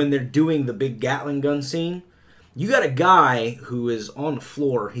when they're doing the big Gatling gun scene, you got a guy who is on the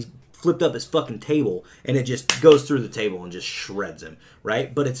floor. He's flipped up his fucking table, and it just goes through the table and just shreds him,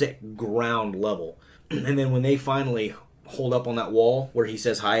 right? But it's at ground level. And then when they finally hold up on that wall where he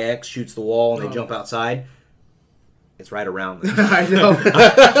says, Hi X, shoots the wall, and they jump outside, it's right around them. I know.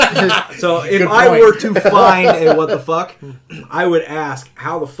 So if I were to find a what the fuck, I would ask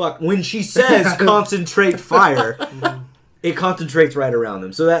how the fuck when she says concentrate fire, it concentrates right around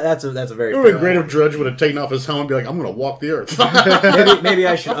them. So that's a very. It would be great if Drudge would have taken off his helmet and be like, "I'm going to walk the earth." maybe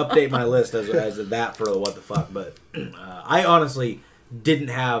I should update my list as that for a what the fuck. But I honestly didn't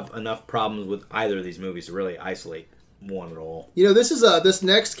have enough problems with either of these movies to really isolate one at all. You know, this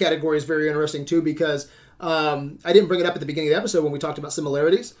next category is very interesting too because I didn't bring it up at the beginning of the episode when we talked about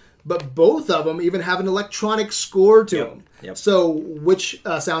similarities, but both of them even have an electronic score to them. Yep. So, which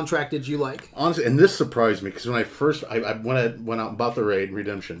soundtrack did you like? Honestly, and this surprised me because when I first went out and bought the Raid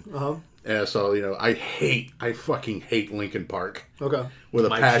Redemption, and so I fucking hate Linkin Park. Okay. With a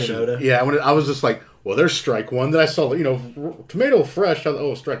Mike passion. Shinoda. Yeah, I was just like, well, there's strike one. Then I saw, Tomato Fresh.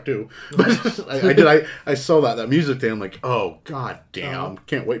 Strike two. But I saw that music thing. I'm like, oh god damn,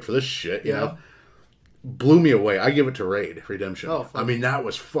 can't wait for this shit. You know. Blew me away. I give it to Raid Redemption. Oh, I mean, that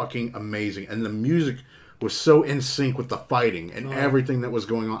was fucking amazing, and the music was so in sync with the fighting and everything that was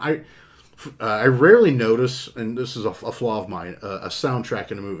going on. I rarely notice, and this is a flaw of mine, a soundtrack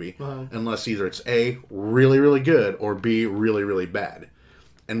in a movie, unless either it's A, really, really good, or B, really, really bad.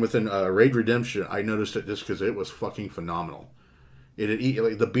 And within Raid Redemption, I noticed it just because it was fucking phenomenal.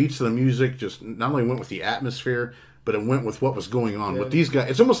 The beats of the music just not only went with the atmosphere, but it went with what was going on with these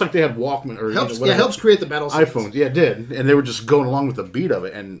guys. It's almost like they had Walkman or helps create the battle scenes. iPhones. Yeah, it did, and they were just going along with the beat of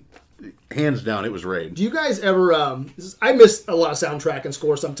it. And hands down, it was Raid. Do you guys ever? I miss a lot of soundtrack and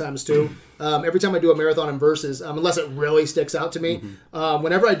score sometimes too. Every time I do a marathon and versus, unless it really sticks out to me,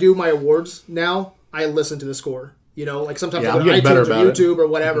 whenever I do my awards now, I listen to the score. Like sometimes I go to iTunes or YouTube or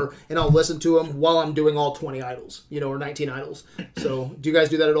whatever, and I'll listen to them while I'm doing all 20 idols, or 19 idols. So, do you guys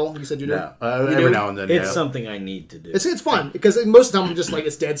do that at all? You said you do? No, every now and then. It's something I need to do. It's fun because most of the time I'm just like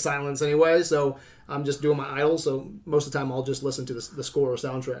it's dead silence anyway, so I'm just doing my idols. So most of the time I'll just listen to the score or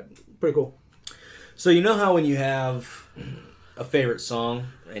soundtrack. Pretty cool. So you know how when you have a favorite song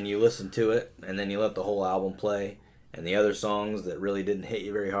and you listen to it and then you let the whole album play, and the other songs that really didn't hit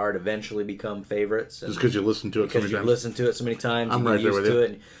you very hard eventually become favorites. Just because you listened to it so many times. Because you've listened to it so many times. I'm right there with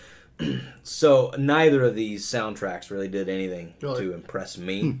you. It. So neither of these soundtracks really did anything to impress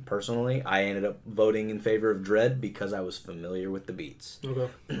me personally. I ended up voting in favor of Dredd because I was familiar with the beats. Okay.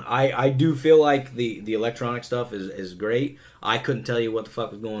 I do feel like the electronic stuff is great. I couldn't tell you what the fuck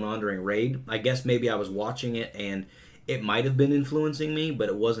was going on during Raid. I guess maybe I was watching it and it might have been influencing me, but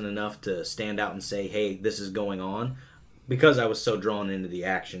it wasn't enough to stand out and say, hey, this is going on, because I was so drawn into the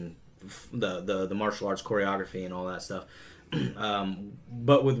action, the martial arts choreography and all that stuff.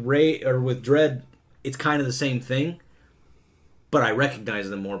 But with Dredd, it's kind of the same thing, but I recognize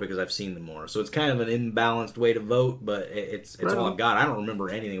them more because I've seen them more. So it's kind of an imbalanced way to vote, but it's right all I've got. I don't remember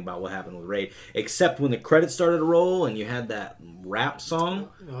anything about what happened with Raid, except when the credits started to roll and you had that rap song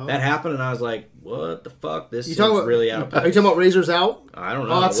that happened, and I was like, what the fuck? This is really out of place. Are you talking about Razor's Out? I don't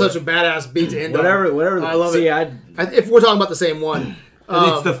know. Oh, that's such a badass beat to end on. Whatever. I love it. If we're talking about the same one.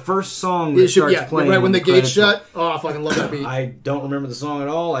 It's the first song that starts playing. Right when the gates shut. Oh, I fucking love that beat. I don't remember the song at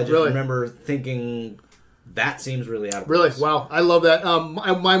all. I just remember thinking, that seems really out of place. Really? Wow. I love that.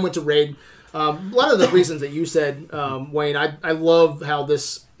 Mine went to Raid. A lot of the reasons that you said, Wayne, I love how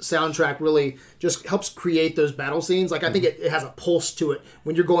this soundtrack really just helps create those battle scenes. Like, I think it has a pulse to it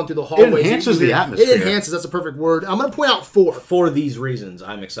when you're going through the hallways. It enhances the atmosphere. It enhances. That's a perfect word. I'm going to point out 4. For these reasons,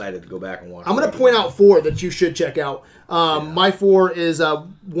 I'm excited to go back and watch. I'm going to point out 4 that you should check out. My 4 is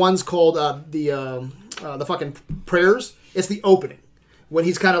one's called the fucking Prayers. It's the opening when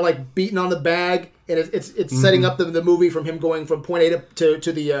he's kind of like beating on the bag, and it's setting up the movie from him going from point A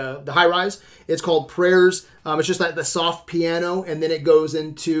to the high rise. It's called Prayers. It's just like the soft piano, and then it goes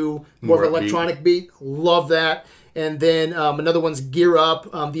into more of an electronic beat. Love that. And then another one's Gear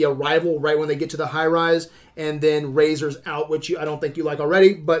Up, The Arrival, right when they get to the high rise. And then Razor's Out, which I don't think you like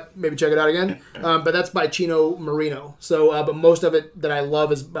already, but maybe check it out again. But that's by Chino Marino. So, but most of it that I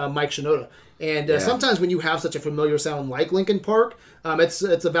love is Mike Shinoda. And sometimes when you have such a familiar sound like Linkin Park, it's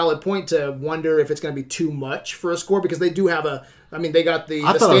a valid point to wonder if it's going to be too much for a score, because they do have they got the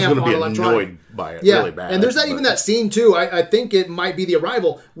I thought I was stamp going to be on electronic. annoyed by it really bad. And there's even that scene too. I think it might be The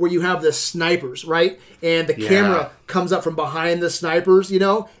Arrival where you have the snipers, right? And the camera comes up from behind the snipers,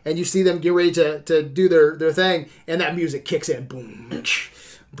 and you see them get ready to do their thing, and that music kicks in. Boom.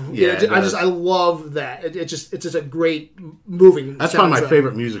 Yeah, I love that. It's just a great moving. That's probably my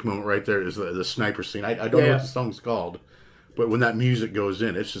favorite music moment right there is the sniper scene. I don't know what the song's called, but when that music goes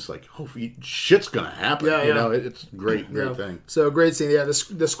in, it's just like, oh, shit's gonna happen. It's a great thing. So great scene. Yeah,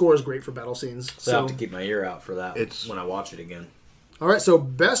 the score is great for battle scenes. So I have to keep my ear out for that when I watch it again. All right, so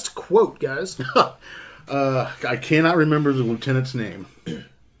best quote, guys. I cannot remember the lieutenant's name.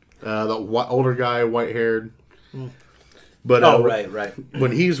 The older guy, white-haired. But right.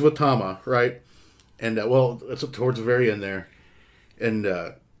 When he's with Tama, right? And, it's towards the very end there. And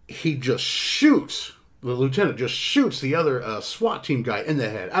he just shoots, the lieutenant just shoots the other SWAT team guy in the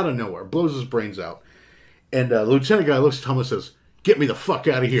head out of nowhere, blows his brains out. And the lieutenant guy looks at Tama and says, "Get me the fuck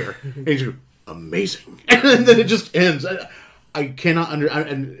out of here." And he's like, "Amazing." And then it just ends. I cannot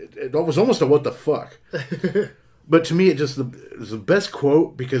and it was almost a what the fuck. But to me, it was the best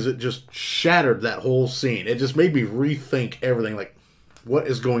quote because it just shattered that whole scene. It just made me rethink everything. Like, what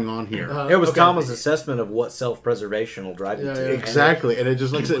is going on here? It was Tama's assessment of what self-preservation will drive you to. Exactly. And it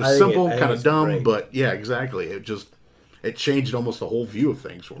just, like I said, it was simple, kind of dumb, great. but yeah, exactly. It changed almost the whole view of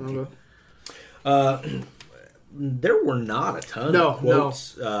things for me. There were not a ton of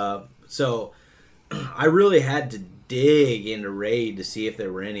quotes. So I really had to dig into Raid to see if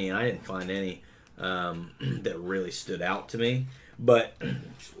there were any, and I didn't find any that really stood out to me. But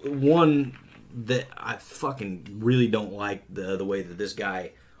one that I fucking really don't like the way that this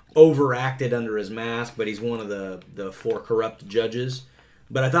guy overacted under his mask, but he's one of the 4 corrupt judges.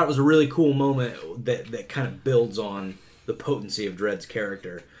 But I thought it was a really cool moment that kind of builds on the potency of Dredd's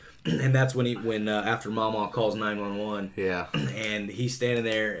character. And that's when after Mama calls 911. Yeah. And he's standing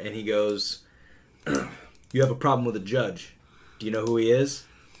there and he goes, "You have a problem with a judge. Do you know who he is?"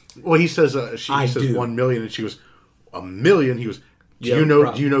 Well, he says he says 1 million, and she goes, "1 million?" He goes, Do you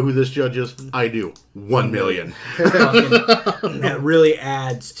know who this judge is? I do. 1 million. That really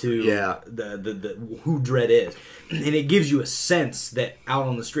adds to the who Dredd is, and it gives you a sense that out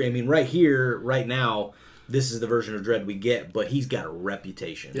on the street. I mean, right here, right now, this is the version of Dredd we get, but he's got a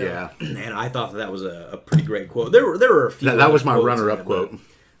reputation. Yeah, and I thought that was a pretty great quote. There were a few. That was my runner-up quote.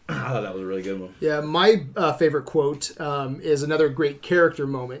 I thought that was a really good one. Yeah, my favorite quote is another great character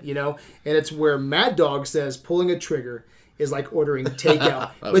moment, and it's where Mad Dog says pulling a trigger is like ordering takeout.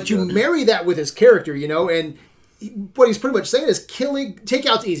 But you marry that with his character, and what he's pretty much saying is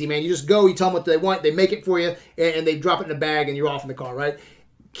takeout's easy, man. You just go, you tell them what they want, they make it for you, and they drop it in a bag and you're off in the car, right?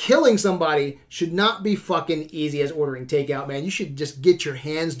 Killing somebody should not be fucking easy as ordering takeout, man. You should just get your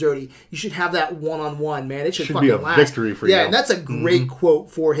hands dirty. You should have that one-on-one, man. It should fucking be a last. Victory for you. Yeah, and that's a great quote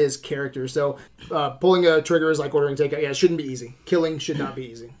for his character. So, pulling a trigger is like ordering takeout. Yeah, it shouldn't be easy. Killing should not be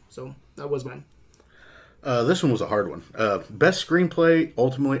easy. So, that was mine. This one was a hard one. Best screenplay,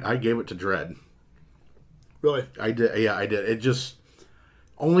 ultimately, I gave it to Dredd. Really? I did. Yeah, I did. It just...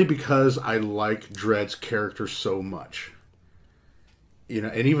 Only because I like Dredd's character so much.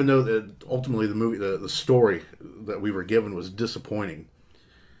 And even though ultimately the movie, the story that we were given was disappointing.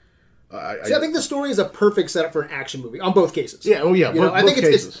 I think the story is a perfect setup for an action movie on both cases. Yeah, I think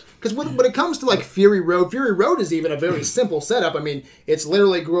it's because when it comes to like Fury Road is even a very simple setup. I mean, it's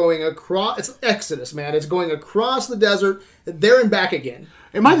literally going across. It's Exodus, man. It's going across the desert, there and back again.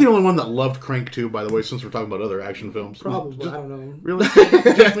 Am I the only one that loved Crank 2, by the way, since we're talking about other action films? Probably. I don't know. Really?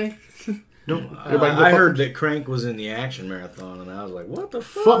 Just me? I heard that Crank was in the action marathon, and I was like, "What the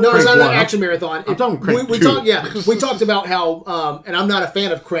fuck?" No, it's not an action marathon. I'm talking Crank 2. We talked about how, and I'm not a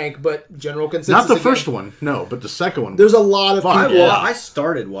fan of Crank, but general consensus. Not the first one, no, but the second one. There's a lot of people. I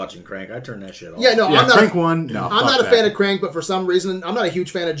started watching Crank. I turned that shit off. Yeah, no, I'm not Crank 1. No, I'm not a fan of Crank, but for some reason, I'm not a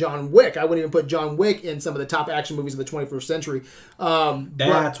huge fan of John Wick. I wouldn't even put John Wick in some of the top action movies of the 21st century.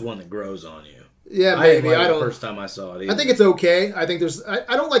 That's one that grows on you. Yeah, maybe. I don't. The first time I saw it, either. I think it's okay. I think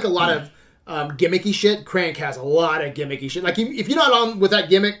I don't like a lot of gimmicky shit. Crank has a lot of gimmicky shit. Like, if you're not on with that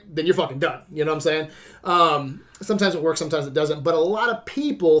gimmick, then you're fucking done. You know what I'm saying? Sometimes it works, sometimes it doesn't. But a lot of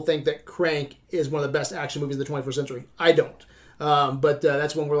people think that Crank is one of the best action movies of the 21st century. I don't. But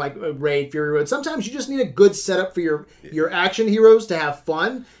that's when we're like Raid, Fury Road. Sometimes you just need a good setup for your action heroes to have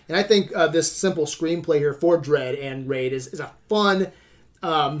fun. And I think this simple screenplay here for Dredd and Raid is a fun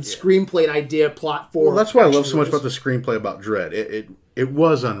screenplay and idea plot for. Well, that's why I love so much about the screenplay about Dredd. It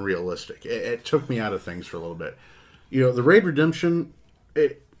was unrealistic. It took me out of things for a little bit. The Raid Redemption,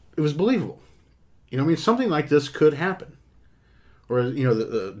 it was believable. I mean, something like this could happen. Or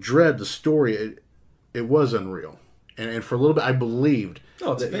the Dredd, the story, it was unreal. And for a little bit, I believed.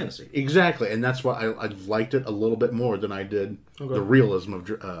 Oh, it's a fantasy. Exactly, and that's why I liked it a little bit more than I did the realism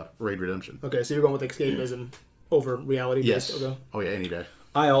of Raid Redemption. Okay, so you're going with escapism over reality? Yes. Okay. Oh, yeah, any day.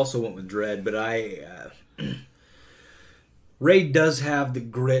 I also went with Dredd, but Raid does have the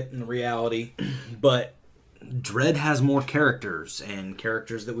grit and the reality, but Dredd has more characters, and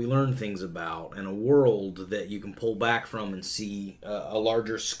characters that we learn things about, and a world that you can pull back from and see a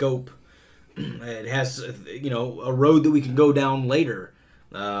larger scope. It has, a road that we can go down later.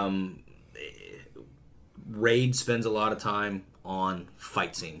 Raid spends a lot of time on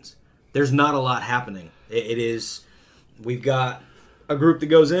fight scenes. There's not a lot happening. It is, we've got a group that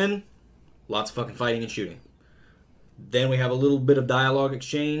goes in, lots of fucking fighting and shooting. Then we have a little bit of dialogue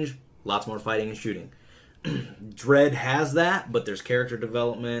exchange, lots more fighting and shooting. Dredd has that, but there's character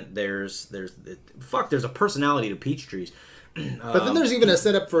development. There's a personality to Peachtree's. But then there's even a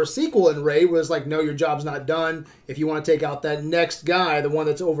setup for a sequel in Raid where it's like, no, your job's not done. If you want to take out that next guy, the one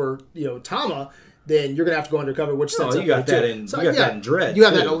that's over, Tama, then you're gonna have to go undercover. Which sets up you got that in Dredd. You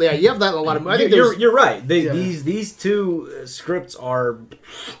have that. Yeah, you have that in a lot of. I think you're right. These two scripts are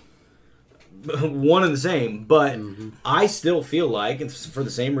one and the same, but I still feel like, and for the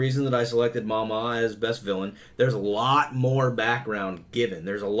same reason that I selected Mama as best villain, there's a lot more background given.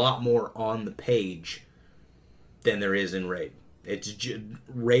 There's a lot more on the page than there is in Raid.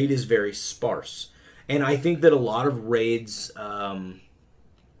 Raid is very sparse, and I think that a lot of Raid's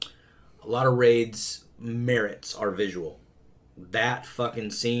merits are visual. That fucking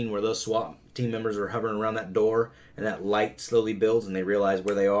scene where those SWAT team members are hovering around that door and that light slowly builds and they realize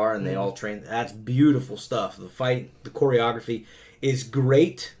where they are and they all train. That's beautiful stuff. The fight, the choreography is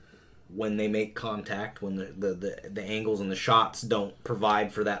great when they make contact, when the angles and the shots don't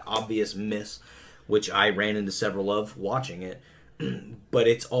provide for that obvious miss, which I ran into several of watching it. But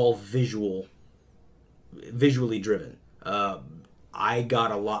it's all visually driven. I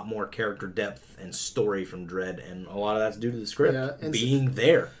got a lot more character depth and story from Dredd, and a lot of that's due to the script being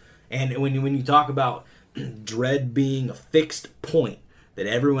there. And when you talk about Dredd being a fixed point that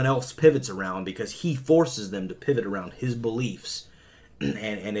everyone else pivots around because he forces them to pivot around his beliefs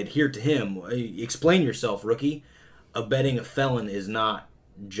and adhere to him. Explain yourself, rookie. Abetting a felon is not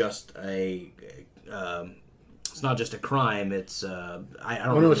just it's not just a crime. It's I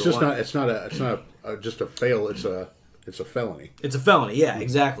don't know. No, it's just not. It's not just a fail. It's a felony. It's a felony, yeah,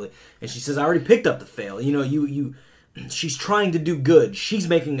 exactly. And she says, I already picked up the fail. She's trying to do good. She's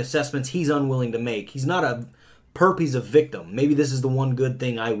making assessments he's unwilling to make. He's not a perp, he's a victim. Maybe this is the one good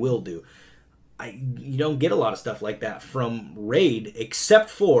thing I will do. You don't get a lot of stuff like that from Raid, except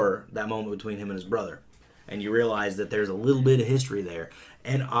for that moment between him and his brother. And you realize that there's a little bit of history there.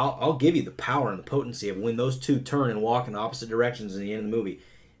 And I'll give you the power and the potency of when those two turn and walk in opposite directions in the end of the movie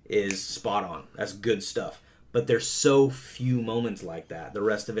is spot on. That's good stuff. But there's so few moments like that. The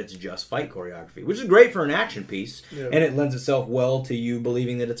rest of it's just fight choreography, which is great for an action piece, and it lends itself well to you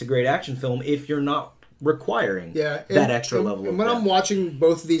believing that it's a great action film if you're not requiring that extra level of when depth. I'm watching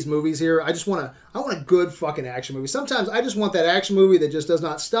both of these movies here, I want a good fucking action movie. Sometimes I just want that action movie that just does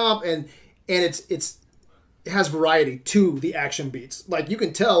not stop, and it has variety to the action beats. Like, you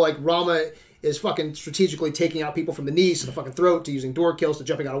can tell, like, Rama is fucking strategically taking out people from the knees to the fucking throat, to using door kills, to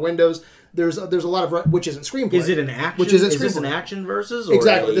jumping out of windows. There's a lot of, which isn't screenplay. Is it an action? Which isn't is this screenplay. an action versus? Or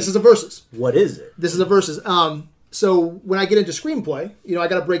Exactly. This is a versus. What is it? This is a versus. So when I get into screenplay, I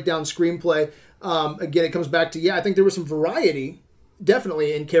got to break down screenplay. Again, it comes back to, I think there was some variety,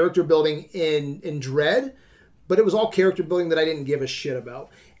 definitely, in character building in Dredd, but it was all character building that I didn't give a shit about.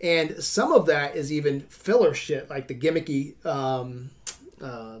 And some of that is even filler shit, like the gimmicky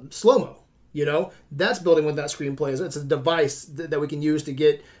slow-mo. That's building with that screenplay. It's a device that we can use to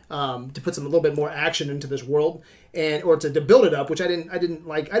get to put a little bit more action into this world, or to build it up, which I didn't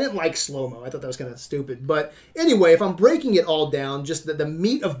like. I didn't like slow-mo. I thought that was kind of stupid. But anyway, if I'm breaking it all down, just the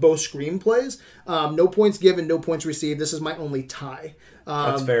meat of both screenplays, no points given, no points received. This is my only tie.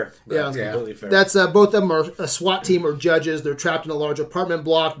 That's fair. That's completely fair. That's both of them are a SWAT team or judges. They're trapped in a large apartment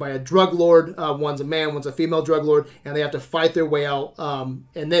block by a drug lord. One's a man, one's a female drug lord, and they have to fight their way out,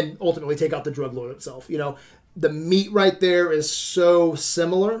 and then ultimately take out the drug lord itself. The meat right there is so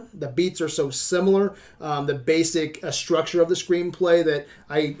similar. The beats are so similar. The basic structure of the screenplay that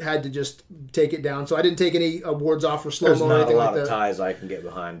I had to just take it down. So I didn't take any awards off for slow-mo or anything like that. There's not a lot of ties I can get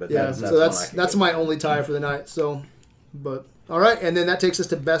behind, but that's my only tie for the night. So, but all right, and then that takes us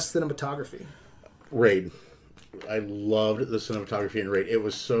to best cinematography. Raid. I loved the cinematography in Raid. It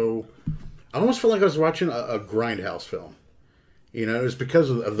was so... I almost felt like I was watching a Grindhouse film. It was because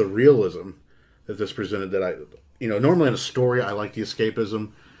of the realism that this presented that normally in a story I like the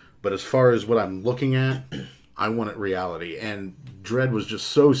escapism, but as far as what I'm looking at, I wanted reality. And Dredd was just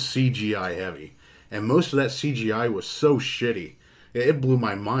so CGI heavy. And most of that CGI was so shitty. It blew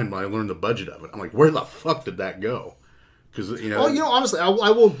my mind when I learned the budget of it. I'm like, where the fuck did that go? Because honestly, I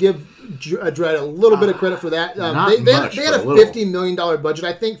will give Dredd a little bit of credit for that. They had a $50 million budget.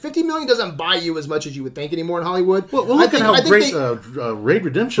 I think $50 million doesn't buy you as much as you would think anymore in Hollywood. Well, look at how great Raid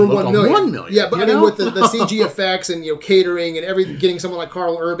Redemption looked on $1 million. Yeah, but with the CG effects and catering and everything, getting someone like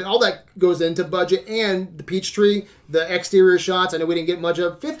Carl Urban, all that goes into budget, and the Peachtree, the exterior shots. I know we didn't get much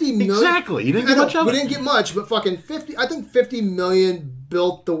of $50 million. Exactly, you didn't get much of it. We didn't get much, but fucking 50. I think $50 million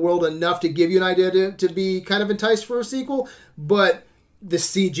built the world enough to give you an idea to be kind of enticed for a sequel, but the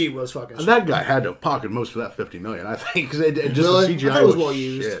CG was fucking shit. That guy had to pocket most of that $50 million, I think, because just Really? the CGI I thought it was was well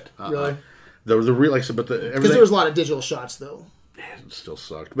used. shit. Really? The real, like, but Because there was a lot of digital shots, though. it still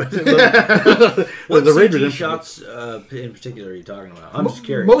sucked. But What the Raid CG Redemption shots in particular are you talking about? I'm just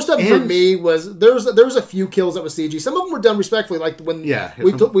curious. Most of them for And- me was there was a few kills that was CG. Some of them were done respectfully, like when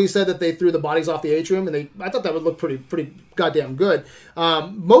we said that they threw the bodies off the atrium, and I thought that would look pretty goddamn good.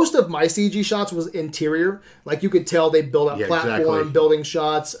 Most of my CG shots was interior, like you could tell they built up platform exactly. building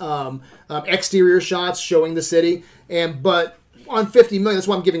shots, exterior shots showing the city, but on 50 million, that's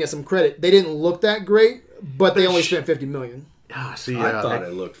why I'm giving it some credit. They didn't look that great, but they only spent 50 million. See, I thought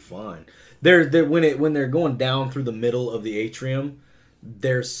it looked fine. When they're going down through the middle of the atrium,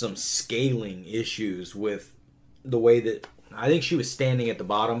 there's some scaling issues with the way that I think she was standing at the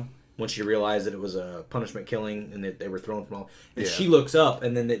bottom when she realized that it was a punishment killing and that they were thrown from all. And she looks up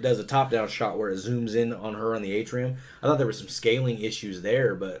and then it does a top-down shot where it zooms in on her on the atrium. I thought there were some scaling issues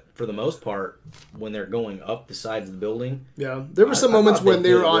there, but for the most part, when they're going up the sides of the building, Yeah, there were some moments thought they when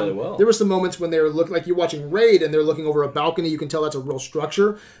they were did it on. really well. There were some moments when they were looking like you're watching Raid and they're looking over a balcony. You can tell that's a real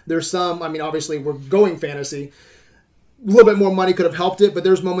structure. There's some. I mean, obviously we're going fantasy. A little bit more money could have helped it, but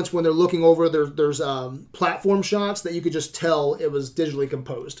there's moments when they're looking over. There's platform shots that you could just tell it was digitally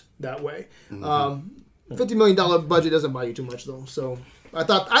composed that way. $50 million budget doesn't buy you too much though. So I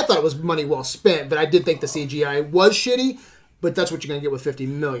thought it was money well spent, but I did think the CGI was shitty. But that's what you're gonna get with $50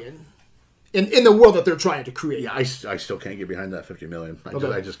 million. In the world that they're trying to create. Yeah, I still can't get behind that $50 million.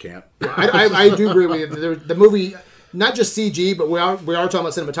 I just can't. I do agree with you. The movie, not just CG, but we are talking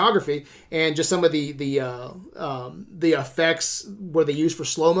about cinematography and just some of the effects where they use for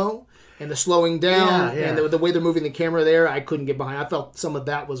slow mo and the slowing down and the way they're moving the camera there. I couldn't get behind. I felt some of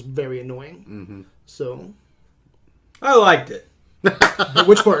that was very annoying. Mm-hmm. So I liked it. but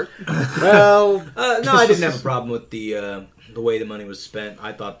which part? Well, no, I didn't have a problem with the way the money was spent.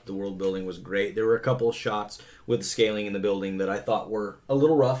 I thought the world building was great. There were a couple of shots with the scaling in the building that I thought were a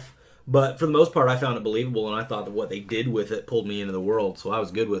little rough, but for the most part, I found it believable, and I thought that what they did with it pulled me into the world, so I was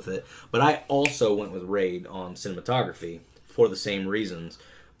good with it. But I also went with Raid on cinematography for the same reasons.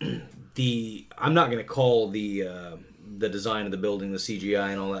 I'm not going to call the design of the building, the CGI,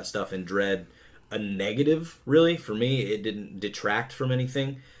 and all that stuff in Dredd a negative, really. For me, it didn't detract from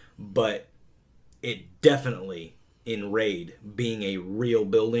anything, but it definitely, in Raid, being a real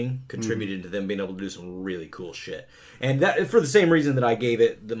building, contributed to them being able to do some really cool shit. And that, for the same reason that I gave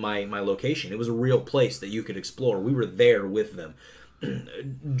it my location. It was a real place that you could explore. We were there with them.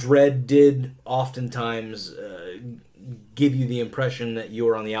 Dredd did oftentimes give you the impression that you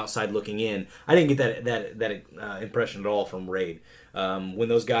were on the outside looking in. I didn't get that impression at all from Raid. When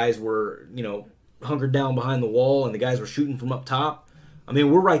those guys were, hunkered down behind the wall and the guys were shooting from up top, I mean,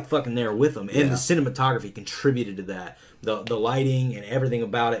 we're right fucking there with them. And the cinematography contributed to that. The lighting and everything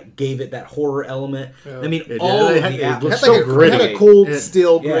about it gave it that horror element. I mean, It all did. of It the looked atmosphere. so gritty. It had a cold,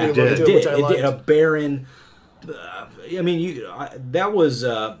 still, gritty look did. to it, which I It liked. did. A barren... I mean, that was,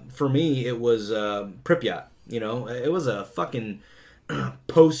 for me, it was Pripyat. It was a fucking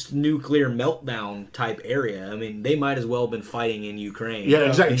post-nuclear meltdown type area. I mean, they might as well have been fighting in Ukraine. Yeah,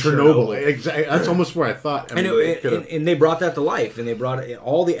 exactly. In Chernobyl. Exactly. That's almost where I thought. I mean, And they brought that to life, and they brought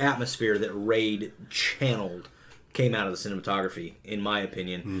all the atmosphere that Raid channeled came out of the cinematography, in my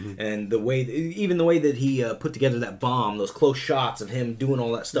opinion. And the way that he put together that bomb, those close shots of him doing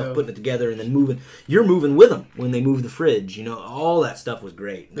all that stuff, putting it together, and then moving. You're moving with him when they move the fridge. all that stuff was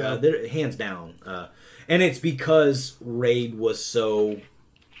great. Hands down. And it's because Raid was so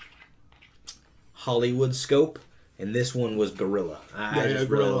Hollywood scope, and this one was guerrilla. I just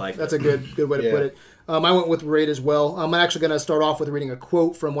really like That's it. a good way to put it. I went with Raid as well. I'm actually going to start off with reading a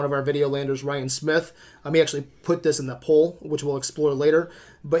quote from one of our video landers, Ryan Smith. He actually put this in the poll, which we'll explore later.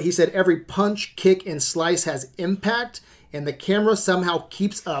 But he said, every punch, kick, and slice has impact, and the camera somehow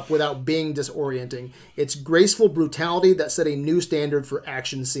keeps up without being disorienting. It's graceful brutality that set a new standard for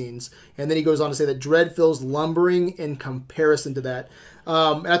action scenes. And then he goes on to say that Dredd feels lumbering in comparison to that.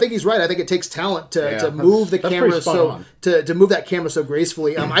 And I think he's right. I think it takes talent to move the camera to move that camera so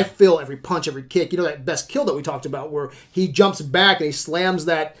gracefully. I feel every punch, every kick. That best kill that we talked about, where he jumps back and he slams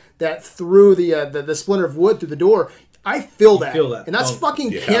that through the splinter of wood through the door. I feel that. And that's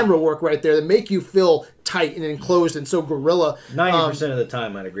fucking camera work right there that make you feel tight and enclosed and so guerrilla. 90% of the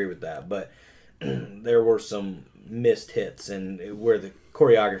time, I'd agree with that, but there were some missed hits, and where the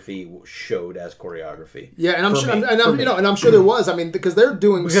choreography showed as choreography. Yeah, and I'm For sure, me. and I'm sure there was. I mean, because they're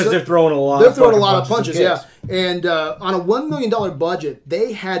doing They're throwing a lot. They're throwing a lot of punches. punches, yeah. And on a $1 million budget,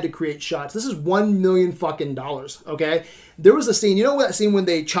 they had to create shots. This is $1 million fucking dollars. Okay, there was a scene. You know that scene when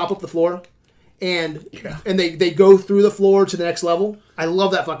they chop up the floor, and they go through the floor to the next level. I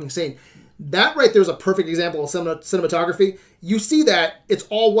love that fucking scene. That right there is a perfect example of cinematography. You see that it's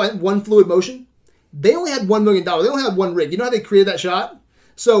all one fluid motion. They only had $1 million. They only had one rig. You know how they created that shot?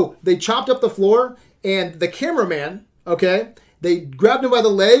 So they chopped up the floor, and the cameraman, okay, they grabbed him by the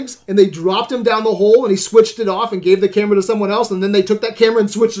legs, and they dropped him down the hole, and he switched it off and gave the camera to someone else, and then they took that camera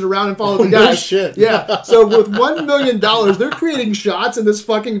and switched it around and followed the guy. No shit. Yeah. So with $1 million, they're creating shots in this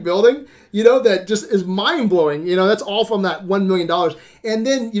fucking building, that just is mind-blowing. That's all from that $1 million. And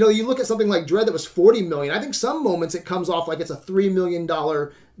then, you look at something like Dredd that was $40 million. I think some moments it comes off like it's a $3 million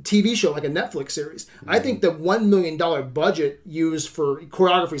TV show, like a Netflix series. I think the $1 million budget used for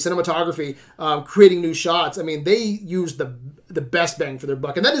choreography, cinematography, creating new shots, I mean, they used the best bang for their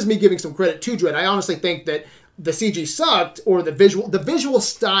buck. And that is me giving some credit to Dredd. I honestly think that the CG sucked, or the visual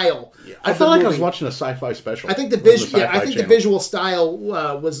style. Yeah. I felt like I was watching a sci-fi special. I think the visual style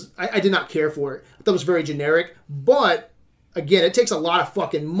was. I did not care for it. I thought it was very generic. But again, it takes a lot of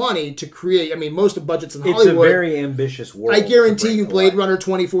fucking money to create. I mean, most of budgets in Hollywood. It's a very ambitious world. I guarantee you, Blade Runner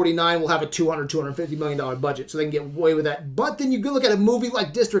 2049 will have a $250 million budget, so they can get away with that. But then you go look at a movie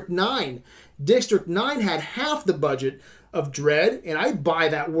like District 9. District 9 had half the budget of Dredd, and I buy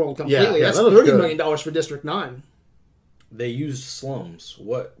that world completely. That's $30 million for District 9. They used slums.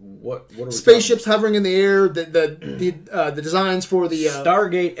 What are we Spaceships hovering in the air. The designs for the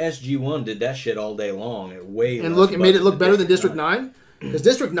Stargate SG-1 did that shit all day long. It made it look better than District 9. Because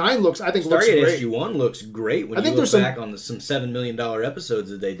District 9 looks great. Stargate SG-1 looks great when you look back on some $7 million episodes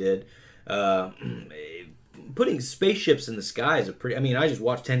that they did. Putting spaceships in the sky is I just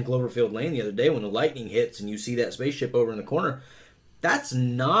watched 10 Cloverfield Lane the other day when the lightning hits and you see that spaceship over in the corner. That's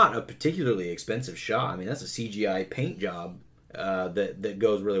not a particularly expensive shot. I mean, that's a CGI paint job that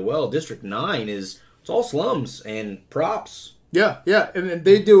goes really well. District 9 it's all slums and props. Yeah, and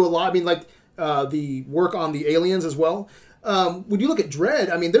they do a lot. I mean, like the work on the aliens as well. When you look at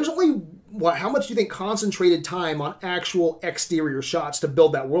Dredd, I mean, there's only how much do you think concentrated time on actual exterior shots to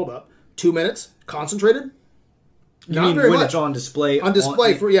build that world up? 2 minutes concentrated. Not very much. It's on display.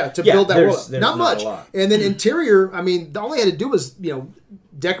 To build that world. Not much. And then interior, I mean, all they had to do was,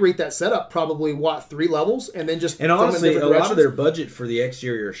 decorate that setup probably, 3 levels, and then just... And honestly, a lot of their budget for the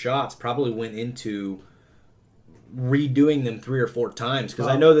exterior shots probably went into redoing them 3 or 4 times, because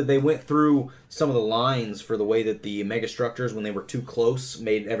I know that they went through some of the lines for the way that the mega structures, when they were too close,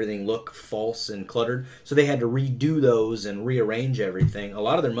 made everything look false and cluttered, so they had to redo those and rearrange everything. A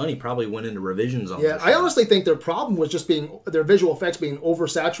lot of their money probably went into revisions on this. I honestly think their problem was just their visual effects being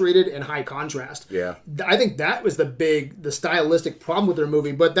oversaturated and high contrast. Yeah, I think that was the stylistic problem with their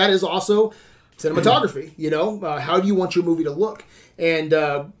movie, but that is also cinematography. How do you want your movie to look? And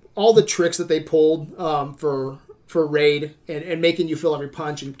all the tricks that they pulled for Raid and making you feel every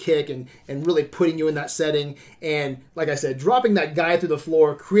punch and kick and really putting you in that setting, and like I said, dropping that guy through the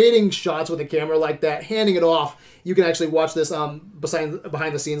floor, creating shots with a camera like that, handing it off. You can actually watch this behind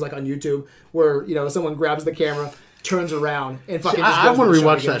the scenes, like on YouTube, where someone grabs the camera, turns around, and fucking. I want to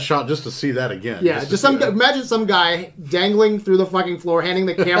rewatch that shot just to see that again. Yeah, imagine some guy dangling through the fucking floor, handing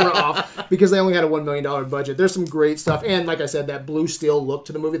the camera off because they only had a $1 million budget. There's some great stuff, and like I said, that blue steel look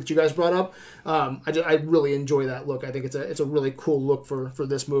to the movie that you guys brought up, I really enjoy that look. I think it's a really cool look for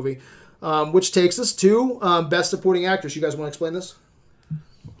this movie, which takes us to best supporting actress. You guys want to explain this?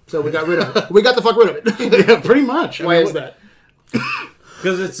 So we got rid of it. We got the fuck rid of it. Yeah, pretty much. Why is that?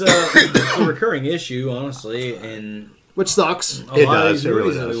 Because it's a recurring issue, honestly, and which sucks. A lot of these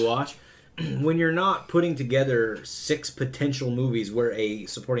movies that we watch, when you're not putting together 6 potential movies where a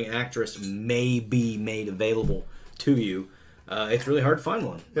supporting actress may be made available to you, it's really hard to find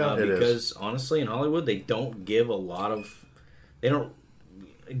one. Because honestly, in Hollywood, they don't give a lot of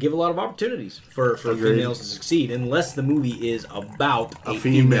opportunities for females to succeed unless the movie is about a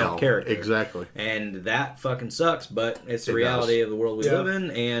female character. Exactly. And that fucking sucks, but it's the reality of the world we live in,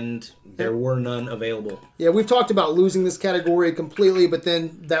 and there were none available. Yeah, we've talked about losing this category completely, but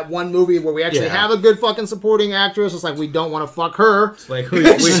then that one movie where we actually have a good fucking supporting actress, it's like we don't want to fuck her. It's like we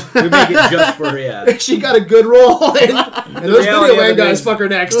make it just for her. She got a good role, and those Video Man guys fuck her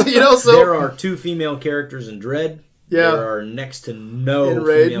next. So there are 2 female characters in Dredd. Yeah. There are next to no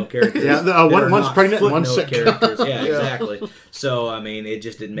female characters. One's pregnant and one's sick. Characters. Yeah, exactly. So, I mean, it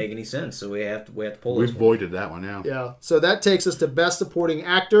just didn't make any sense. So we have to pull this. We voided that one, Yeah. So that takes us to Best Supporting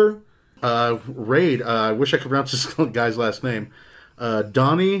Actor. Raid. I wish I could pronounce this guy's last name.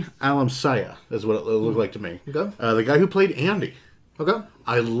 Donnie Alamsaya is what it looked like to me. Okay. The guy who played Andy. Okay.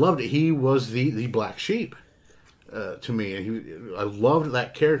 I loved it. He was the black sheep to me. And I loved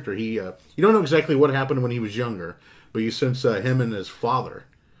that character. You don't know exactly what happened when he was younger, but you sense him and his father,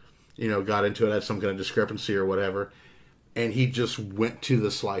 got into it, had some kind of discrepancy or whatever, and he just went to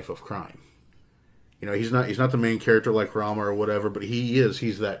this life of crime. He's not the main character like Rama or whatever, but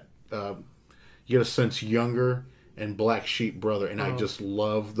he's that you get a sense younger and black sheep brother, and I just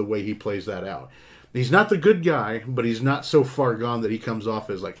love the way he plays that out. He's not the good guy, but he's not so far gone that he comes off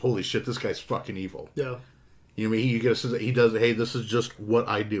as like, holy shit, this guy's fucking evil. Yeah. You know what I mean? You get a sense that he does, hey, this is just what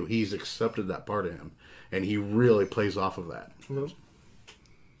I do. He's accepted that part of him, and he really plays off of that.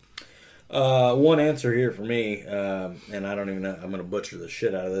 One answer here for me, and I don't even know, I'm going to butcher the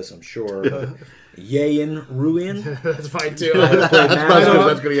shit out of this, I'm sure. Yayan Ruin. That's fine too. I I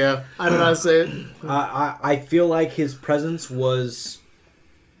don't know how to say it. I feel like his presence was,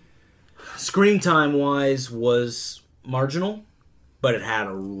 screen time wise, was marginal, but it had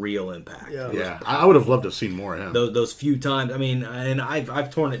a real impact. Yeah. I would have loved to have seen more of him. Those few times, I mean, and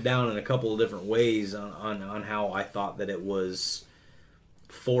I've torn it down in a couple of different ways on how I thought that it was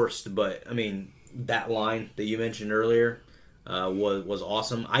forced, but I mean, that line that you mentioned earlier was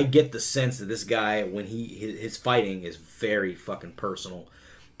awesome. I get the sense that this guy, when his fighting is very fucking personal,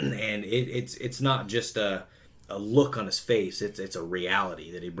 and it's not just a look on his face. It's a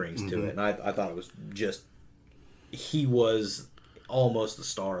reality that he brings to it, and I thought it was just, he was almost the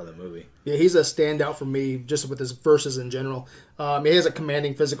star of the movie. Yeah, he's a standout for me just with his verses in general. He has a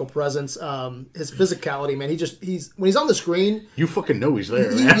commanding physical presence. His physicality, man, he's when he's on the screen, you fucking know he's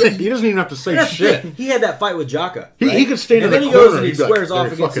there, man. He doesn't even have to say shit. He had that fight with Jaka. He could stand in and the then he corner goes and he be like, squares "There off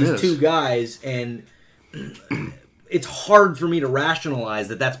he against fucking these is." two guys, and it's hard for me to rationalize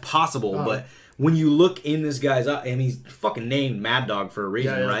that that's possible, but when you look in this guy's eye, and he's fucking named Mad Dog for a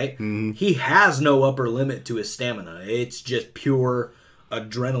reason, right? Mm-hmm. He has no upper limit to his stamina. It's just pure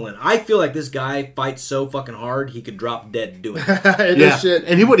adrenaline. I feel like this guy fights so fucking hard he could drop dead doing it. Shit.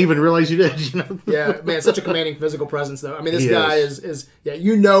 And he wouldn't even realize he did. Yeah, man, such a commanding physical presence though. I mean, this guy is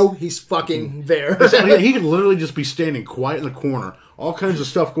he's fucking there. He could literally just be standing quiet in the corner, all kinds of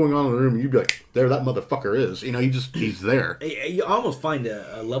stuff going on in the room, and you'd be like, there that motherfucker is. He's there. You almost find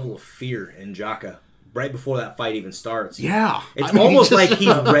a level of fear in Jaka right before that fight even starts. Yeah. It's almost like he's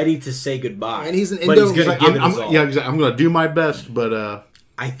ready to say goodbye. And he's an but he's going to give it I'm, his all. Yeah, exactly. I'm going to do my best, but...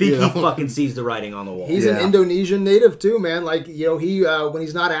 I think he fucking sees the writing on the wall. He's an Indonesian native too, man. Like, he when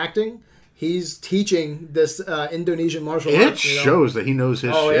he's not acting, he's teaching this Indonesian martial arts. It shows that he knows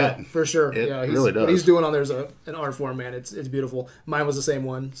his shit. Yeah, for sure. It yeah, really does. What he's doing on there's an art form, man. It's beautiful. Mine was the same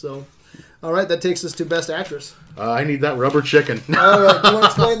one. So, all right, that takes us to Best Actress. I need that rubber chicken. All right, do you want to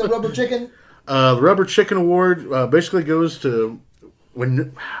explain the rubber chicken? The Rubber Chicken Award basically goes to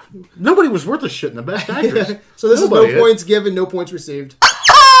when nobody was worth a shit in the Best Actress. So this is no points given, no points received.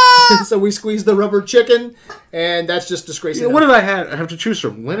 So we squeezed the rubber chicken, and that's just disgraceful. What did I have to choose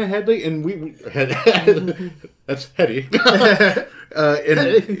from? Lena Headey and we that's Hetty.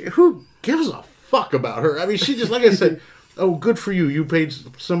 And who gives a fuck about her? I mean, she just, like I said, oh, good for you. You paid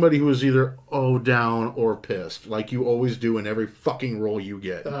somebody who was either down or pissed, like you always do in every fucking role you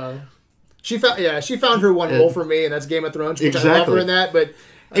get. She found her one role for me, and that's Game of Thrones, which exactly. I love her in that, but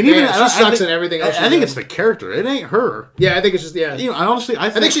and man, she sucks in everything else. I think it's the character. It ain't her. Yeah, I think it's just I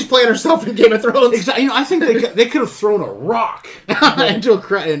think she's playing herself in Game of Thrones. Exactly. I think they could have thrown a rock into a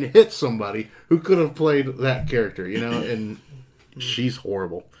crowd and hit somebody who could have played that character. And she's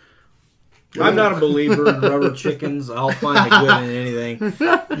horrible. I'm not a believer in rubber chickens. I'll find the good in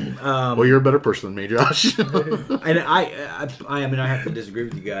anything. Well, you're a better person than me, Josh. And I mean, I have to disagree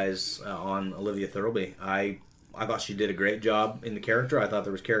with you guys on Olivia Thirlby. I thought she did a great job in the character. I thought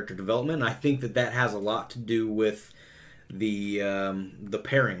there was character development. And I think that has a lot to do with the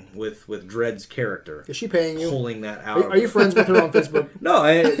pairing with Dredd's character. Is she paying you? Pulling that out. Are you friends with her on Facebook? No,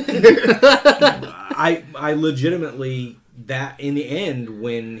 I legitimately, that in the end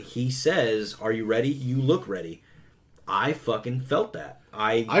when he says, "Are you ready? You look ready." I fucking felt that.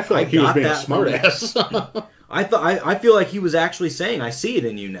 I felt like he was being a smartass. I feel like he was actually saying, "I see it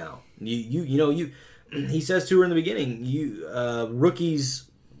in you now." You. He says to her in the beginning, rookies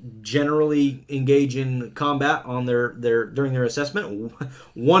generally engage in combat on their during their assessment.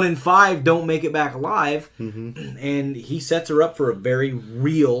 1 in 5 don't make it back alive, and he sets her up for a very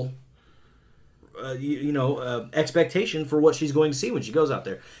real, expectation for what she's going to see when she goes out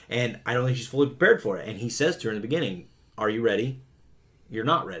there. And I don't think she's fully prepared for it. And he says to her in the beginning, "Are you ready? You're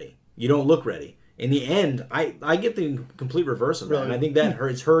not ready. You don't look ready." In the end, I get the complete reverse of that, and I think that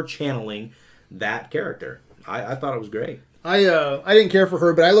is her channeling that character. I thought it was great. I didn't care for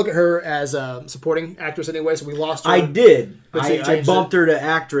her, but I look at her as a supporting actress anyway, so we lost her. I did. But so you I changed bumped it. her to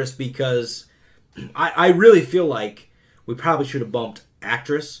actress because I really feel like we probably should have bumped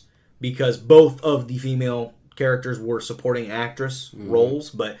actress because both of the female characters were supporting actress roles.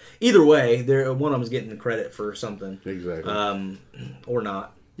 But either way, one of them is getting the credit for something. Exactly. Or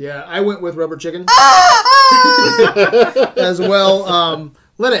not. Yeah, I went with Rubber Chicken as well.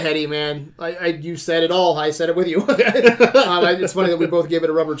 Lena Headey, man, you said it all. I said it with you. It's funny that we both gave it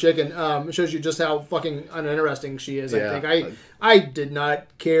a Rubber Chicken. It shows you just how fucking uninteresting she is. Yeah. I think I did not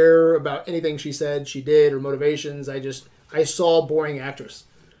care about anything she said, she did, or motivations. I saw boring actress.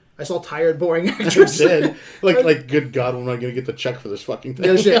 I saw tired, boring actress. Dead. Like, good God, when am I going to get the check for this fucking thing?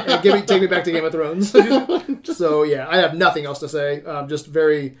 No shit. Take me back to Game of Thrones. So yeah, I have nothing else to say. Just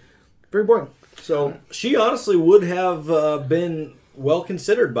very, very boring. So She honestly would have been well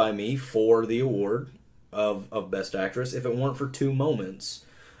considered by me for the award of Best Actress if it weren't for two moments.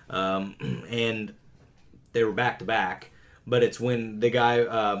 And they were back to back. But it's when the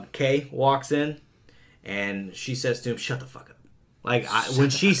guy, Kay, walks in and she says to him, "Shut the fuck up." Like,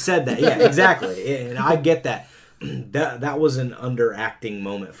 when she said that, yeah, exactly. And I get that. That was an underacting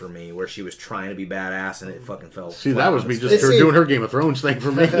moment for me where she was trying to be badass and it fucking fell. See, flat that was on me its just face. her doing her Game of Thrones thing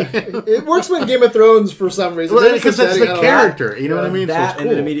for me. it works with Game of Thrones for some reason. Well, because that's Setting, the I don't know. character. You know what I mean? That, so it's cool.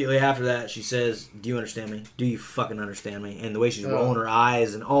 and then immediately after that, she says, "Do you understand me? Do you fucking understand me?" And the way she's rolling her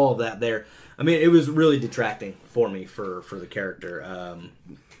eyes and all of that there. I mean, it was really detracting for me for the character.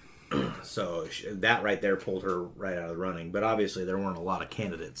 So that right there pulled her right out of the running. But obviously, there weren't a lot of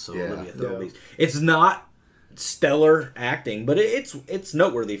candidates. So Yeah. Olivia Thirlby's. It's not stellar acting, but it's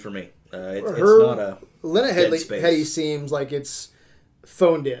noteworthy for me. It's not a Lena dead Headey space. seems like it's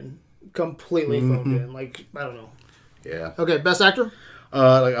phoned in, completely phoned in. Like, I don't know. Yeah. Okay, best actor.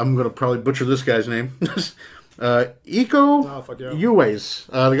 I'm going to probably butcher this guy's name. Oh, fuck yeah. C.W.A.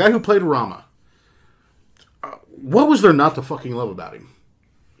 The guy who played Rama. What was there not to fucking love about him?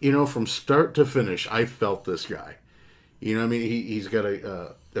 You know, from start to finish, I felt this guy. You know what I mean? He's got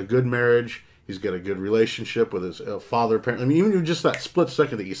a good marriage. He's got a good relationship with his father. Apparently, I mean, even just that split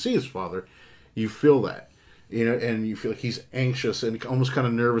second that you see his father, you feel that. You know, and you feel like he's anxious and almost kind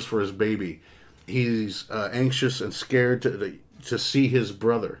of nervous for his baby. He's anxious and scared to see his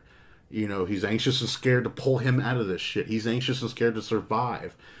brother. You know, he's anxious and scared to pull him out of this shit. He's anxious and scared to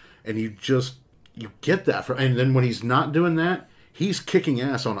survive. And you get that. And then when he's not doing that, he's kicking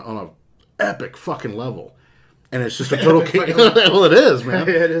ass on a epic fucking level. And it's just a total kick. Well, it is, man.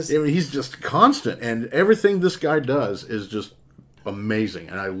 It is. I mean, he's just constant. And everything this guy does is just amazing.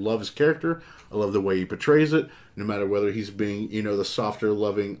 And I love his character. I love the way he portrays it. No matter whether he's being, you know, the softer,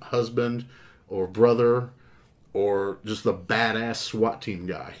 loving husband or brother or just the badass SWAT team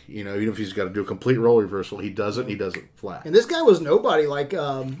guy. You know, even if he's got to do a complete role reversal, he does it and he does it flat. And this guy was nobody. Like,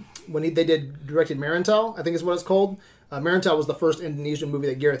 when they directed Marintal, I think is what it's called. Marintal was the first Indonesian movie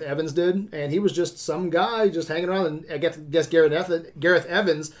that Gareth Evans did, and he was just some guy just hanging around. And I guess Gareth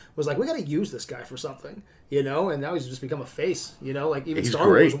Evans was like, "We got to use this guy for something," you know. And now he's just become a face, you know. Like even He's Star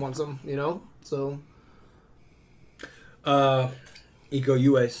great. Wars wants him, you know. So,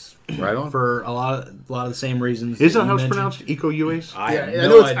 C.W.A. Right on. for a lot of the same reasons. Is that you how it's mentioned. pronounced? C.W.A.? I have I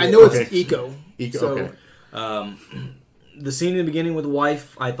no idea. know it's Okay. Eco. So, Okay. The scene in the beginning with the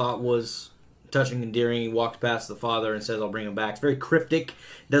wife, I thought was touching and endearing. He walks past the father and says, "I'll bring him back." It's very cryptic.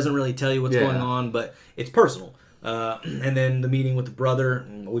 Doesn't really tell you what's Yeah. going on, but it's personal. And then the meeting with the brother.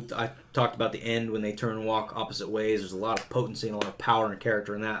 I talked about the end when they turn and walk opposite ways. There's a lot of potency and a lot of power and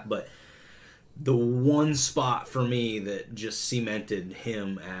character in that. But the one spot for me that just cemented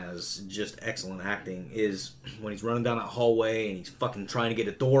him as just excellent acting is when he's running down that hallway and he's fucking trying to get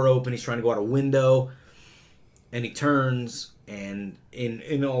a door open. He's trying to go out a window. And he turns, and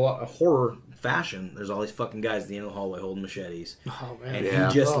in a horror fashion, there's all these fucking guys at the end of the hallway holding machetes. oh man, And Yeah.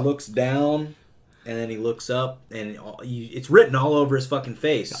 he just looks down, and then he looks up, and it's written all over his fucking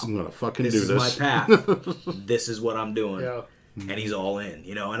face. I'm going to fucking This do is this. my path. This is what I'm doing. Yeah. And he's all in,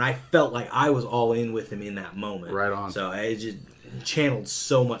 you know. And I felt like I was all in with him in that moment. Right on. So it just channeled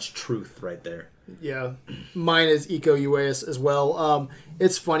so much truth right there. Yeah, mine is Eco UAS as well.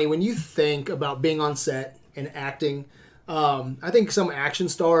 It's funny when you think about being on set and acting. I think some action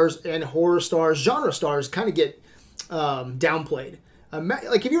stars and horror stars, genre stars, kind of get downplayed.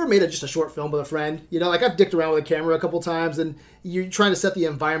 Like, have you ever made just a short film with a friend? You know, like I've dicked around with a camera a couple times, and you're trying to set the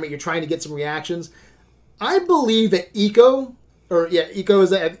environment. You're trying to get some reactions. I believe that Eco Iko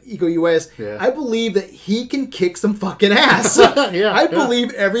is at Iko US. Yeah. I believe that he can kick some fucking ass. I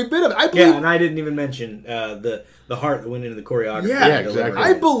believe every bit of it. And I didn't even mention the heart that went into the choreography. Yeah, exactly.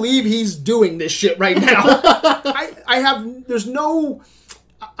 I believe he's doing this shit right now.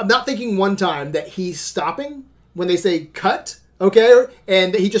 I'm not thinking one time that he's stopping when they say cut, okay?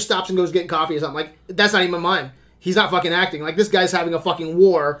 And that he just stops and goes getting coffee or something. Like, that's not even in mind. He's not fucking acting. Like, this guy's having a fucking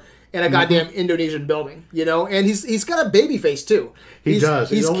war in a goddamn Indonesian building, you know? And he's got a baby face, too. He does.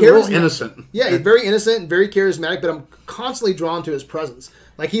 He's real innocent. Yeah, he's very innocent and very charismatic, but I'm constantly drawn to his presence.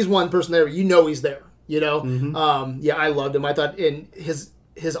 Like, he's one person there, you know he's there, you know? I loved him. I thought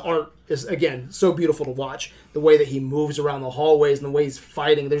his art is, again, so beautiful to watch. The way that he moves around the hallways and the way he's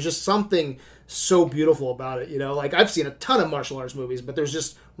fighting. There's just something so beautiful about it, you know? Like, I've seen a ton of martial arts movies, but there's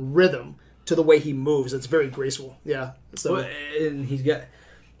just rhythm to the way he moves. It's very graceful. Yeah. So, and he's got...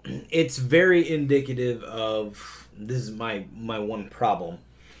 It's very indicative of... This is my one problem,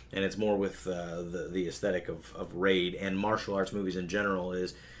 and it's more with the aesthetic of Raid and martial arts movies in general,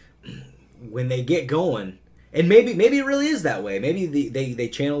 is when they get going... And maybe it really is that way. Maybe they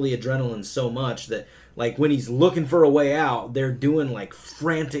channel the adrenaline so much that, like, when he's looking for a way out, they're doing, like,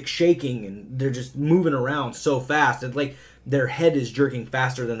 frantic shaking, and they're just moving around so fast. It's like their head is jerking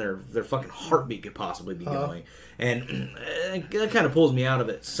faster than their fucking heartbeat could possibly be going. And that kind of pulls me out of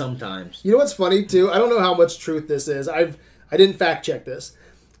it sometimes. You know what's funny, too? I don't know how much truth this is. I didn't fact check this.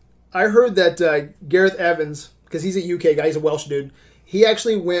 I heard that Gareth Evans, because he's a UK guy, he's a Welsh dude, he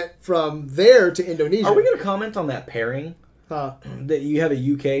actually went from there to Indonesia. Are we going to comment on that pairing? That you have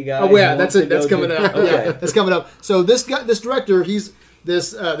a UK guy? Oh, yeah, that's coming up. Okay. Yeah, that's coming up. So this director, he's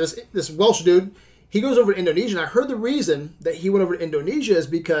this Welsh dude. He goes over to Indonesia, and I heard the reason that he went over to Indonesia is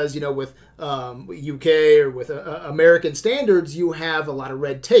because, you know, with UK or with American standards, you have a lot of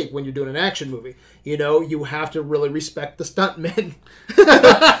red tape when you're doing an action movie. You know, you have to really respect the stuntmen.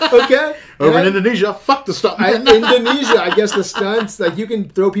 Okay? Over in Indonesia, fuck the stuntmen. Indonesia, I guess the stunts, like, you can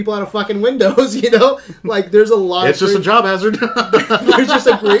throw people out of fucking windows, you know? Like, there's a lot It's just a job hazard. There's just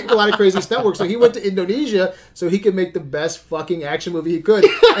a lot of crazy stunt work. So he went to Indonesia so he could make the best fucking action movie he could.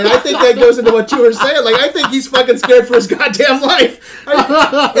 And I think that goes into what you were saying. Like, I think he's fucking scared for his goddamn life.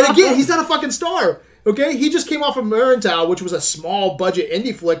 And again, he's not a fucking star. Okay? He just came off of Merantau, which was a small budget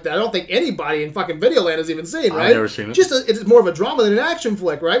indie flick that I don't think anybody in fucking Videoland has even seen, right? I've never seen it. It's more of a drama than an action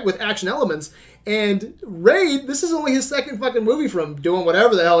flick, right? With action elements. And Raid, this is only his second fucking movie from doing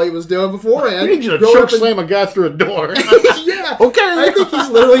whatever the hell he was doing beforehand. We need you to choke slam a guy through a door. Yeah. Okay. I think he's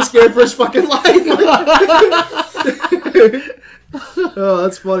literally scared for his fucking life. Oh,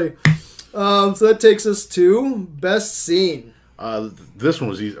 that's funny. So that takes us to best scene. This one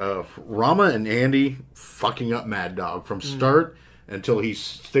was easy. Rama and Andy fucking up Mad Dog from start until he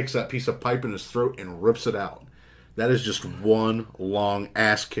sticks that piece of pipe in his throat and rips it out. That is just one long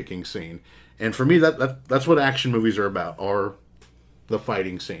ass-kicking scene. And for me, that's what action movies are about, are the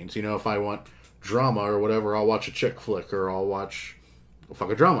fighting scenes. You know, if I want drama or whatever, I'll watch a chick flick or I'll watch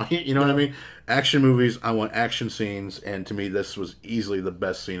a drama. You know what I mean? Action movies, I want action scenes, and to me, this was easily the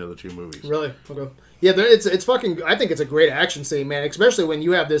best scene of the two movies. Really? Okay. Yeah, it's fucking. I think it's a great action scene, man. Especially when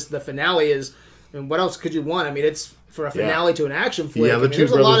you have this. The finale is. And what else could you want? I mean, it's for a finale to an action flick. Yeah, the two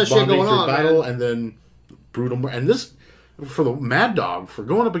there's a lot of shit bonding going for on, battle, man. and then brutal. And this for the Mad Dog for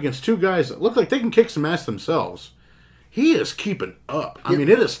going up against two guys that look like they can kick some ass themselves. He is keeping up. I mean,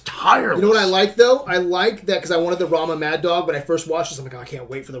 it is tireless. You know what I like, though? I like that because I wanted the Rama Mad Dog. When I first watched this, I'm like, oh, I can't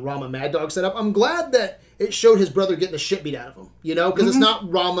wait for the Rama Mad Dog setup. I'm glad that it showed his brother getting the shit beat out of him. You know? Because it's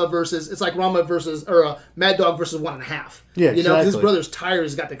not Rama versus... It's like Rama versus... Or Mad Dog versus 1.5. Yeah, You know? Because his exactly. brother's tired.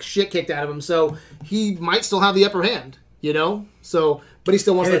 He's got the shit kicked out of him. So he might still have the upper hand. You know? So... But he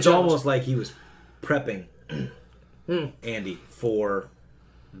still wants And that it's challenge. almost like he was prepping Andy for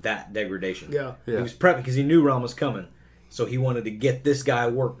that degradation. Yeah. He was prepping because he knew Ron was coming. So he wanted to get this guy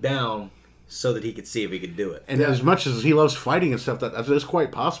worked down so that he could see if he could do it. And as much as he loves fighting and stuff, that is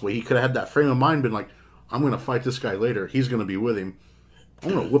quite possible. He could have had that frame of mind, been like, I'm going to fight this guy later. He's going to be with him.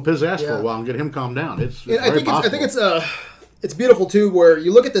 I'm going to whip his ass for a while and get him calmed down. It's very possible. I think it's beautiful, too, where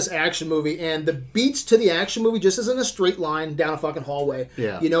you look at this action movie, and the beats to the action movie just isn't a straight line down a fucking hallway.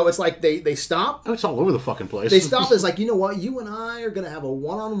 Yeah. You know, it's like they stop. Oh, it's all over the fucking place. They stop. It's like, you know what? You and I are going to have a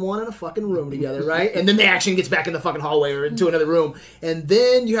one-on-one in a fucking room together, right? And then the action gets back in the fucking hallway or into another room. And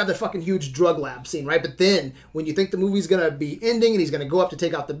then you have the fucking huge drug lab scene, right? But then when you think the movie's going to be ending and he's going to go up to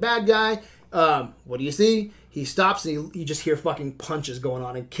take out the bad guy, what do you see? He stops and you just hear fucking punches going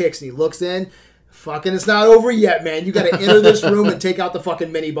on and kicks, and he looks in. Fucking, it's not over yet, man. You got to enter this room and take out the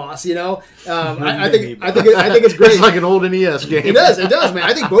fucking mini boss. You know, I think it's great. It's like an old NES game. It does, man.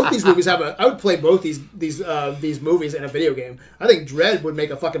 I think both these movies I would play both these movies in a video game. I think Dredd would make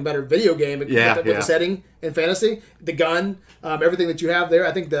a fucking better video game with the setting and fantasy, the gun, everything that you have there.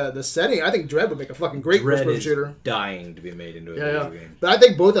 I think the setting. I think Dredd would make a fucking great first-person shooter. Dying to be made into a video game. But I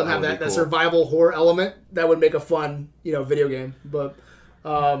think both of them have that survival horror element that would make a fun video game. But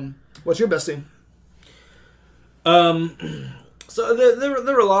what's your best scene? So there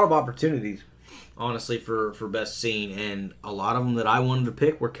were a lot of opportunities, honestly, for best scene, and a lot of them that I wanted to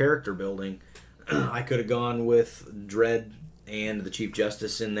pick were character building. I could have gone with Dredd and the Chief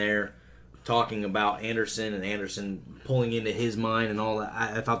Justice in there, talking about Anderson and Anderson pulling into his mind and all that.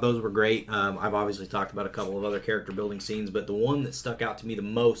 I thought those were great. I've obviously talked about a couple of other character building scenes, but the one that stuck out to me the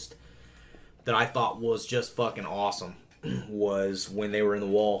most that I thought was just fucking awesome was when they were in the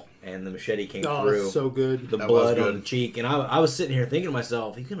wall and the machete came through. So good. The blood on the cheek, and I was sitting here thinking to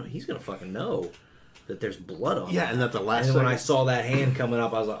myself, he's gonna fucking know that there's blood on. Yeah, and that the last. And when I saw that hand coming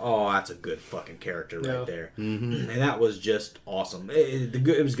up, I was like, oh, that's a good fucking character right there. Mm-hmm. And that was just awesome.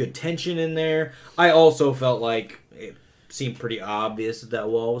 It was good tension in there. I also felt like it seemed pretty obvious that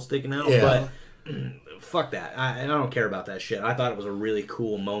wall was sticking out, but fuck that. I don't care about that shit. I thought it was a really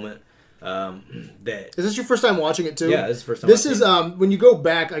cool moment. Is this your first time watching it too? Yeah, this is the first time. This is when you go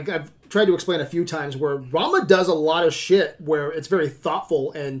back. I've tried to explain a few times where Rama does a lot of shit where it's very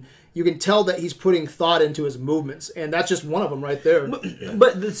thoughtful, and you can tell that he's putting thought into his movements, and that's just one of them right there.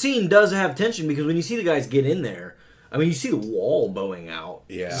 But the scene does have tension because when you see the guys get in there, I mean, you see the wall bowing out.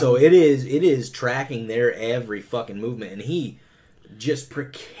 Yeah. So it is tracking their every fucking movement, and he just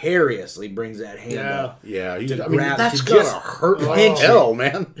precariously brings that hand up. Yeah, that's gotta hurt like hell,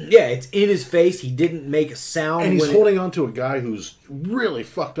 man. Yeah, it's in his face. He didn't make a sound. And he's holding on to a guy who's really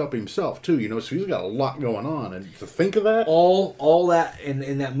fucked up himself, too, so he's got a lot going on. And to think of that... All that,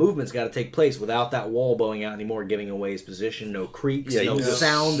 and that movement's got to take place without that wall bowing out anymore, giving away his position, no creaks, no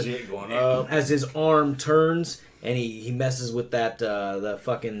sound. Going up. As his arm turns, and he messes with that, the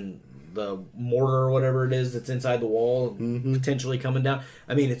fucking... the mortar or whatever it is that's inside the wall, potentially coming down.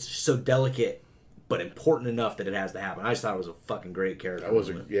 I mean, it's so delicate, but important enough that it has to happen. I just thought it was a fucking great character.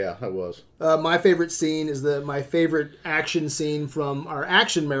 That was. My favorite scene is my favorite action scene from our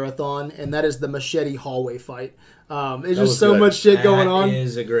action marathon, and that is the machete hallway fight. There's just so much shit going on. It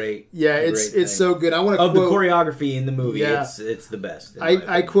is a great. Yeah, it's so good. I want to quote the choreography in the movie. Yeah. It's the best. I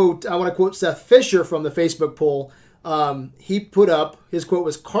want to quote Seth Fisher from the Facebook poll. He put up, his quote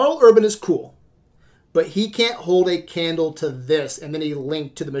was, "Carl Urban is cool, but he can't hold a candle to this." And then he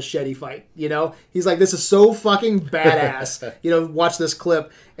linked to the machete fight. He's like, this is so fucking badass. Watch this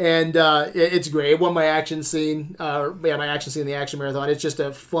clip. And it's great. It won my action scene. My action scene in the action marathon. It's just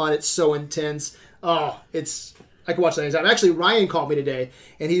fun. It's so intense. I can watch that anytime. Actually, Ryan called me today,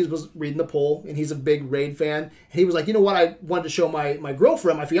 and he was reading the poll, and he's a big Raid fan. And he was like, you know what? I wanted to show my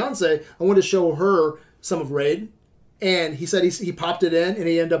girlfriend, my fiance, I wanted to show her some of Raid. And he said he popped it in, and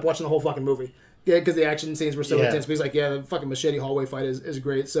he ended up watching the whole fucking movie. Yeah, because the action scenes were so intense. But he's like, the fucking machete hallway fight is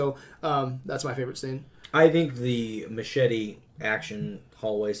great. So that's my favorite scene. I think the machete action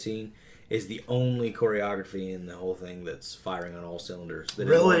hallway scene is the only choreography in the whole thing that's firing on all cylinders. That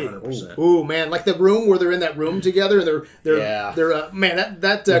really? 100%. Ooh, man. Like the room where they're in that room together, and they're man,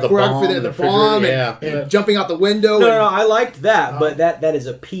 that choreography there, the bomb and jumping out the window. No, I liked that, but that is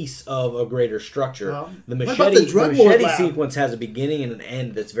a piece of a greater structure. The machete sequence has a beginning and an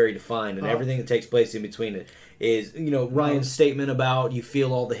end that's very defined, and everything that takes place in between it is, Ryan's statement about you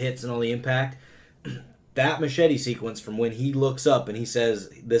feel all the hits and all the impact. That machete sequence from when he looks up and he says,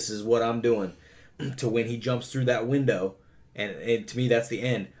 "This is what I'm doing," to when he jumps through that window, and to me that's the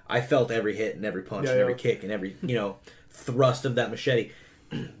end. I felt every hit and every punch and every kick and every thrust of that machete.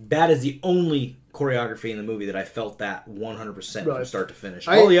 That is the only choreography in the movie that I felt that 100% from start to finish.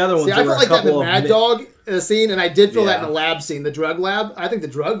 All the other ones, I felt like that in the Mad Dog scene, and I did feel that in the lab scene, the drug lab. I think the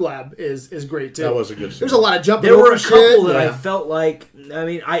drug lab is great too. That was a good scene. There's a lot of jumping. There over were a couple that shit. I felt like. I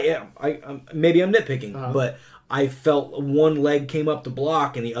mean, I maybe I'm nitpicking, but I felt one leg came up to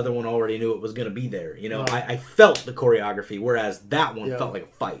block and the other one already knew it was going to be there. I felt the choreography, whereas that one felt like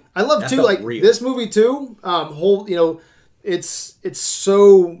a fight. I love too, like real. This movie too. It's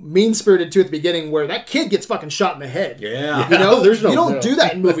so mean-spirited too at the beginning where that kid gets fucking shot in the head. Yeah. You don't do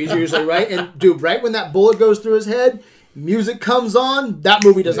that in movies usually, right? And dude, right when that bullet goes through his head, music comes on, that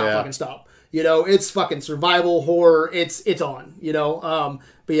movie does not fucking stop. It's fucking survival horror. It's on,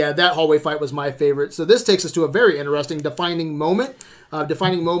 But But yeah, that hallway fight was my favorite. So this takes us to a very interesting defining moment.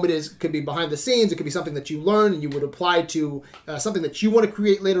 Defining moment could be behind the scenes. It could be something that you learn and you would apply to something that you want to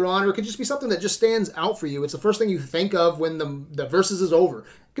create later on, or it could just be something that just stands out for you. It's the first thing you think of when the versus is over.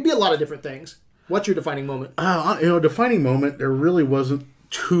 It could be a lot of different things. What's your defining moment? Defining moment, there really wasn't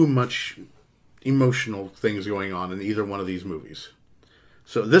too much emotional things going on in either one of these movies.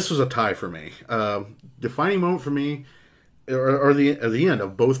 So this was a tie for me. Defining moment for me are the end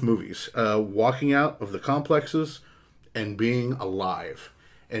of both movies. Walking out of the complexes and being alive.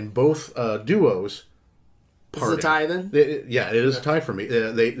 And both duos parting. Is it a tie then? It is a tie for me.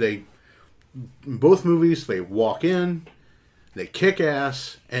 They in both movies, they walk in, they kick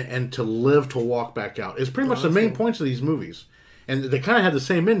ass, and to live to walk back out. It's pretty much the main points of these movies. And they kind of had the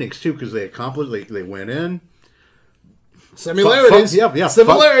same endings, too, because they accomplished, they went in. Similarities.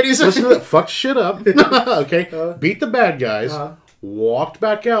 Similarities. Listen to that. Fucked shit up. Okay. Beat the bad guys. Walked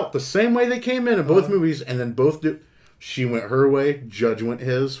back out the same way they came in both movies, and then she went her way, Judge went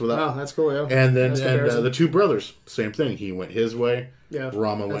his. That's cool, yeah. And then the two brothers, same thing. He went his way. Yeah,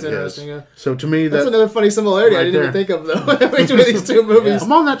 Rama went his. Yeah. So to me, that's another funny similarity I didn't even think of, though, between these two movies. Yeah.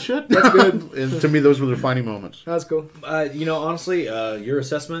 I'm on that shit. That's good. And to me, those were the defining moments. That's cool. Honestly, your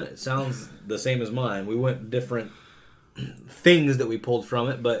assessment sounds the same as mine. We went different things that we pulled from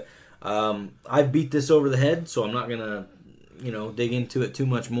it, but I beat this over the head, so I'm not gonna, dig into it too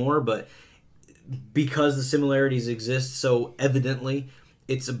much more. But because the similarities exist so evidently,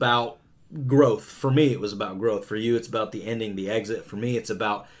 it's about growth. For me, it was about growth. For you, it's about the ending, the exit. For me, it's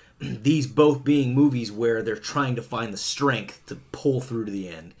about these both being movies where they're trying to find the strength to pull through to the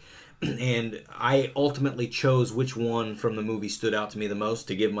end. And I ultimately chose which one from the movie stood out to me the most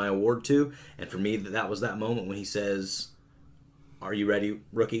to give my award to. And for me, that was that moment when he says, "Are you ready,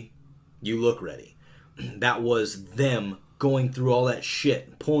 rookie? You look ready." That was them going through all that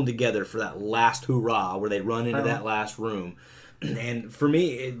shit, pulling together for that last hurrah where they run into that last room. And for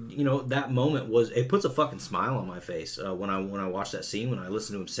me, that moment it puts a fucking smile on my face when I watch that scene, when I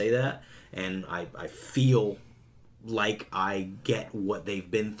listen to him say that, and I feel like I get what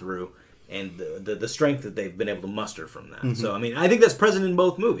they've been through and the strength that they've been able to muster from that. Mm-hmm. So, I think that's present in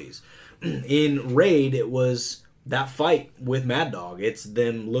both movies. In Raid, it was that fight with Mad Dog. It's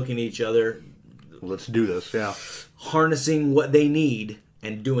them looking at each other. Let's do this, yeah. Harnessing what they need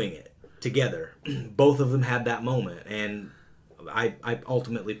and doing it together. Both of them had that moment, and I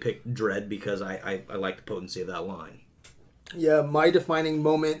ultimately picked Dredd because I like the potency of that line. Yeah, my defining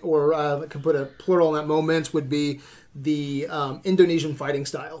moment, or I could put a plural on that moments, would be the Indonesian fighting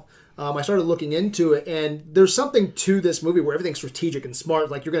style. I started looking into it, and there's something to this movie where everything's strategic and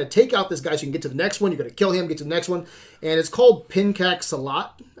smart. Like, you're going to take out this guy so you can get to the next one. You're going to kill him, get to the next one. And it's called Pencak Silat,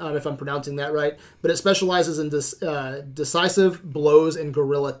 if I'm pronouncing that right. But it specializes in decisive blows and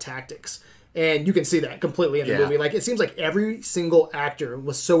guerrilla tactics. And you can see that completely in the movie. Like, it seems like every single actor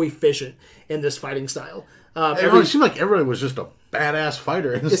was so efficient in this fighting style. It seemed like everybody was just a badass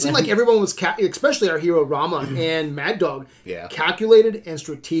fighter. It seemed like everyone was, especially our hero Rama and Mad Dog, calculated and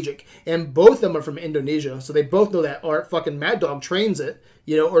strategic. And both of them are from Indonesia, so they both know that art. Fucking Mad Dog trains it,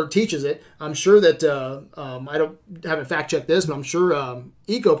 or teaches it. I'm sure that I haven't fact checked this, but I'm sure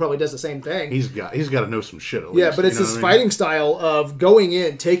Eco probably does the same thing. He's got to know some shit. At least, least, but it's this fighting style of going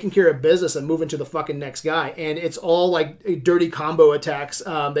in, taking care of business, and moving to the fucking next guy. And it's all like dirty combo attacks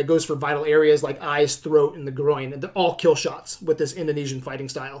that goes for vital areas like eyes, throat, and the groin. And they're all kill shots with this Indonesian fighting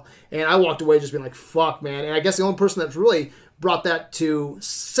style. And I walked away just being like, fuck, man. And I guess the only person that's really brought that to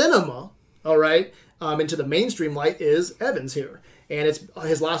cinema, all right, into the mainstream light is Evans here. And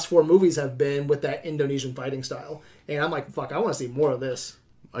his last 4 movies have been with that Indonesian fighting style. And I'm like, fuck, I want to see more of this.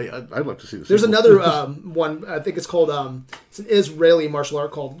 I'd like to see this. There's another one, I think it's called, it's an Israeli martial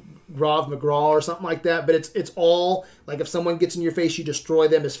art called Rav McGraw or something like that. But it's all, like, if someone gets in your face, you destroy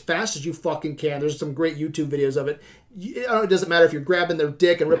them as fast as you fucking can. There's some great YouTube videos of it. It doesn't matter if you're grabbing their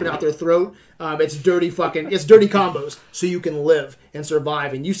dick and ripping out their throat. It's dirty combos so you can live and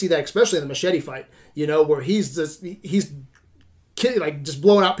survive. And you see that especially in the machete fight, where he's just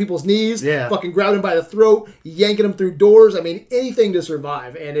blowing out people's knees, fucking grabbing them by the throat, yanking them through doors. I mean, anything to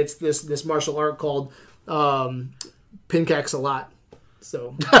survive. And it's this martial art called Pencak Silat.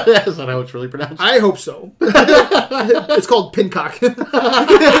 So is that how it's really pronounced? I hope so. It's called Pencak.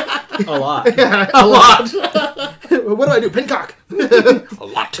 A lot. A lot. What do I do? Pencak. A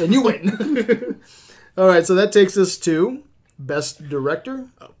lot. And you win. All right, so that takes us to Best Director.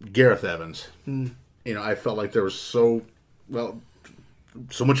 Gareth Evans. I felt like there was so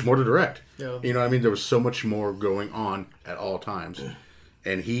much more to direct. Yeah. There was so much more going on at all times.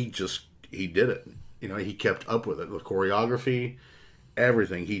 And he did it. He kept up with it. The choreography,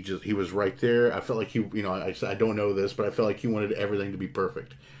 everything. He was right there. I felt like I don't know this, but I felt like he wanted everything to be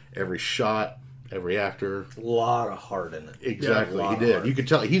perfect. Every shot, every actor. A lot of heart in it. Exactly, Yeah, he did. You could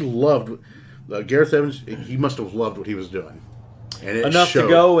tell he loved Gareth Evans. He must have loved what he was doing. And it Enough showed. to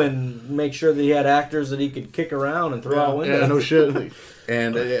go and make sure that he had actors that he could kick around and throw out windows. Yeah, no shit.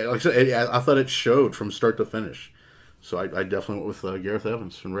 And like I said, I thought it showed from start to finish. So I definitely went with Gareth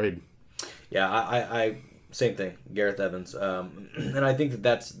Evans from Raid. Yeah, I same thing, Gareth Evans. And I think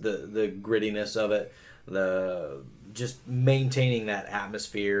that's the grittiness of it, the just maintaining that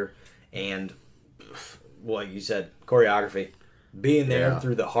atmosphere and what you said, choreography. Being there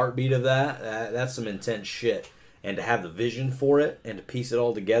through the heartbeat of that's some intense shit. And to have the vision for it and to piece it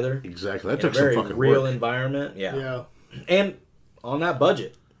all together. Exactly. That in took a very some fucking real work. environment. Yeah. And on that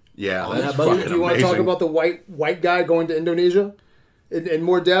budget. Yeah, On that's that budget. fucking Do you want to talk amazing. about the white guy going to Indonesia in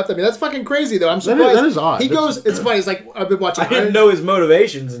more depth? I mean, that's fucking crazy, though. I'm surprised. That is odd. He goes. It's funny. It's like I've been watching. I didn't know his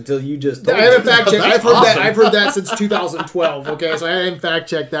motivations until you just told I haven't me. fact checked. That's I've awesome. heard that since 2012. Okay, so I haven't fact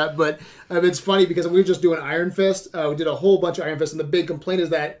checked that, but it's funny because we were just doing Iron Fist. We did a whole bunch of Iron Fist, and the big complaint is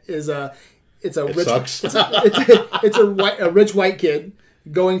that it's a rich sucks. it's a rich white kid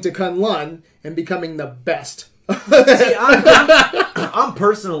going to Kunlun and becoming the best. See, I'm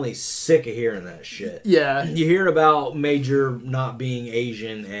personally sick of hearing that shit. Yeah. You hear about Major not being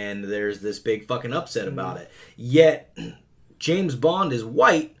Asian and there's this big fucking upset about it. Yet, James Bond is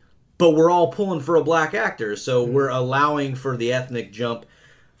white, but we're all pulling for a black actor. So we're allowing for the ethnic jump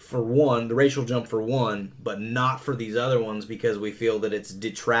for one, the racial jump for one, but not for these other ones because we feel that it's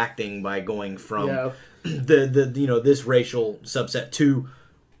detracting by going from this racial subset to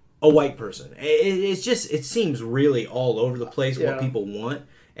a white person. It seems really all over the place what people want,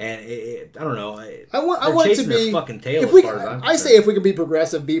 and I don't know. I want it to be their fucking tail. If we, as far as I'm I say concerned. if we can be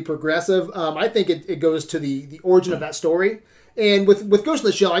progressive, be progressive. I think it goes to the origin of that story. And with Ghost in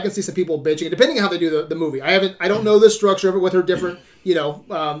the Shell, I can see some people bitching, depending on how they do the movie. I don't know the structure of it with her different,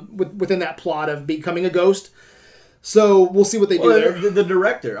 within that plot of becoming a ghost. So we'll see what they do there. The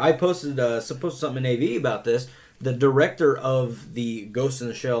director, I posted something in AV about this. The director of the Ghost in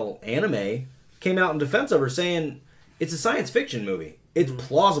the Shell anime came out in defense of her, saying it's a science fiction movie. It's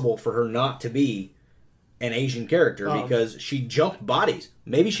plausible for her not to be an Asian character because she jumped bodies.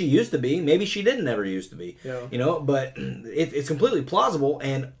 Maybe she used to be. Maybe she didn't ever used to be. Yeah. But it's completely plausible.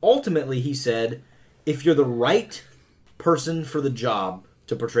 And ultimately, he said, if you're the right person for the job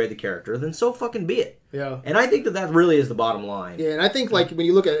to portray the character, then so fucking be it. Yeah. And I think that really is the bottom line. Yeah, and I think when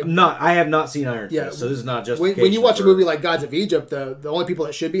you look at I have not seen Iron Fist, so this is not just when you watch a movie like Gods of Egypt, the only people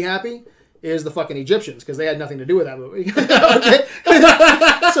that should be happy is the fucking Egyptians because they had nothing to do with that movie.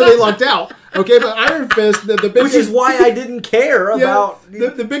 So they lucked out. Okay, but Iron Fist, the biggest, which is why I didn't care about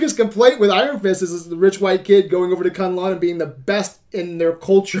the biggest complaint with Iron Fist is the rich white kid going over to Kunlun and being the best in their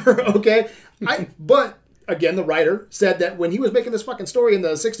culture. Okay, but. Again, the writer said that when he was making this fucking story in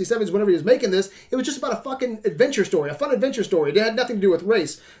the 60s, 70s, whenever he was making this, it was just about a fucking adventure story, a fun adventure story. It had nothing to do with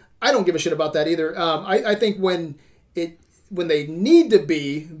race. I don't give a shit about that either. I think when they need to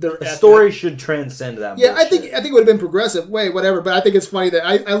be, their story should transcend that. Yeah, bullshit. I think it would have been progressive. Whatever. But I think it's funny that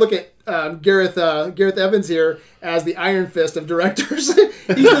I look at Gareth Evans here as the Iron Fist of directors.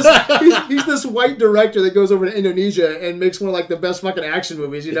 he's this white director that goes over to Indonesia and makes one of like the best fucking action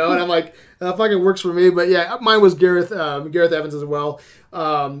movies, And I'm like, that fucking works for me. But yeah, mine was Gareth Evans as well.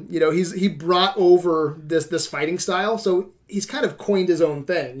 He brought over this fighting style, so he's kind of coined his own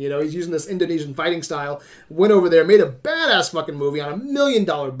thing. He's using this Indonesian fighting style. Went over there, made a badass fucking movie on $1 million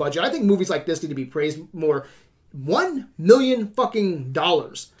budget. I think movies like this need to be praised more. $1 million fucking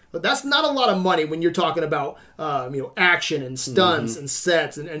dollars. But that's not a lot of money when you're talking about action and stunts and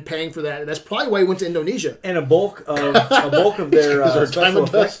sets and paying for that. And that's probably why he went to Indonesia. And a bulk of their special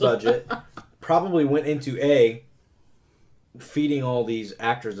effects budget probably went into feeding all these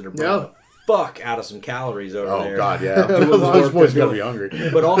actors that are burning the fuck out of some calories over there. Oh god, yeah. Doing Those work boys to gotta do be it. hungry.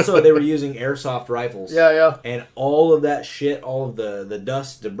 But also they were using airsoft rifles. Yeah. And all of that shit, all of the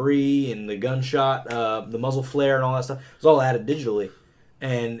dust, debris, and the gunshot, the muzzle flare and all that stuff, was all added digitally.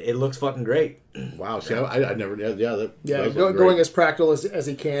 And it looks fucking great. Wow. See, I never. Going as practical as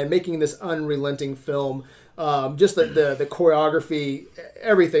he can, making this unrelenting film. Just the choreography,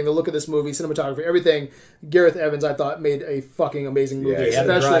 everything, the look of this movie, cinematography, everything. Gareth Evans, I thought, made a fucking amazing movie, he had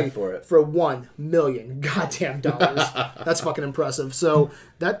a especially drive for $1 million goddamn dollars. That's fucking impressive. So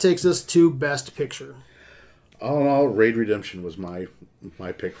that takes us to Best Picture. All in all, Raid Redemption was my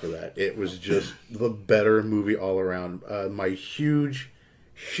pick for that. It was just the better movie all around. My huge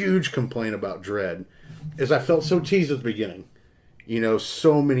complaint about Dredd is I felt so teased at the beginning.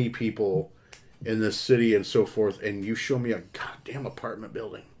 So many people in this city and so forth, and you show me a goddamn apartment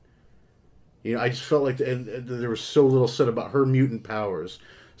building. You know, I just felt like and there was so little said about her mutant powers,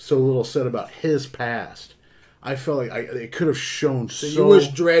 so little said about his past. I felt like it could have shown so you wish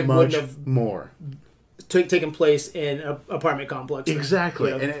Dredd much wouldn't have more. Taken place in an apartment complex. Exactly.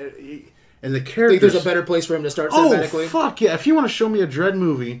 Yeah. And the I characters... think there's a better place for him to start cinematically. Oh, fuck yeah. If you want to show me a Dredd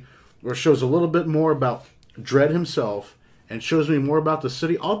movie where it shows a little bit more about Dredd himself and shows me more about the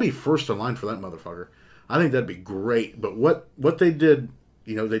city, I'll be first in line for that motherfucker. I think that'd be great. But what they did,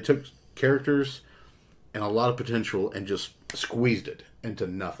 you know, they took characters and a lot of potential and just squeezed it into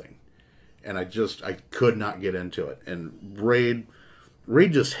nothing. And I could not get into it. And Raid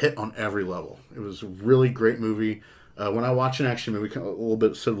just hit on every level. It was a really great movie. When I watch an action movie, said a little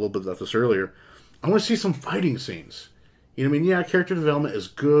bit about this earlier, I want to see some fighting scenes. You know what I mean? Yeah, character development is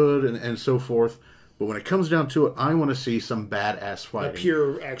good and so forth, but when it comes down to it, I want to see some badass fighting.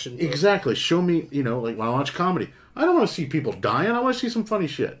 Pure action. Exactly. Show me, you know, like when I watch comedy, I don't want to see people dying. I want to see some funny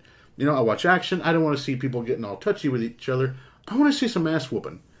shit. You know, I watch action. I don't want to see people getting all touchy with each other. I want to see some ass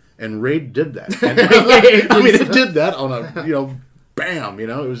whooping. And Raid did that. And, I mean, it did that on a, you know, bam, you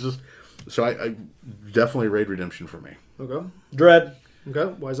know, it was just... So I definitely Raid Redemption for me. Okay. Dredd.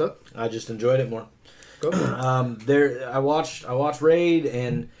 Okay. Why is that? I just enjoyed it more. Go. I watched Raid,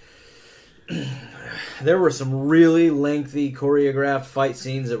 and there were some really lengthy choreographed fight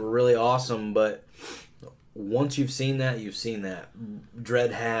scenes that were really awesome, but once you've seen that, you've seen that.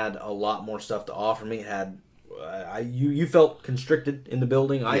 Dredd had a lot more stuff to offer me. It had you felt constricted in the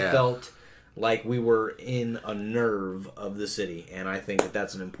building. I felt like we were in a nerve of the city, and I think that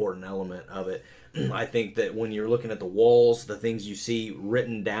that's an important element of it. I think that when you're looking at the walls, the things you see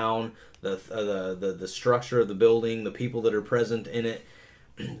written down, the structure of the building, the people that are present in it,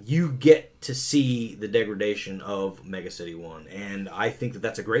 you get to see the degradation of Mega City 1, and I think that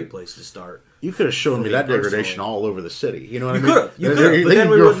that's a great place to start. You could have shown me that degradation all over the city. You know what I mean? You could have, but then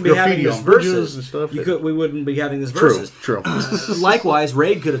we wouldn't be having this versus. And stuff we wouldn't be having this versus. True. Likewise,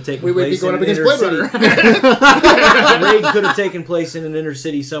 Raid could have taken place in an inner city. Raid could have taken place in an inner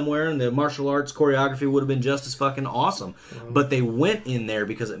city somewhere, and the martial arts choreography would have been just as fucking awesome. But they went in there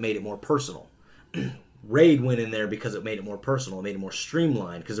because it made it more personal. Raid went in there because it made it more personal. It made it more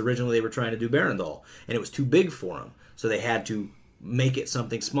streamlined, because originally they were trying to do Barandal, and it was too big for them. So they had to make it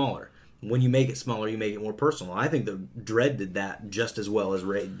something smaller. When you make it smaller, you make it more personal. I think that Dredd did that just as well as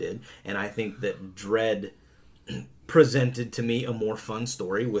Raid did, and I think that Dredd presented to me a more fun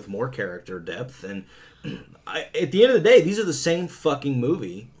story with more character depth. And at the end of the day, these are the same fucking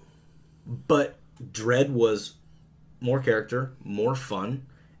movie, but Dredd was more character, more fun,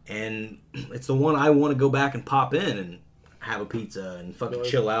 and it's the one I want to go back and pop in and have a pizza and fucking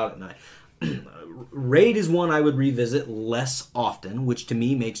chill out at night. Raid is one I would revisit less often, which to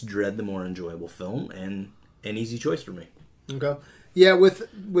me makes Dredd the more enjoyable film and an easy choice for me. Okay. Yeah, with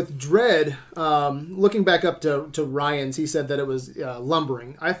Dredd, looking back up to Ryan's, he said that it was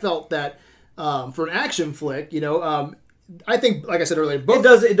lumbering. I felt that for an action flick, you know, I think, like I said earlier,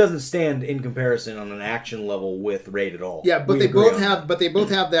 both it doesn't stand in comparison on an action level with Raid at all. Yeah, but they both have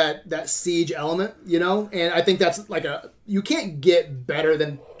that siege element, you know, and I think that's like you can't get better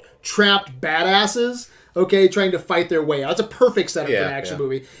than trapped badasses, okay, trying to fight their way out. It's a perfect setup for an action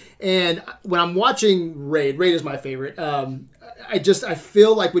movie. And when I'm watching Raid is my favorite. I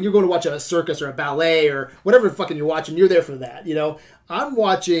feel like when you're going to watch a circus or a ballet or whatever fucking you're watching, you're there for that, you know? I'm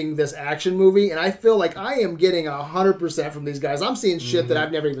watching this action movie, and I feel like I am getting 100% from these guys. I'm seeing shit that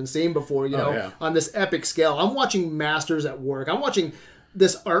I've never even seen before, you know, on this epic scale. I'm watching masters at work. I'm watching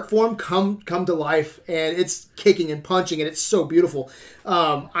this art form come to life, and it's kicking and punching, and it's so beautiful.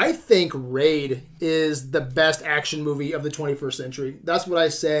 I think Raid is the best action movie of the 21st century. That's what I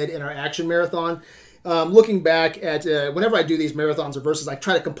said in our action marathon. Looking back at whenever I do these marathons or verses, I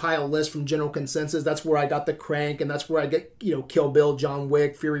try to compile a list from general consensus. That's where I got The Crank, and that's where I get, you know, Kill Bill, John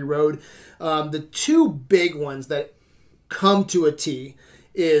Wick, Fury Road. The two big ones that come to a T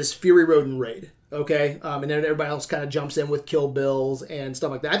is Fury Road and Raid. Okay, and then everybody else kind of jumps in with Kill Bills and stuff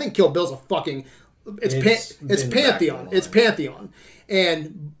like that. I think Kill Bill's a fucking it's pantheon. It's pantheon,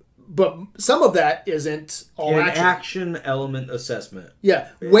 but some of that isn't all action element assessment.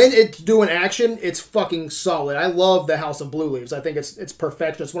 Yeah, when it's doing action, it's fucking solid. I love the House of Blue Leaves. I think it's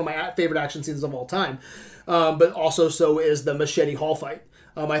perfection. It's one of my favorite action scenes of all time. but also so is the Machete Hall fight.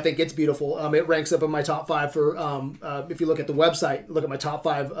 I think it's beautiful. It ranks up in my top 5 for, if you look at the website, look at my top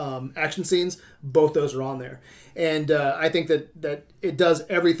 5 action scenes, both those are on there. And I think that it does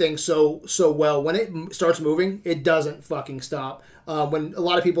everything so well. When it starts moving, it doesn't fucking stop. When a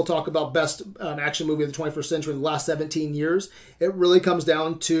lot of people talk about best action movie of the 21st century, the last 17 years, it really comes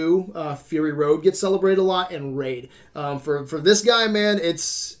down to Fury Road gets celebrated a lot, and Raid. For this guy, man,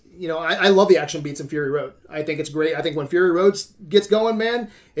 it's... I love the action beats in Fury Road. I think it's great. I think when Fury Road gets going, man,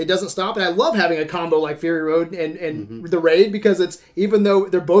 it doesn't stop. And I love having a combo like Fury Road and the Raid, because it's, even though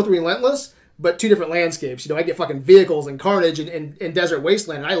they're both relentless, but 2 different landscapes. I get fucking vehicles and carnage and desert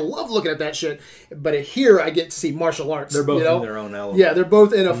wasteland. And I love looking at that shit. But here I get to see martial arts. They're both in their own element. Yeah, they're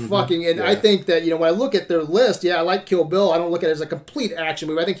both in a fucking... And I think that, when I look at their list, I like Kill Bill. I don't look at it as a complete action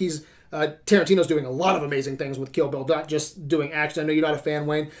movie. I think he's... Tarantino's doing a lot of amazing things with Kill Bill, not just doing action. I know you're not a fan,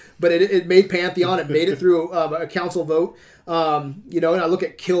 Wayne, but it made Pantheon. It made it through a council vote. And I look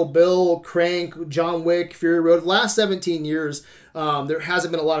at Kill Bill, Crank, John Wick, Fury Road. The last 17 years, there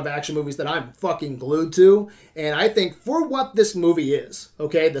hasn't been a lot of action movies that I'm fucking glued to. And I think for what this movie is,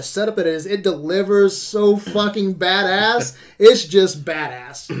 okay, the setup it delivers so fucking badass. It's just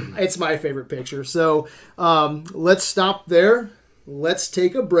badass. It's my favorite picture. So let's stop there. Let's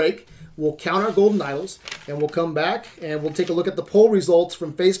take a break. We'll count our golden idols, and we'll come back, and we'll take a look at the poll results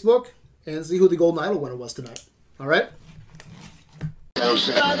from Facebook and see who the golden idol winner was tonight. All right?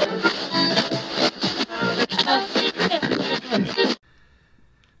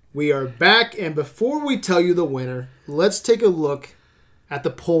 We are back, and before we tell you the winner, let's take a look at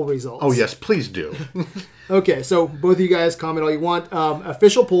the poll results. Oh, yes, please do. Okay, so both of you guys comment all you want.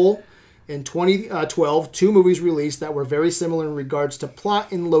 Official poll. In 2012, 2 movies released that were very similar in regards to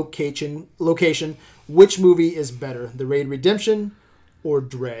plot and location. Which movie is better, The Raid Redemption or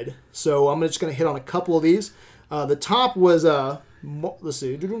Dredd? So I'm just going to hit on a couple of these. The top was, let's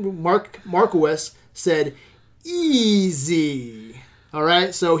see, Marquez said, easy. All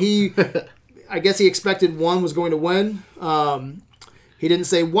right, so I guess he expected one was going to win. He didn't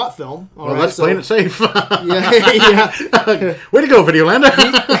say what film. All right, let's play it safe. Yeah. Way to go, Videolander.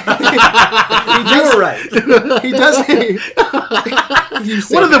 You were right. He does.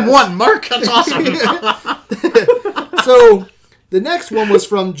 One of them won, Mark. That's awesome. So the next one was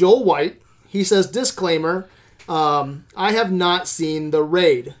from Joel White. He says, disclaimer, I have not seen The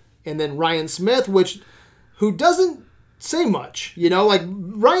Raid. And then Ryan Smith, who doesn't say much, like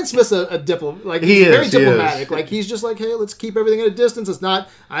Ryan Smith's a diplomat, like he's very diplomatic. Like he's just like, hey, let's keep everything at a distance. It's not,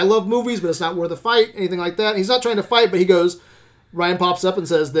 I love movies, but it's not worth a fight, anything like that. He's not trying to fight, but he goes, Ryan pops up and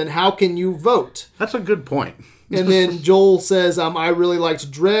says, then how can you vote? That's a good point. And then Joel says, I really liked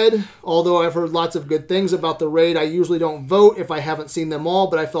Dredd, although I've heard lots of good things about The Raid. I usually don't vote if I haven't seen them all,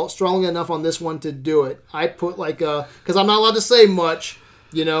 but I felt strongly enough on this one to do it. I put because I'm not allowed to say much,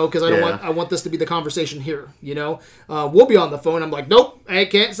 because I want this to be the conversation here, We'll be on the phone. I'm like, nope, I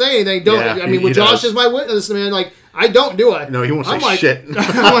can't say anything. When Josh is my witness, man, like, I don't do it. No, he won't say shit.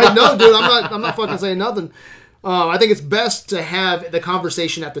 I'm like, no, dude, I'm not fucking saying nothing. I think it's best to have the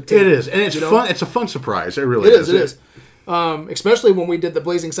conversation at the table. It is, and it's fun. It's a fun surprise. It really is. It is. Especially when we did the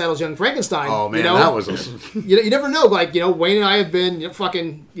Blazing Saddles Young Frankenstein. Oh man, that was you never know. Like, Wayne and I have been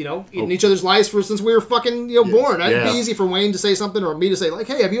fucking eating each other's lives since we were fucking born. It'd be easy for Wayne to say something or me to say like,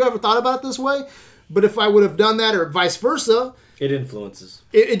 hey, have you ever thought about it this way? But if I would have done that or vice versa, it influences.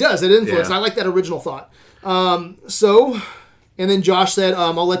 It does. It influences. Yeah. I like that original thought. And then Josh said,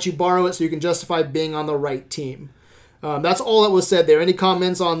 I'll let you borrow it so you can justify being on the right team. That's all that was said there. Any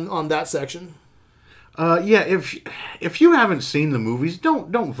comments on that section? If you haven't seen the movies,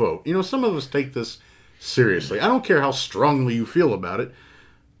 don't vote. Some of us take this seriously. I don't care how strongly you feel about it.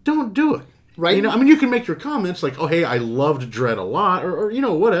 Don't do it. Right? You can make your comments like, oh, hey, I loved Dredd a lot, or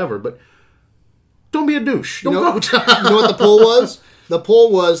whatever, but don't be a douche. Don't vote. You know what the poll was? The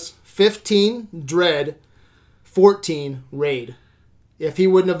poll was 15 Dredd, 14 Raid. If he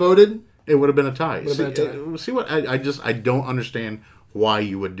wouldn't have voted, it would have been a tie. See what I don't understand why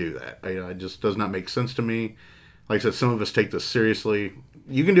you would do that. It just does not make sense to me. Like I said, some of us take this seriously.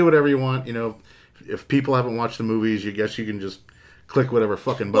 You can do whatever you want. If people haven't watched the movies, you guess you can just click whatever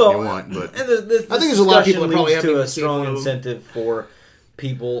fucking button you want. But I think there's a lot of people that probably have a strong incentive for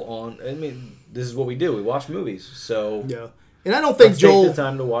people on. This is what we do. We watch movies. So yeah. And I don't think Joel. Take the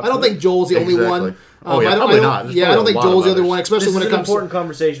time to watch. I don't think Joel's the only one. Probably not. Yeah, I don't think Joel's the other one, especially when it comes. This is an important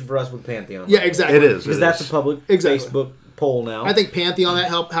conversation for us with Pantheon. Yeah, exactly. It is because that's a public Facebook poll now. I think Pantheon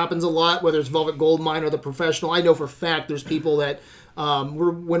that happens a lot, whether it's Velvet Goldmine or The Professional. I know for a fact there's people that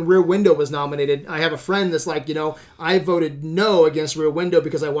when Rear Window was nominated, I have a friend that's like, I voted no against Rear Window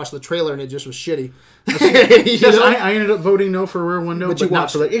because I watched the trailer and it just was shitty. I ended up voting no for Rear Window, but you not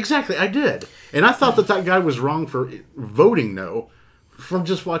watched for that. Exactly, I did, and I thought that guy was wrong for voting no from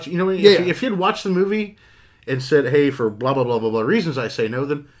just watching. If he had watched the movie and said, "Hey, for blah blah blah blah blah reasons, I say no,"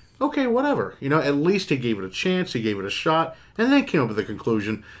 then okay, whatever. At least he gave it a chance, he gave it a shot, and then came up with a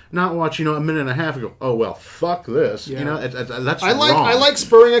conclusion. Not watch, a minute and a half and go, oh well, fuck this. Yeah. That's wrong. I like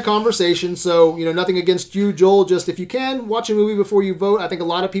spurring a conversation. So nothing against you, Joel. Just if you can watch a movie before you vote. I think a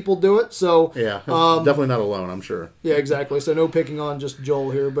lot of people do it. So yeah, definitely not alone. I'm sure. Yeah, exactly. So no picking on just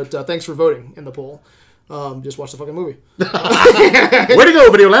Joel here, but thanks for voting in the poll. Just watch the fucking movie. Way to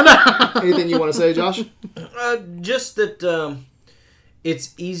go, Videolanda! Anything you want to say, Josh? Just that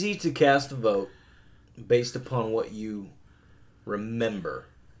it's easy to cast a vote based upon what you remember.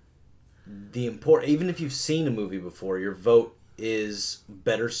 Even if you've seen a movie before, your vote is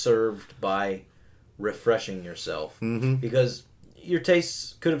better served by refreshing yourself. Mm-hmm. Because your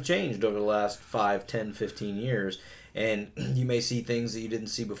tastes could have changed over the last 5, 10, 15 years. And you may see things that you didn't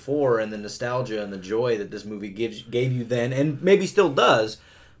see before, and the nostalgia and the joy that this movie gave you then, and maybe still does,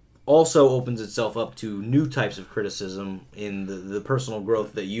 also opens itself up to new types of criticism in the personal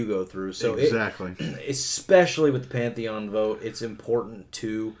growth that you go through. So exactly. Especially with the Pantheon vote, it's important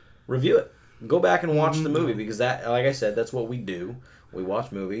to review it. Go back and watch the movie, because that, like I said, that's what we do. We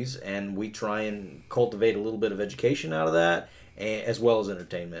watch movies, and we try and cultivate a little bit of education out of that, as well as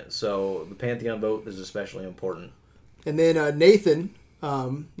entertainment. So the Pantheon vote is especially important. And then Nathan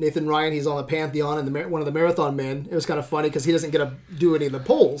Ryan, he's on the Pantheon and one of the Marathon men. It was kind of funny because he doesn't get to do any of the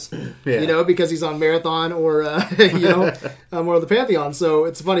polls, because he's on Marathon or, more of the Pantheon. So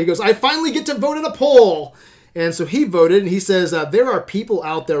it's funny. He goes, I finally get to vote in a poll. And so he voted, and he says, there are people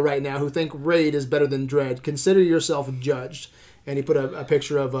out there right now who think Raid is better than Dredd. Consider yourself judged. And he put a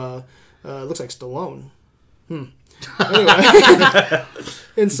picture of, looks like Stallone. Anyway,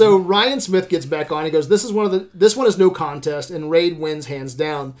 and so Ryan Smith gets back on. He goes, "This one is no contest, and Raid wins hands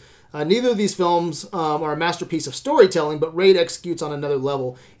down. Neither of these films are a masterpiece of storytelling, but Raid executes on another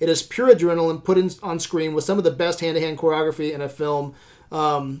level. It is pure adrenaline put on screen with some of the best hand-to-hand choreography in a film."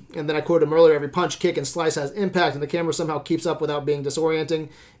 And then I quoted him earlier, every punch, kick, and slice has impact, and the camera somehow keeps up without being disorienting.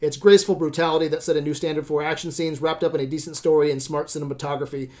 It's graceful brutality that set a new standard for action scenes, wrapped up in a decent story and smart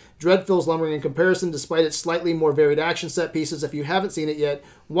cinematography. Dredd feels lumbering in comparison, despite its slightly more varied action set pieces. If you haven't seen it yet,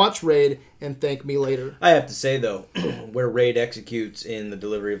 watch Raid and thank me later. I have to say, though, where Raid executes in the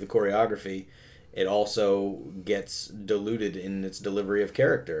delivery of the choreography, it also gets diluted in its delivery of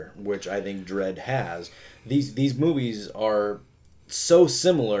character, which I think Dredd has. These movies are so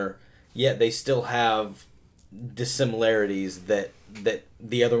similar, yet they still have dissimilarities that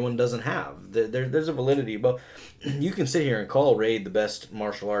the other one doesn't have. There's a validity, but you can sit here and call Raid the best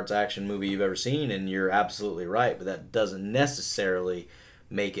martial arts action movie you've ever seen, and you're absolutely right, but that doesn't necessarily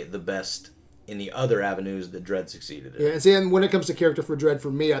make it the best in the other avenues that Dredd succeeded in. Yeah, and see, and when it comes to character for Dredd,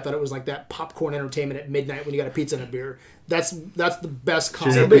 for me, I thought it was like that popcorn entertainment at midnight when you got a pizza and a beer. That's the best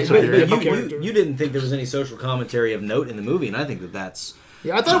concept. But you didn't think there was any social commentary of note in the movie, and I think that's...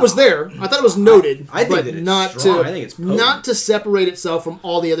 Yeah, I thought it was there. I thought it was noted. I think but that it's not strong. to I think it's potent. not to separate itself from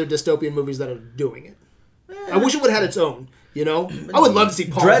all the other dystopian movies that are doing it. I wish it would have had its own. I would love to see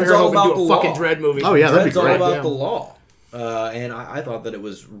Paul Dredd's all Verhoeven about do a the fucking law. Dredd movie. Oh yeah, that'd be Dredd's all great. about the law. And I thought that it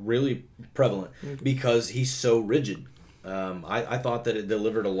was really prevalent because he's so rigid. I thought that it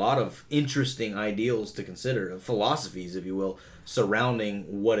delivered a lot of interesting ideals to consider, philosophies, if you will,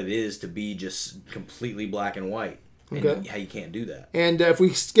 surrounding what it is to be just completely black and white. And how you can't do that. And if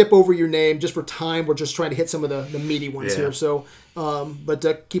we skip over your name, just for time, we're just trying to hit some of the meaty ones here. So,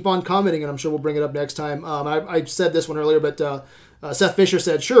 but keep on commenting, and I'm sure we'll bring it up next time. I said this one earlier, but Seth Fisher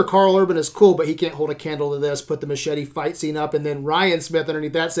said, sure, Carl Urban is cool, but he can't hold a candle to this. Put the machete fight scene up. And then Ryan Smith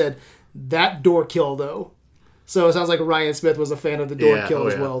underneath that said, that door kill, though. So it sounds like Ryan Smith was a fan of the door kill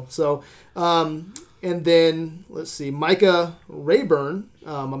as well. So, and then, let's see, Micah Rayburn.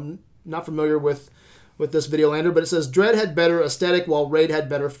 I'm not familiar with this Videolander, but it says Dredd had better aesthetic while Raid had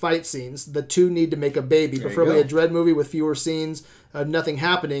better fight scenes. The two need to make a baby, preferably a Dredd movie with fewer scenes of nothing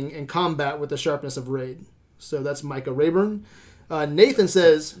happening and combat with the sharpness of Raid. So that's Micah Rayburn. Nathan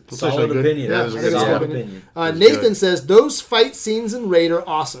says... Solid opinion. Yeah, I think it's solid opinion. Nathan says, those fight scenes in Raid are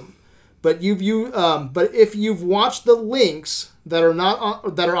awesome, but if you've watched the links that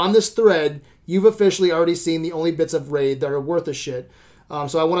are on this thread, you've officially already seen the only bits of Raid that are worth a shit.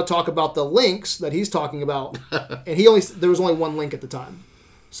 So I want to talk about the links that he's talking about, and there was only one link at the time.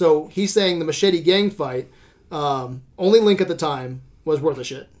 So he's saying the Machete Gang fight. Only Link at the time was worth a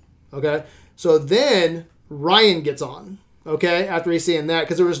shit. Okay? So then Ryan gets on. Okay? After he's seeing that.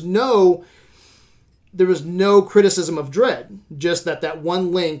 Because there was no criticism of Dredd. Just that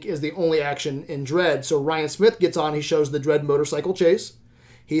one Link is the only action in Dredd. So Ryan Smith gets on. He shows the Dredd motorcycle chase.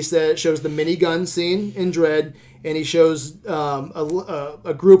 He shows the minigun scene in Dredd. And he shows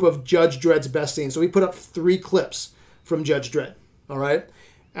a group of Judge Dredd's best scenes. So he put up 3 clips from Judge Dredd. All right?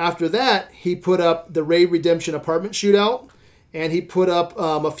 After that, he put up the Raid Redemption apartment shootout. And he put up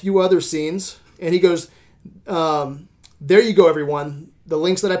a few other scenes. And he goes, there you go, everyone. The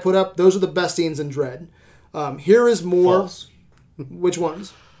links that I put up, those are the best scenes in Dredd. Here is more. False. Which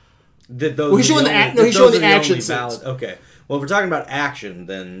ones? He's showing the action scenes. Okay. Well, if we're talking about action,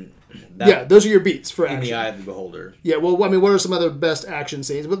 then those are your beats for in action. the eye of the beholder. Yeah, well, I mean, what are some other best action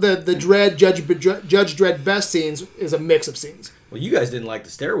scenes? But the Dredd Judge Dredd best scenes is a mix of scenes. Well, you guys didn't like the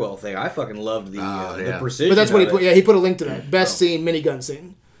stairwell thing. I fucking loved the precision. But that's what he put. Yeah, he put a link to that best scene, minigun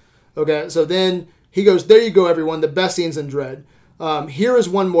scene. Okay, so then he goes, "There you go, everyone. The best scenes in Dredd." Here is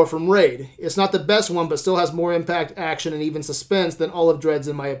one more from Raid. It's not the best one, but still has more impact, action, and even suspense than all of Dredd's,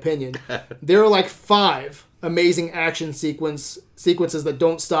 in my opinion. There are like 5 amazing action sequences that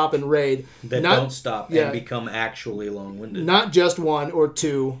don't stop in Raid. Don't stop and become actually long-winded. Not just 1 or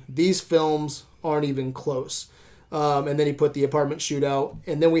 2. These films aren't even close. And then he put the apartment shootout.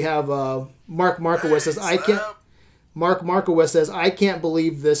 And then we have Mark Markowitz says, Mark Markowitz says, I can't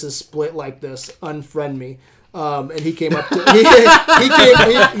believe this is split like this. Unfriend me. And he came up to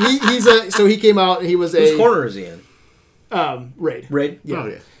he came out and he was Whose corner is he in? Raid. Yeah. Oh,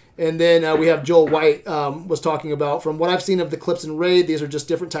 yeah. And then we have Joel White was talking about, from what I've seen of the clips in Raid, these are just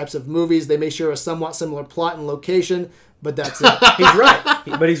different types of movies. They may share a somewhat similar plot and location, but that's it. He's right.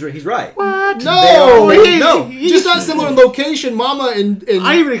 But he's right. What? No. Just not similar in location. Mama and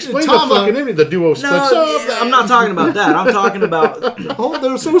I even explained the fucking the duo splits up. I'm not talking about that. I'm talking about... Oh,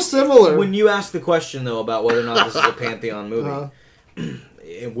 they're so similar. When you ask the question, though, about whether or not this is a Pantheon movie,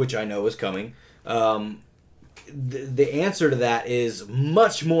 which I know is coming... The answer to that is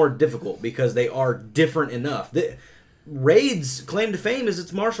much more difficult because they are different enough. Raid's claim to fame is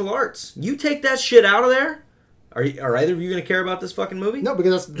its martial arts. You take that shit out of there, are either of you going to care about this fucking movie? No,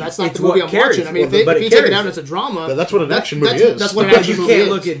 because that's not the movie I'm watching. I mean, if you take it out, it's a drama. That's what an action movie is. That's what an action movie is. You can't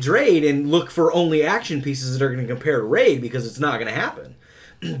look at Dredd and look for only action pieces that are going to compare to Raid because it's not going to happen.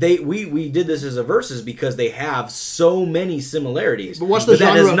 We did this as a versus because they have so many similarities. But what's the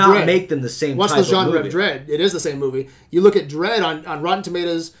genre that does of not Dredd? make them the same What's type the genre of of Dredd? It is the same movie. You look at Dredd on Rotten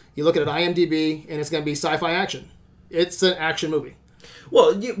Tomatoes, you look at it IMDb, and it's going to be sci-fi action. It's an action movie.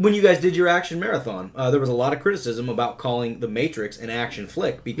 Well, when you guys did your action marathon, there was a lot of criticism about calling The Matrix an action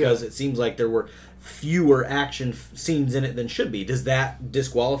flick because it seems like there were fewer action scenes in it than should be. Does that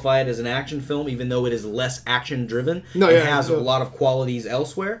disqualify it as an action film, even though it is less action driven and has a lot of qualities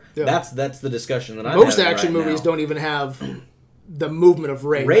elsewhere? Yeah. That's the discussion that I'm having. Most action movies don't even have the movement of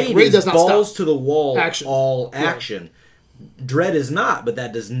Raid. Raid does not balls stop. to the wall, action. all action. Yeah. Dredd is not, but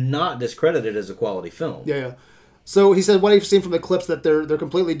that does not discredit it as a quality film. Yeah. So he said, what I've seen from the clips that they're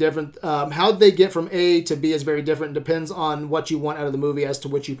completely different. How they get from A to B is very different. Depends on what you want out of the movie as to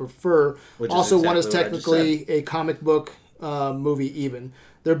which you prefer. Also, one is technically a comic book movie even.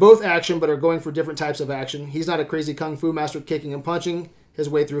 They're both action, but are going for different types of action. He's not a crazy kung fu master kicking and punching his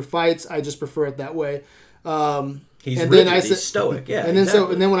way through fights. I just prefer it that way. He's rigid, he's stoic, yeah. And then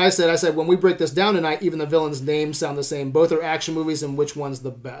and then when I said when we break this down tonight, even the villains' names sound the same. Both are action movies, and which one's the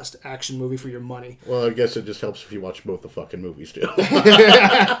best action movie for your money? Well, I guess it just helps if you watch both the fucking movies too.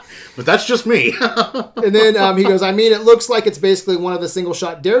 But that's just me. And then he goes, I mean, it looks like it's basically one of the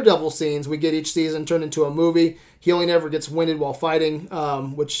single-shot Daredevil scenes we get each season turned into a movie. He only never gets winded while fighting,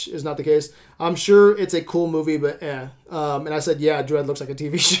 which is not the case. I'm sure it's a cool movie, but and I said, yeah, Dredd looks like a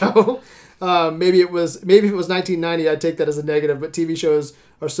TV show. Maybe if it was 1990, I'd take that as a negative. But TV shows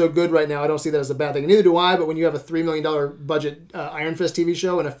are so good right now, I don't see that as a bad thing. And neither do I. But when you have a $3 million budget Iron Fist TV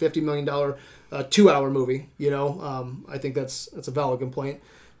show and a $50 million 2-hour movie, I think that's a valid complaint.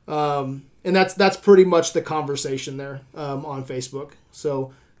 And that's pretty much the conversation there on Facebook.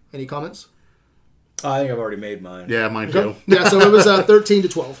 So, any comments? I think I've already made mine. Yeah, mine too. Yeah, so it was 13 to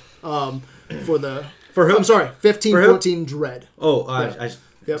 12 for who? I'm sorry, 15-14 Dredd. Oh,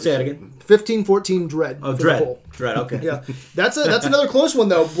 say it again. 15-14 Dredd. Oh, Dredd. Okay. Yeah, that's another close one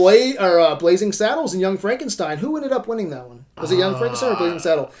though. Blazing Saddles and Young Frankenstein. Who ended up winning that one? Was it Young Frankenstein or Blazing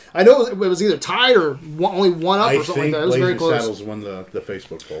Saddle? I know it was either tied or only one up or something like that. It was very close. Blazing Saddles won the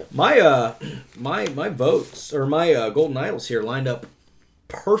Facebook poll. My votes or my Golden Idols here lined up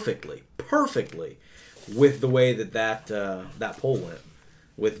perfectly with the way that poll went.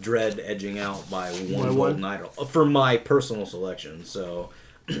 with Dredd edging out by one By one? golden idol for my personal selection. So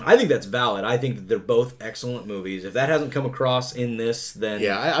I think that's valid. I think that they're both excellent movies. If that hasn't come across in this, then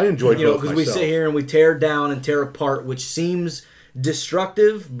Yeah, I enjoyed both because we myself. sit here and we tear down and tear apart, which seems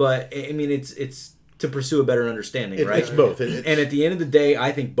destructive, but I mean it's to pursue a better understanding, right? It's both. And at the end of the day,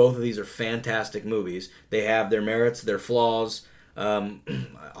 I think both of these are fantastic movies. They have their merits, their flaws.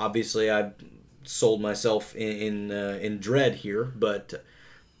 Obviously, I've sold myself in Dredd here, but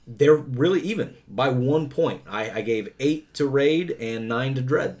they're really even by 1 point. I gave 8 to Raid and 9 to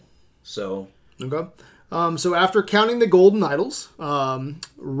Dredd. So Okay. So after counting the golden idols,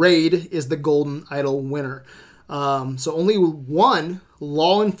 Raid is the golden idol winner. So only one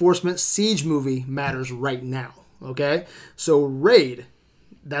law enforcement siege movie matters right now. Okay. So Raid,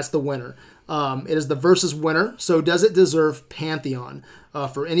 that's the winner. It is the versus winner. So does it deserve Pantheon?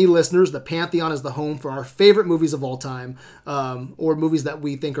 For any listeners, the Pantheon is the home for our favorite movies of all time, or movies that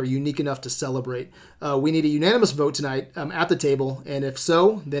we think are unique enough to celebrate. We need a unanimous vote tonight at the table, and if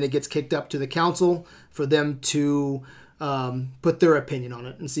so, then it gets kicked up to the council for them to put their opinion on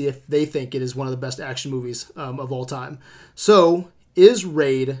it and see if they think it is one of the best action movies of all time. So, is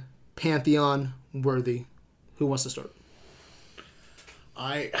Raid Pantheon worthy? Who wants to start?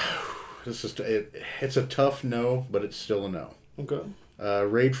 It's a tough no, but it's still a no. Okay.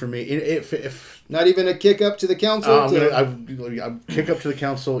 Raid for me. If Not even a kick up to the council? I'll kick up to the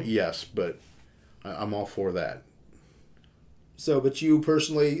council, yes, but I'm all for that. So, but you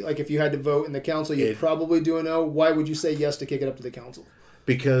personally, like, if you had to vote in the council, you'd probably do a no. Why would you say yes to kick it up to the council?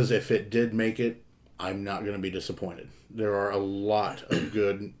 Because if it did make it, I'm not going to be disappointed. There are a lot of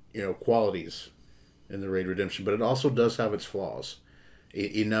good, qualities in the Raid Redemption, but it also does have its flaws.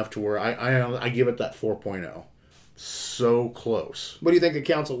 Enough to where I give it that 4.0. So close. What do you think the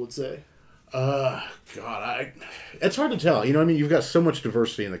council would say? God, it's hard to tell. You know what I mean? You've got so much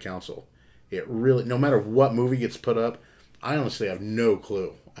diversity in the council. It really, no matter what movie gets put up, I honestly have no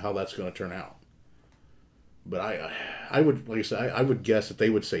clue how that's going to turn out. But I would, like I said, I would guess that they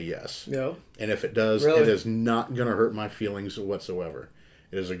would say yes. Yeah. And if it does, Really? it is not going to hurt my feelings whatsoever.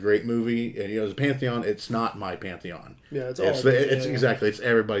 It is a great movie, and as a Pantheon, it's not my Pantheon. Yeah, it's exactly, it's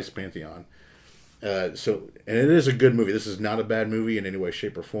everybody's Pantheon. And it is a good movie. This is not a bad movie in any way,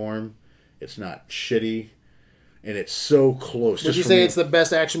 shape, or form. It's not shitty, and it's so close. Would you say it's the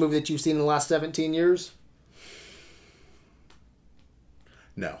best action movie that you've seen in the last 17 years?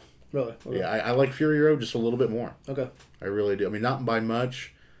 No. Really? Okay. Yeah, I like Fury Road just a little bit more. Okay. I really do. I mean, not by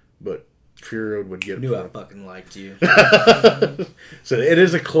much, but Fury Road would get it. Knew I fucking liked you. So it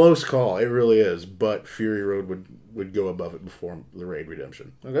is a close call. It really is. But Fury Road would go above it before the Raid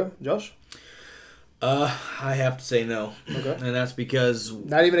Redemption. Okay. Josh? I have to say no. Okay. And that's because...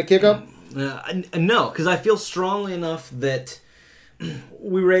 Not even a kick up? No, because I feel strongly enough that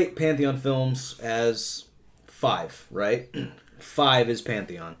we rate Pantheon films as 5, right? 5 is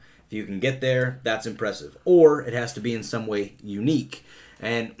Pantheon. If you can get there, that's impressive. Or it has to be in some way unique.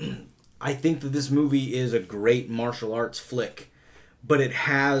 And I think that this movie is a great martial arts flick, but it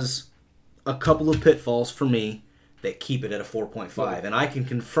has a couple of pitfalls for me that keep it at a 4.5. And I can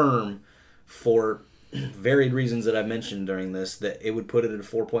confirm for varied reasons that I mentioned during this that it would put it at a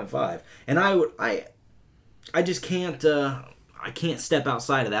 4.5. And I just can't I can't step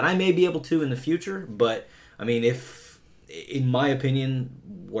outside of that. I may be able to in the future, but I mean, if in my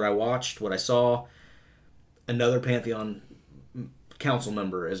opinion, what I watched, what I saw, another Pantheon council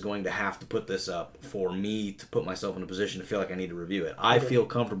member is going to have to put this up for me to put myself in a position to feel like I need to review it. I feel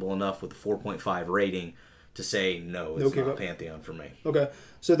comfortable enough with the 4.5 rating to say no, it's not Pantheon for me. Okay,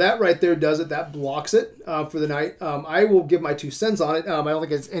 so that right there does it. That blocks it for the night. I will give my 2 cents on it. I don't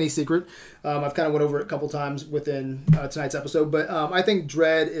think it's any secret. I've kind of went over it a couple times within tonight's episode, but I think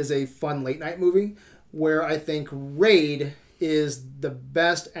Dredd is a fun late night movie where I think Raid is the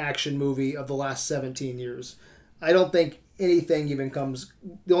best action movie of the last 17 years. I don't think anything even comes...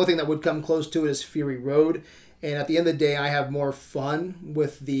 The only thing that would come close to it is Fury Road. And at the end of the day, I have more fun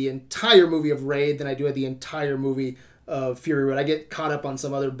with the entire movie of Raid than I do at the entire movie of Fury Road. I get caught up on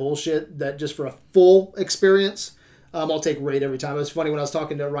some other bullshit that just for a full experience, I'll take Raid every time. It was funny when I was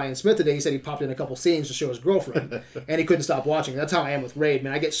talking to Ryan Smith today. He said he popped in a couple scenes to show his girlfriend, and he couldn't stop watching. That's how I am with Raid,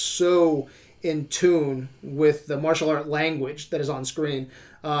 man. I get so in tune with the martial art language that is on screen.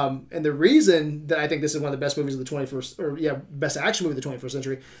 And the reason that I think this is one of the best movies of the 21st, best action movie of the 21st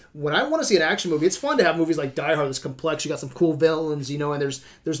century, when I want to see an action movie, it's fun to have movies like Die Hard that's complex. You got some cool villains, and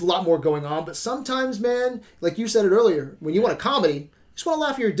there's a lot more going on. But sometimes, man, like you said it earlier, when you want a comedy, just want to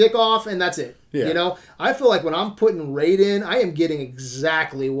laugh your dick off, and that's it. Yeah. You know, I feel like when I'm putting Raid in, I am getting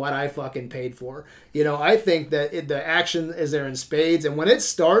exactly what I fucking paid for. You know, I think that the action is there in spades, and when it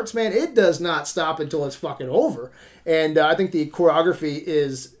starts, man, it does not stop until it's fucking over. And I think the choreography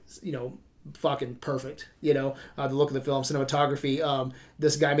is, you know, fucking perfect. You know, the look of the film, cinematography,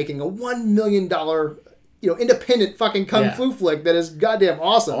 this guy making a $1 million, you know, independent fucking kung fu flick that is goddamn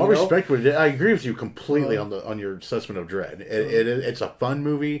awesome. All respect with it. I agree with you completely on your assessment of Dredd. It's a fun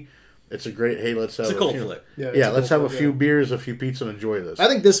movie. It's a great. Hey, let's have It's a cult flick. Let's have a few beers, a few pizza, and enjoy this. I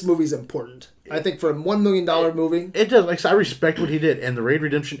think this movie's important. I think for a $1 million movie, it does. Like I respect what he did, and the Raid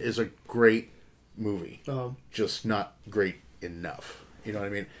Redemption is a great movie. Just not great enough. You know what I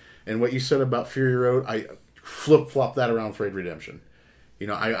mean? And what you said about Fury Road, I flip flop that around for Raid Redemption. You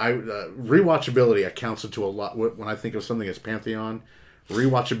know, I rewatchability accounts into a lot when I think of something as Pantheon.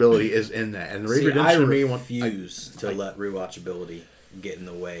 Rewatchability is in that, and Raid Redemption. I refuse to let rewatchability get in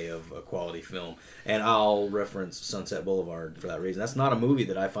the way of a quality film, and I'll reference Sunset Boulevard for that reason. That's not a movie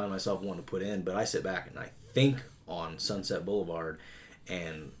that I find myself wanting to put in, but I sit back and I think on Sunset Boulevard,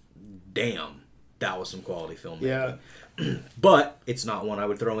 and damn, that was some quality filmmaking. Yeah. But it's not one I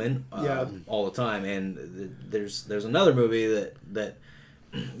would throw in all the time. And there's another movie that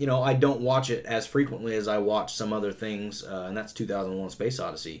you know, I don't watch it as frequently as I watch some other things, and that's 2001: Space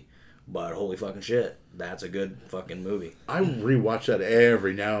Odyssey. But holy fucking shit, that's a good fucking movie. I rewatch that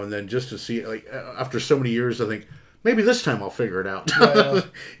every now and then just to see, like, after so many years, I think, maybe this time I'll figure it out.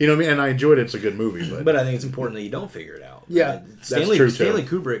 You know what I mean? And I enjoyed it. It's a good movie. But I think it's important that you don't figure it out. Yeah. Stanley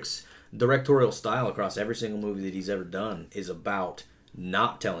Kubrick's directorial style across every single movie that he's ever done is about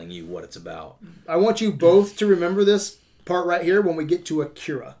not telling you what it's about. I want you both to remember this part right here when we get to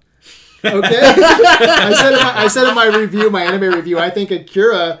Akira. Okay? I said in my review, my anime review, I think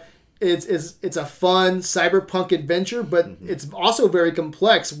Akira... It's a fun cyberpunk adventure, but it's also very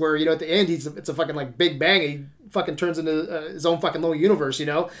complex. Where, you know, at the end it's a fucking like Big Bang. He fucking turns into his own fucking little universe. You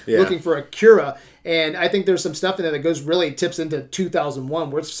know, looking for a Cura. And I think there's some stuff in there that tips into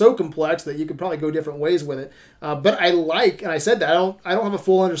 2001, where it's so complex that you could probably go different ways with it. But I like, and I said that I don't have a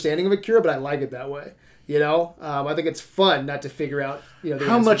full understanding of a Cura, but I like it that way. You know, I think it's fun not to figure out. You know,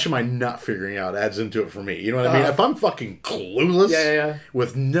 how much am I not figuring out adds into it for me. You know what I mean? If I'm fucking clueless,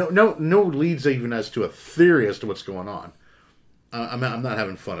 with no leads even as to a theory as to what's going on, I'm not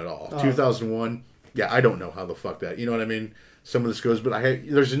having fun at all. 2001, I don't know how the fuck that. You know what I mean? Some of this goes, but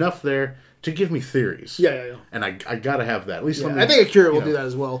there's enough there to give me theories. Yeah. And I gotta have that. At least I think Akira will do that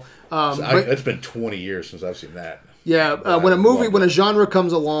as well. It's been 20 years since I've seen that. Yeah, when a genre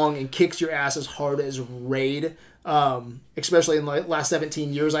comes along and kicks your ass as hard as Raid, especially in the last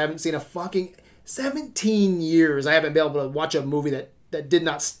 17 years, I haven't seen a fucking 17 years. I haven't been able to watch a movie that did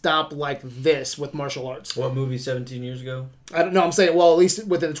not stop like this with martial arts. What movie 17 years ago? I don't know. I'm saying, well, at least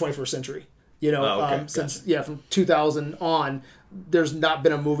within the 21st century. You know, since from 2000 on, there's not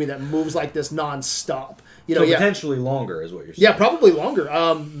been a movie that moves like this nonstop. You know, potentially longer is what you're saying. Yeah, probably longer.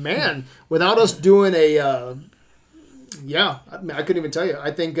 Man, without us doing a. I couldn't even tell you.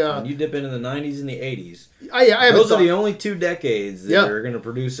 I think when you dip into the 90s and the 80s. Those are the only two decades that are going to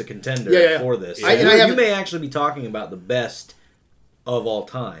produce a contender for this. So you may actually be talking about the best of all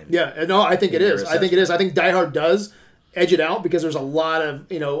time. Yeah, no, I think it is. I think Die Hard does edge it out because there's a lot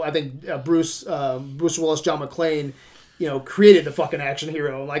of, you know, I think Bruce Willis, John McClane, you know, created the fucking action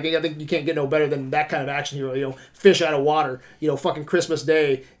hero. Like, I think you can't get no better than that kind of action hero. You know, fish out of water. You know, fucking Christmas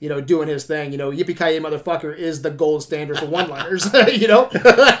Day. You know, doing his thing. You know, yippee-ki-yay motherfucker is the gold standard for one-liners. You know,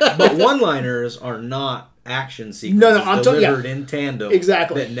 but one-liners are not action sequences I'm delivered in tandem.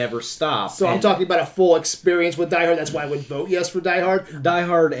 Exactly. That never stop. So I'm talking about a full experience with Die Hard. That's why I would vote yes for Die Hard. Die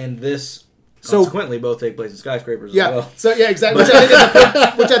Hard and this. Consequently, both take place in skyscrapers as well. So exactly. Which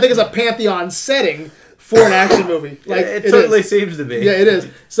I think is a Pantheon setting for an action movie. Like it certainly seems to be. Yeah, it is.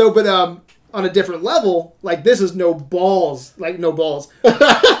 So, but on a different level, like this is no balls. All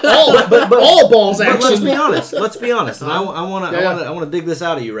balls action. But let's be honest. And I want to dig this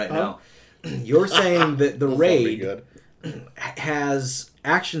out of you right now. You're saying that the Raid has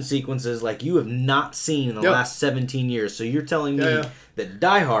action sequences like you have not seen in the last 17 years. So you're telling me that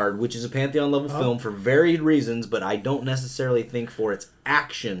Die Hard, which is a Pantheon level film for varied reasons, but I don't necessarily think for its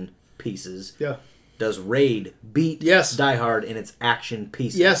action pieces. Yeah. Does Raid beat Die Hard in its action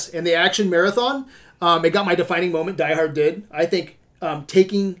pieces? Yes, in the action marathon, it got my defining moment. Die Hard did. I think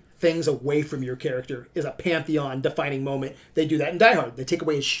taking things away from your character is a Pantheon defining moment. They do that in Die Hard. They take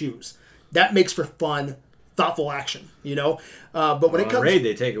away his shoes. That makes for fun, thoughtful action. You know, but when it comes Raid,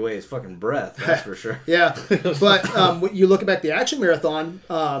 they take away his fucking breath. That's for sure. Yeah, but when you look back at the action marathon,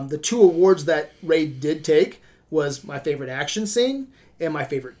 the two awards that Raid did take was my favorite action scene and my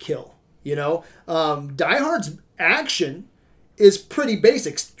favorite kill. You know, Die Hard's action is pretty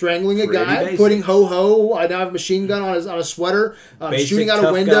basic. Strangling a guy, basic. putting ho-ho. I now have a machine gun on a sweater, shooting out a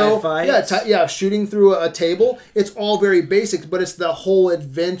tough window. guy fights. Yeah, shooting through a table. It's all very basic, but it's the whole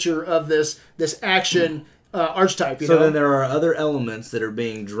adventure of this action archetype. You know? Then there are other elements that are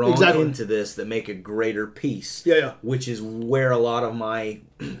being drawn into this that make a greater piece. Yeah. Which is where a lot of my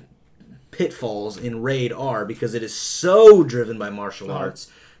pitfalls in Raid are, because it is so driven by martial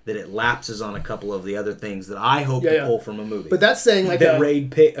arts that it lapses on a couple of the other things that I hope to pull from a movie. But that's saying like that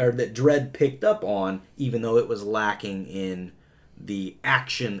that Dredd picked up on, even though it was lacking in the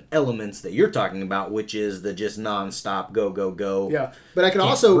action elements that you're talking about, which is the just nonstop go. Yeah, but I could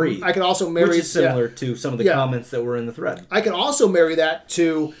also marry, which is similar to some of the comments that were in the thread. I can also marry that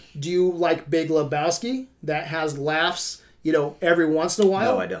to, do you like Big Lebowski that has laughs, you know, every once in a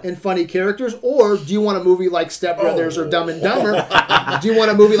while? No, I don't. And funny characters? Or do you want a movie like Step Brothers or Dumb and Dumber? Do you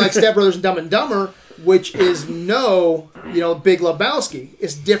want a movie like Step Brothers and Dumb and Dumber, which is Big Lebowski?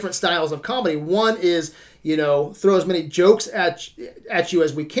 It's different styles of comedy. One is, you know, throw as many jokes at you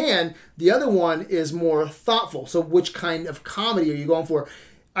as we can. The other one is more thoughtful. So which kind of comedy are you going for?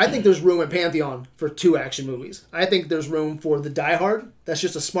 I think there's room in Pantheon for 2 action movies. I think there's room for the Die Hard. That's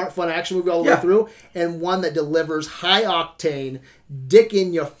just a smart, fun action movie all the way through. And one that delivers high octane, dick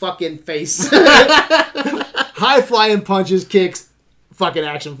in your fucking face, high flying punches, kicks, fucking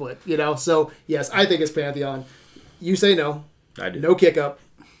action flick. You know? So, yes, I think it's Pantheon. You say no. I do. No kick up.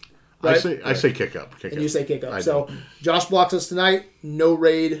 Right? I say kick up. And you say kick up. So Josh blocks us tonight. No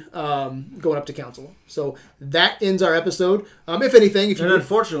Raid going up to council. So that ends our episode. If anything,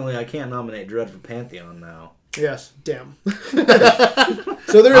 unfortunately, I can't nominate Dredd for Pantheon now. Yes, damn. So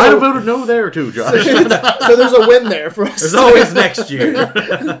there. I'd have voted no there too, Josh. So there's a win there for us. There's always next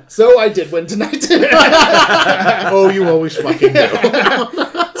year. So I did win tonight. Oh, you always fucking do.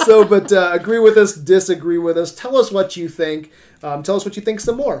 So, but agree with us, disagree with us. Tell us what you think. Tell us what you think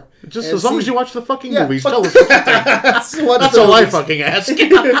some more. Just as long as you watch the fucking movies, tell us what you think. That's all I fucking ask.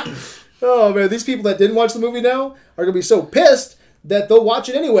 Oh, man, these people that didn't watch the movie now are going to be so pissed that they'll watch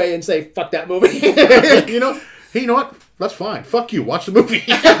it anyway and say, fuck that movie. You know what? That's fine. Fuck you. Watch the movie.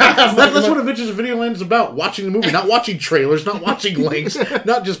 That's what Adventures of Videoland is about. Watching the movie. Not watching trailers. Not watching links.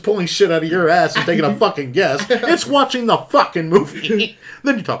 Not just pulling shit out of your ass and taking a fucking guess. It's watching the fucking movie.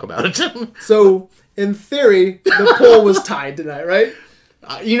 Then you talk about it. So, in theory, the poll was tied tonight, right?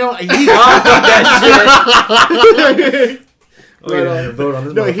 That shit. We're going to vote on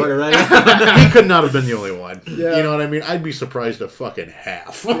this motherfucker right now. He could not have been the only one. Yeah. You know what I mean? I'd be surprised if fucking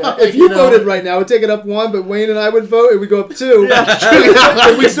half. Yeah. If you voted right now, we'd take it up 1, but Wayne and I would vote, and we go up 2.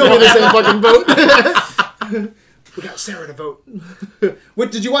 And we still get the same fucking vote. We got Sarah to vote.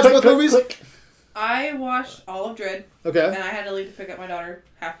 What, did you watch both movies? I watched all of Dredd. Okay. And I had to leave to pick up my daughter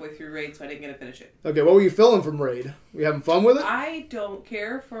halfway through Raid, so I didn't get to finish it. Okay, what were you feeling from Raid? Were you having fun with it? I don't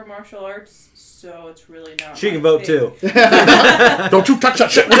care for martial arts, so it's really not. She can vote too. Don't you touch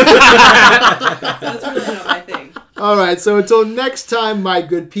that shit. So it's really not my thing. All right, so until next time, my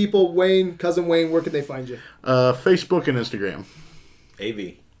good people, Wayne, Cousin Wayne, where can they find you? Facebook and Instagram.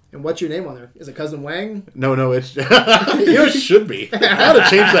 AV. And what's your name on there? Is it Cousin Wang? No, it's... It should be. I ought to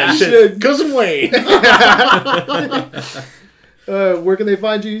change that shit. Cousin Wayne. Where can they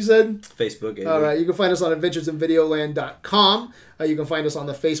find you said? Facebook. AV. All right, you can find us on adventuresinvideoland.com. You can find us on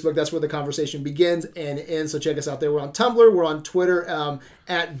the Facebook. That's where the conversation begins and ends, so check us out there. We're on Tumblr. We're on Twitter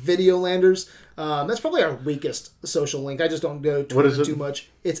at Videolanders. That's probably our weakest social link. I just don't go to Twitter too much.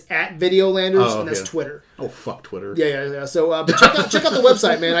 It's at Videolanders, and that's Twitter. Oh, fuck Twitter. Yeah. So but check out the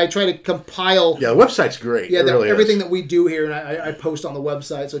website, man. I try to compile... Yeah, the website's great. Yeah, really everything is. that we do here, and I post on the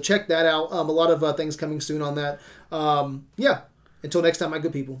website. So check that out. A lot of things coming soon on that. Yeah. Until next time, my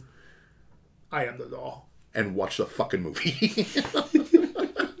good people, I am the doll. And watch the fucking movie.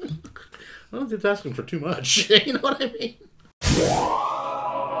 Well, it's asking for too much. You know what I mean?